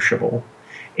negotiable.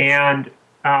 And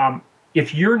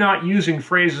if you're not using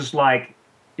phrases like,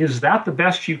 is that the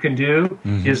best you can do?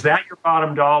 Mm-hmm. Is that your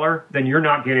bottom dollar? Then you're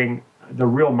not getting the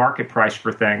real market price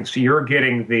for things. So you're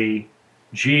getting the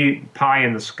pie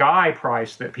in the sky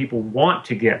price that people want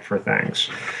to get for things.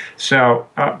 So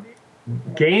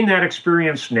gain that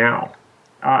experience now.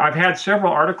 I've had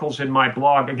several articles in my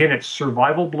blog. Again, it's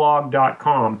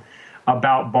survivalblog.com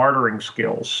about bartering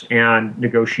skills and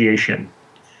negotiation.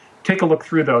 Take a look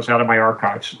through those out of my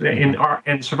archives. In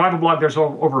Survival Blog, there's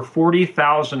over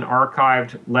 40,000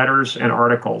 archived letters and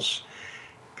articles.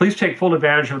 Please take full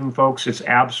advantage of them, folks. It's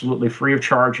absolutely free of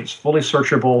charge. It's fully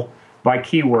searchable by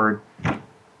keyword.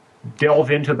 Delve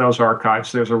into those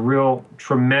archives. There's a real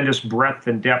tremendous breadth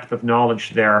and depth of knowledge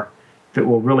there that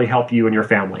will really help you and your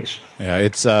families. Yeah,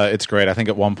 it's great. I think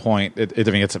at one point,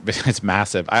 it's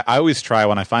massive. I always try,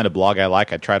 when I find a blog I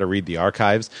like, I try to read the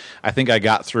archives. I think I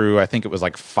got through, it was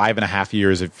like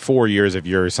 4 years of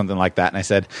yours, something like that. And I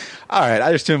said, all right,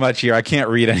 there's too much here. I can't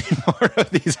read any more of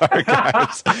these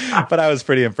archives. But I was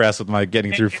pretty impressed with my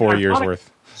getting through 4 years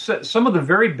worth. Some of the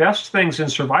very best things in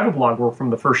Survival Blog were from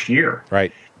the first year.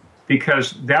 Right.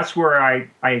 Because that's where I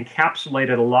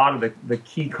encapsulated a lot of the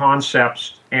key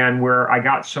concepts, and where I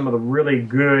got some of the really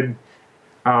good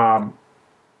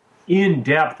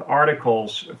in-depth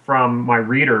articles from my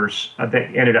readers that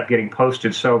ended up getting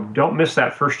posted. So don't miss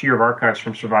that first year of archives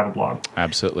from Survival Blog.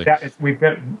 Absolutely. We've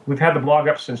had the blog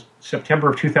up since September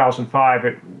of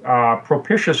 2005.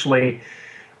 Propitiously,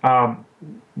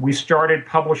 we started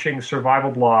publishing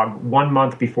Survival Blog 1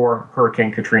 month before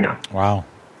Hurricane Katrina. Wow.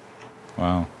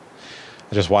 I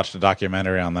just watched a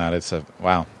documentary on that.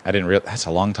 Wow. That's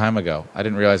a long time ago. I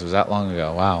didn't realize it was that long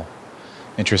ago. Wow.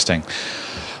 Interesting.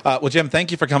 Well, Jim,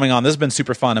 thank you for coming on. This has been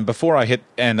super fun.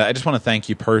 And I just want to thank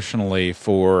you personally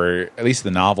for at least the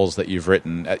novels that you've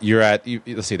written.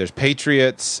 Let's see, there's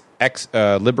Patriots,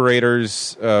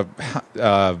 Liberators. Is the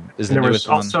there newest was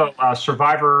also one.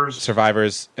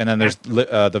 Survivors, and then there's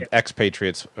the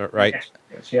Expatriates, right?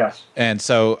 Yes. And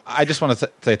so I just want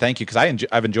to say thank you because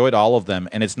I've enjoyed all of them,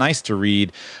 and it's nice to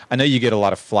read. I know you get a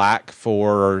lot of flack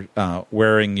for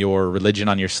wearing your religion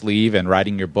on your sleeve and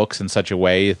writing your books in such a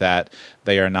way that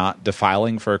they are not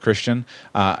defiling for a Christian.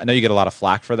 I know you get a lot of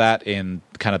flack for that in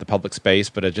kind of the public space,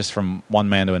 but just from one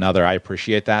man to another, I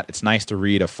appreciate that. It's nice to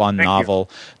read a fun novel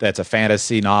that's a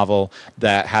fantasy novel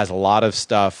that has a lot of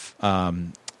stuff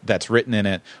that's written in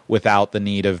it without the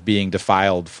need of being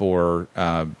defiled for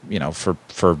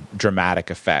dramatic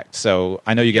effect. So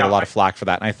I know you get a lot of flack for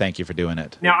that, and I thank you for doing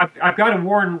it. Now, I've got to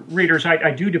warn readers,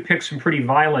 I do depict some pretty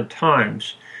violent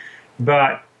times,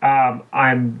 but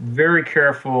I'm very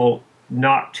careful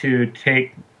not to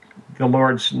take the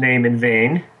Lord's name in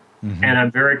vain, and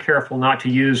I'm very careful not to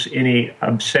use any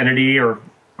obscenity or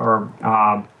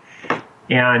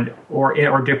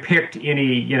depict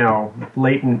any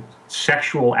blatant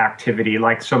sexual activity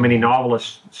like so many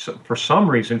novelists for some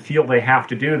reason feel they have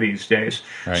to do these days.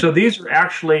 Right. So these are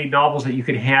actually novels that you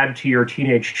could hand to your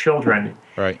teenage children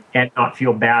and not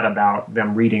feel bad about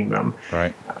them reading them.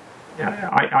 Right.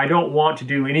 I don't want to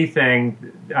do anything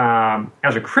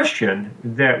as a Christian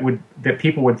that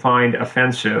people would find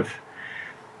offensive.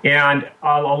 And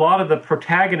a lot of the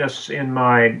protagonists in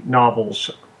my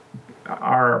novels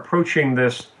are approaching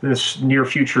this near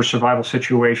future survival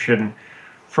situation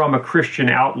from a Christian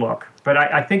outlook. But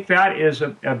I think that is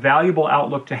a valuable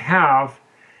outlook to have,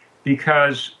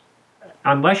 because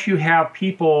unless you have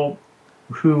people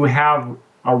who have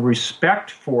a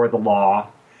respect for the law,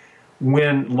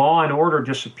 when law and order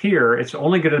disappear, it's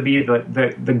only going to be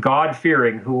the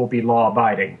God-fearing who will be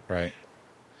law-abiding. Right.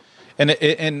 And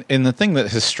the thing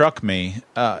that has struck me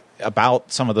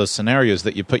about some of those scenarios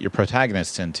that you put your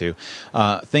protagonists into,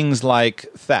 things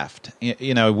like theft.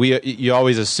 You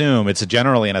always assume, it's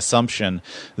generally an assumption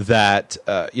that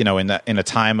in a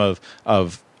time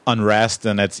of unrest,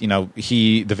 and it's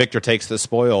the victor takes the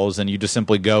spoils, and you just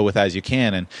simply go with as you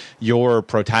can. And your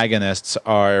protagonists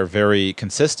are very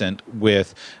consistent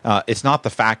with. It's not the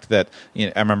fact that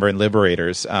I remember in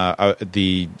Liberators, I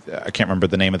can't remember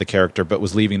the name of the character, but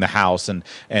was leaving the house and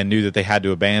knew that they had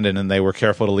to abandon, and they were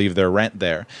careful to leave their rent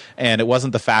there. And it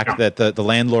wasn't the fact that the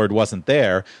landlord wasn't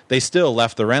there; they still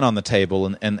left the rent on the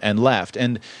table and left.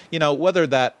 And whether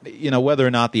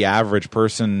or not the average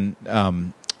person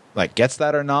gets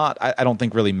that or not, I don't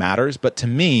think really matters. But to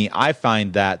me, I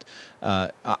find that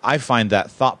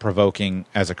thought-provoking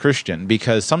as a Christian,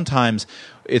 because sometimes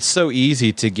it's so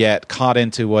easy to get caught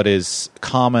into what is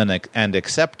common and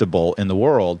acceptable in the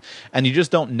world, and you just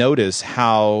don't notice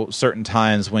how certain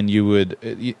times when you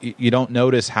don't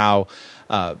notice how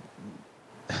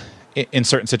in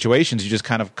certain situations you just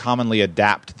kind of commonly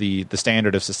adapt the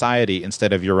standard of society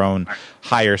instead of your own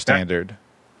higher standard.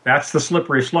 That's the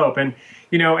slippery slope. And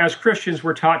as Christians,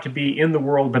 we're taught to be in the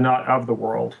world but not of the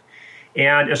world.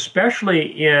 And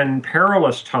especially in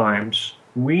perilous times,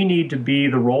 we need to be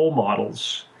the role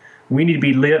models. We need to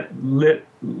be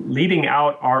leading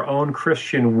out our own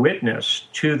Christian witness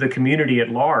to the community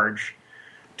at large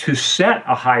to set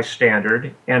a high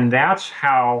standard, and that's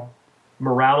how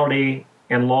morality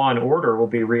and law and order will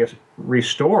be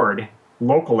restored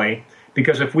locally.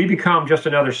 Because if we become just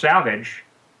another savage,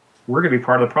 we're going to be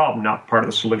part of the problem, not part of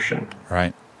the solution.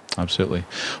 Right. Absolutely.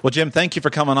 Well, Jim, thank you for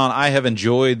coming on. I have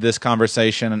enjoyed this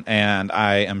conversation, and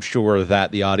I am sure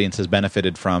that the audience has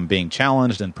benefited from being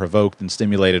challenged and provoked and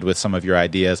stimulated with some of your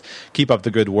ideas. Keep up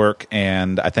the good work,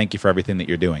 and I thank you for everything that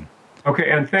you're doing.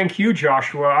 Okay, and thank you,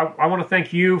 Joshua. I want to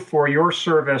thank you for your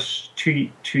service to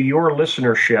your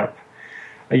listenership.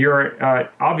 You're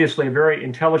obviously a very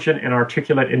intelligent and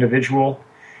articulate individual,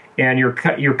 and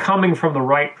you're coming from the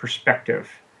right perspective.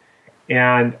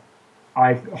 And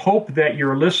I hope that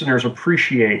your listeners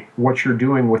appreciate what you're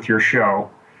doing with your show,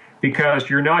 because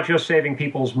you're not just saving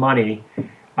people's money.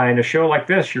 In a show like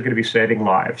this, you're going to be saving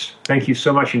lives. Thank you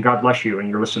so much, and God bless you and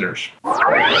your listeners.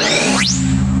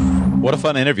 What a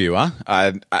fun interview, huh?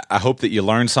 I hope that you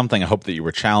learned something. I hope that you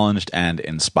were challenged and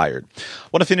inspired. I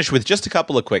want to finish with just a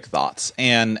couple of quick thoughts.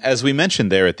 And as we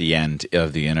mentioned there at the end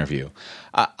of the interview,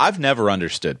 I've never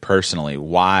understood personally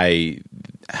why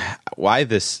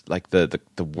this, like the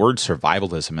word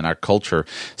survivalism in our culture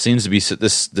seems to be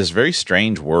this very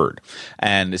strange word,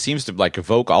 and it seems to like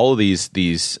evoke all of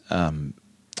these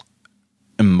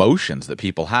emotions that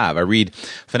people have. I read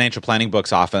financial planning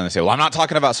books often and they say, well, I'm not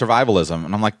talking about survivalism.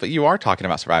 And I'm like, but you are talking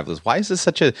about survivalism. Why is this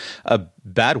such a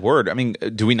bad word? I mean,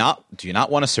 do you not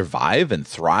want to survive and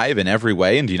thrive in every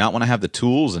way? And do you not want to have the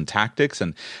tools and tactics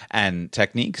and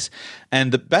techniques?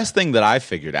 And the best thing that I've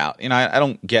figured out, I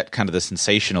don't get kind of the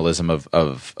sensationalism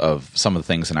of some of the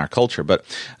things in our culture, but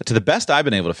to the best I've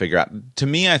been able to figure out, to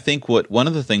me, I think one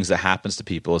of the things that happens to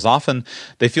people is often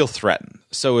they feel threatened.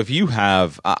 So if you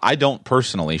have, I don't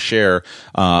personally share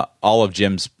all of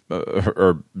Jim's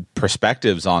or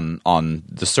perspectives on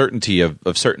the certainty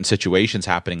of certain situations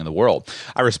happening in the world.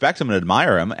 I respect him and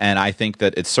admire him, and I think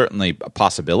that it's certainly a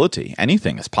possibility.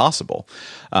 Anything is possible.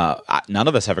 None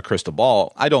of us have a crystal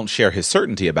ball. I don't share his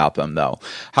certainty about them, though.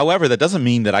 However, that doesn't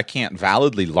mean that I can't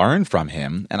validly learn from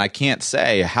him, and I can't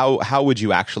say, how would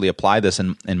you actually apply this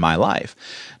in my life?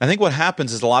 I think what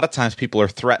happens is a lot of times people are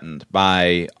threatened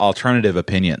by alternative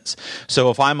opinions. So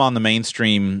if I'm on the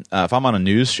mainstream, if I'm on a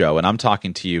news show and I'm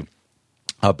talking to you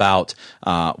about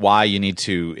why you need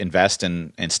to invest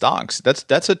in stocks,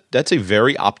 that's a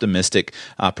very optimistic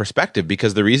perspective,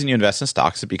 because the reason you invest in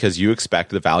stocks is because you expect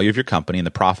the value of your company and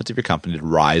the profits of your company to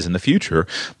rise in the future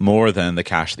more than the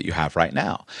cash that you have right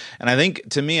now. And I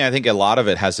think a lot of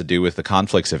it has to do with the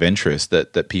conflicts of interest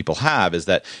that people have, is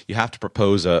that you have to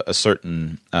propose a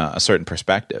certain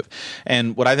perspective.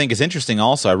 And what I think is interesting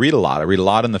also, I read a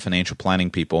lot in the financial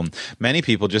planning people, and many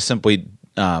people just simply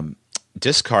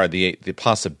discard the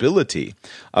possibility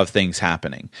of things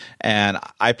happening. And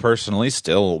I personally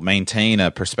still maintain a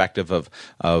perspective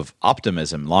of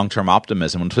optimism, long-term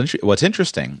optimism. What's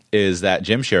interesting is that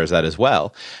Jim shares that as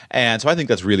well. And so I think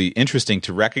that's really interesting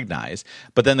to recognize.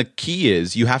 But then the key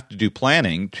is you have to do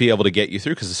planning to be able to get you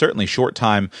through, because certainly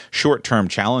short-term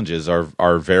challenges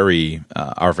are very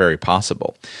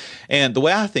possible. And the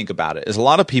way I think about it is a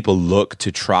lot of people look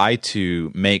to try to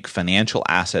make financial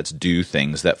assets do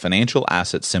things that financial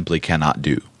assets simply cannot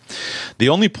do. The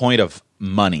only point of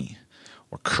money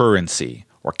or currency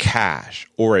or cash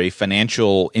or a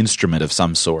financial instrument of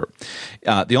some sort,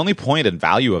 the only point and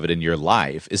value of it in your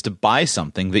life is to buy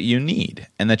something that you need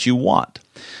and that you want.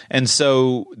 And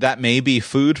so that may be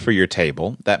food for your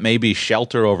table, that may be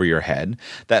shelter over your head,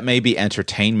 that may be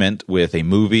entertainment with a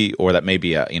movie, or that may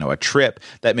be a trip,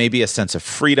 that may be a sense of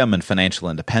freedom and financial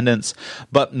independence.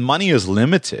 But money is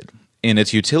limited in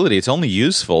its utility. It's only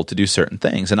useful to do certain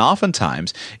things. And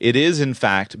oftentimes, it is, in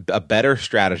fact, a better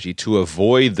strategy to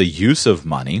avoid the use of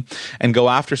money and go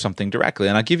after something directly.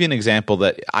 And I'll give you an example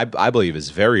that I believe is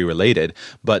very related,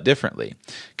 but differently.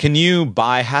 Can you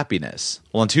buy happiness?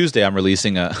 Well, on Tuesday, I'm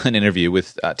releasing an interview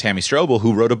with Tammy Strobel,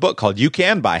 who wrote a book called You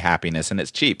Can Buy Happiness, and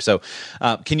it's cheap. So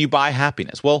can you buy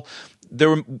happiness? Well,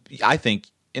 I think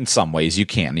in some ways you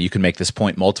can. You can make this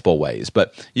point multiple ways,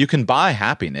 but you can buy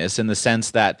happiness in the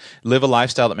sense that live a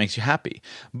lifestyle that makes you happy.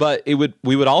 But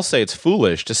we would all say it's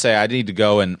foolish to say I need to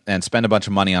go and spend a bunch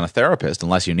of money on a therapist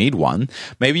unless you need one.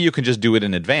 Maybe you can just do it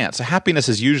in advance. So happiness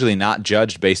is usually not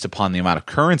judged based upon the amount of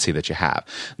currency that you have.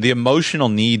 The emotional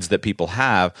needs that people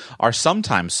have are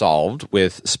sometimes solved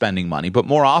with spending money, but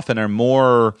more often are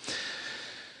more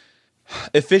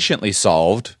efficiently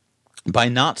solved by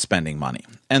not spending money.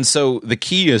 And so the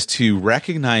key is to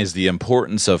recognize the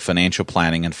importance of financial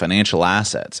planning and financial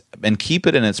assets and keep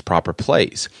it in its proper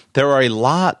place. There are a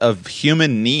lot of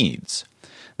human needs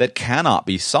that cannot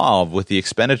be solved with the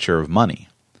expenditure of money.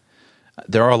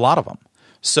 There are a lot of them.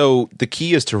 So the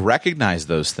key is to recognize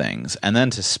those things and then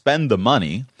to spend the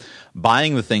money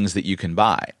buying the things that you can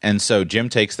buy. And so Jim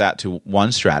takes that to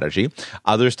one strategy.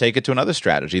 Others take it to another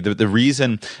strategy. The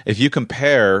reason, if you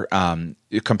compare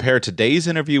today's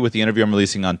interview with the interview I'm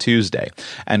releasing on Tuesday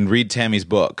and read Tammy's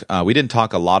book, we didn't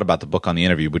talk a lot about the book on the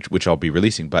interview, which I'll be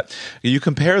releasing, but you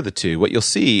compare the two, what you'll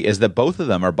see is that both of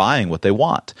them are buying what they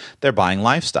want. They're buying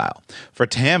lifestyle. For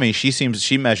Tammy,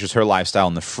 she measures her lifestyle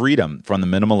in the freedom from the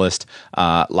minimalist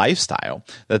lifestyle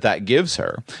that gives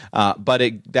her.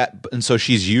 And so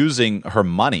she's using using her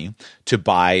money to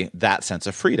buy that sense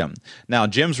of freedom. Now,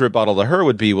 Jim's rebuttal to her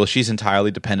would be, well, she's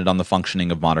entirely dependent on the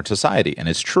functioning of modern society, and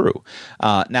it's true.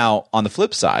 Now, on the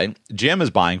flip side, Jim is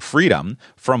buying freedom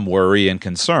from worry and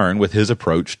concern with his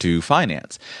approach to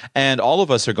finance. And all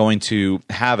of us are going to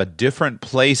have a different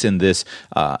place in this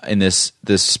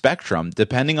spectrum,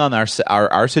 depending on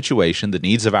our situation, the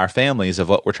needs of our families, of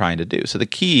what we're trying to do. So the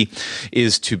key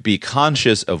is to be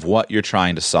conscious of what you're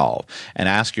trying to solve and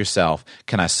ask yourself,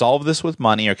 can I solve this with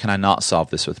money or can I not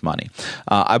solve this with money?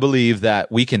 I believe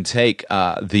that we can take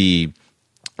the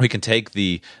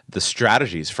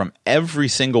strategies from every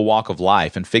single walk of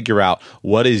life and figure out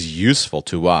what is useful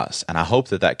to us. And I hope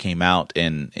that came out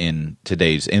in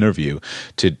today's interview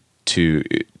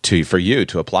for you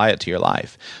to apply it to your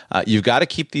life. You've got to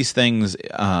keep these things,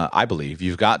 I believe,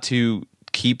 you've got to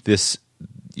keep the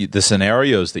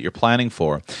scenarios that you're planning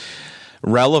for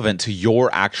relevant to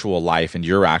your actual life and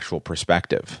your actual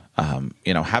perspective.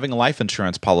 Having a life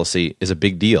insurance policy is a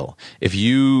big deal. If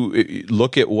you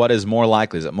look at what is more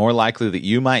likely, is it more likely that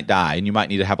you might die and you might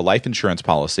need to have a life insurance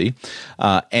policy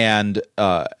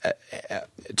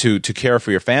to care for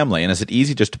your family? And is it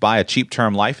easy just to buy a cheap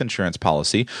term life insurance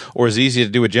policy, or is it easy to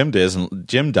do what Jim does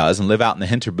and live out in the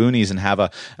Hinter Boonies and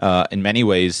have in many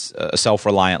ways, a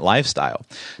self-reliant lifestyle?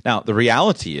 Now, the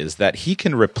reality is that he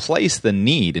can replace the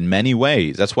need in many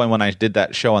ways. That's why when I did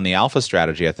that show on the Alpha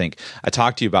Strategy, I think I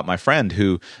talked to you about my friend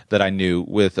that I knew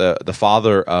with the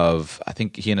father of, I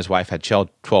think he and his wife had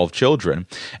 12 children,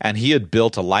 and he had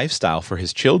built a lifestyle for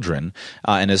his children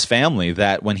and his family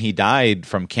that when he died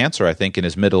from cancer, I think in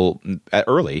his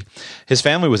early, his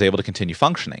family was able to continue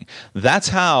functioning. That's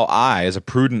how I, as a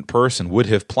prudent person, would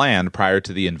have planned prior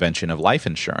to the invention of life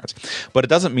insurance. But it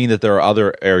doesn't mean that there are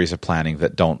other areas of planning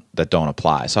that don't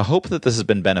apply. So I hope that this has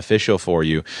been beneficial for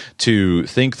you to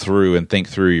think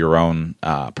through your own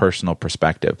personal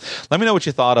perspective. Let me know what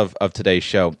you thought of today's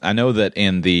show. I know that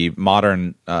in the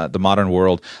modern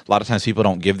world, a lot of times people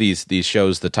don't give these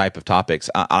shows the type of topics.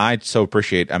 I so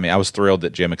appreciate. I mean, I was thrilled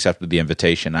that Jim accepted the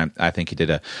invitation. I think he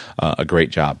did a great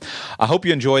job. I hope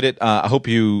you enjoyed it. I hope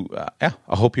you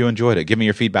enjoyed it. Give me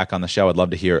your feedback on the show. I'd love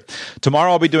to hear it.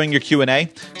 Tomorrow I'll be doing your Q&A.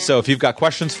 So if you've got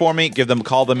questions for me,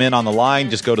 call them in on the line.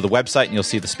 Just go to the website and you'll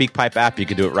see the SpeakPipe app. You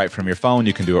can do it right from your phone.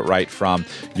 You can do it right from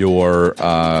your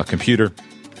computer.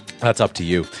 That's up to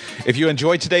you. If you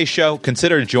enjoyed today's show,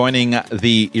 consider joining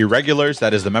the Irregulars.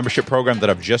 That is the membership program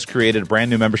that I've just created, a brand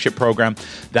new membership program.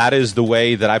 That is the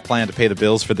way that I plan to pay the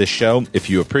bills for this show. If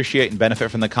you appreciate and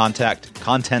benefit from the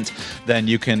content, then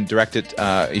you can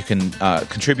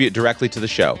contribute directly to the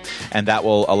show. And that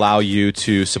will allow you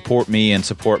to support me and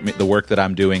support the work that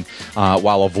I'm doing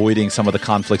while avoiding some of the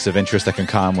conflicts of interest that can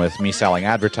come with me selling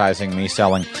advertising, me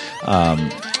selling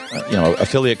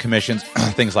affiliate commissions,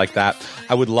 things like that.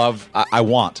 I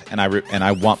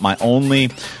want my only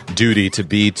duty to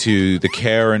be to the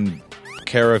care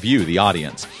of you, the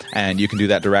audience. And you can do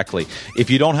that directly. If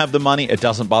you don't have the money, it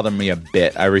doesn't bother me a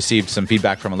bit. I received some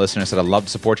feedback from a listener who said, I'd love to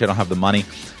support you. I don't have the money.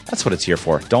 That's what it's here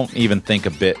for. Don't even think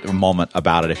a moment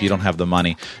about it. If you don't have the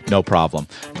money, no problem.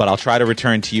 But I'll try to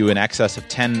return to you in excess of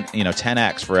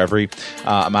 10x for every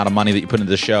amount of money that you put into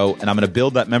the show. And I'm going to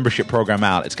build that membership program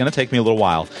out. It's going to take me a little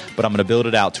while, but I'm going to build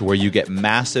it out to where you get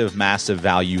massive, massive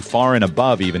value far and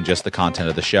above even just the content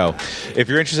of the show. If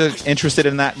you're interested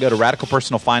in that, go to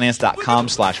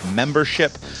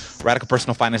radicalpersonalfinance.com/membership.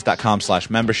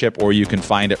 radicalpersonalfinance.com/membership, or you can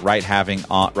find it right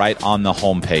on the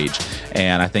homepage.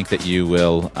 And I think that you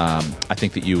will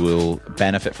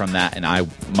benefit from that. And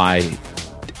my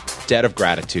debt of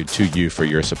gratitude to you for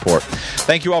your support.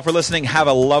 Thank you all for listening. Have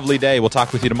a lovely day. We'll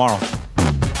talk with you tomorrow.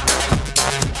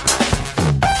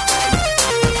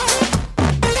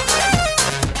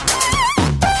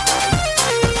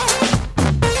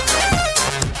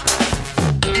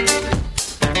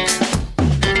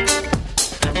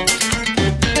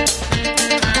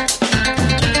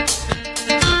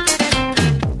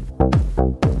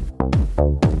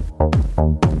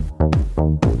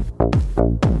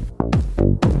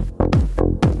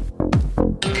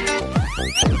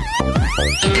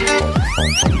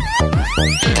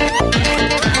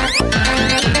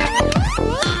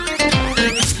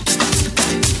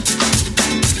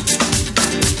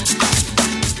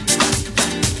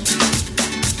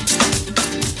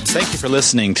 Thank you for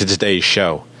listening to today's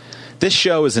show. This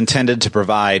show is intended to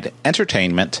provide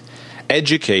entertainment,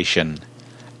 education,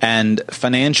 and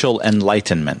financial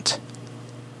enlightenment.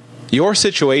 Your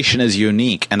situation is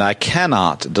unique, and I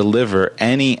cannot deliver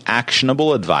any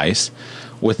actionable advice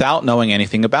without knowing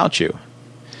anything about you.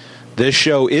 This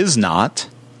show is not,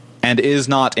 and is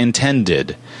not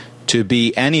intended to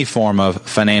be any form of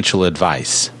financial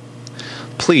advice.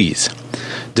 Please,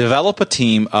 develop a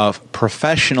team of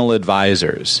professional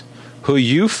advisors who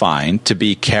you find to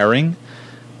be caring,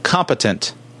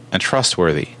 competent, and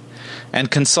trustworthy,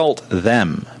 and consult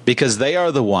them because they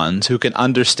are the ones who can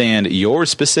understand your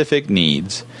specific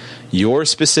needs, your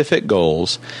specific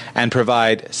goals, and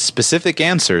provide specific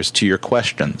answers to your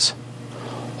questions.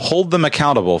 Hold them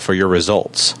accountable for your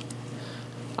results.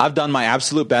 I've done my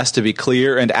absolute best to be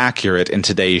clear and accurate in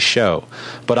today's show,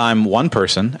 but I'm one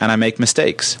person and I make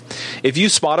mistakes. If you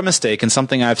spot a mistake in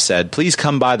something I've said, please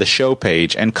come by the show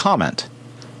page and comment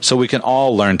so we can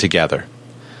all learn together.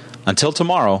 Until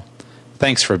tomorrow,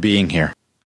 thanks for being here.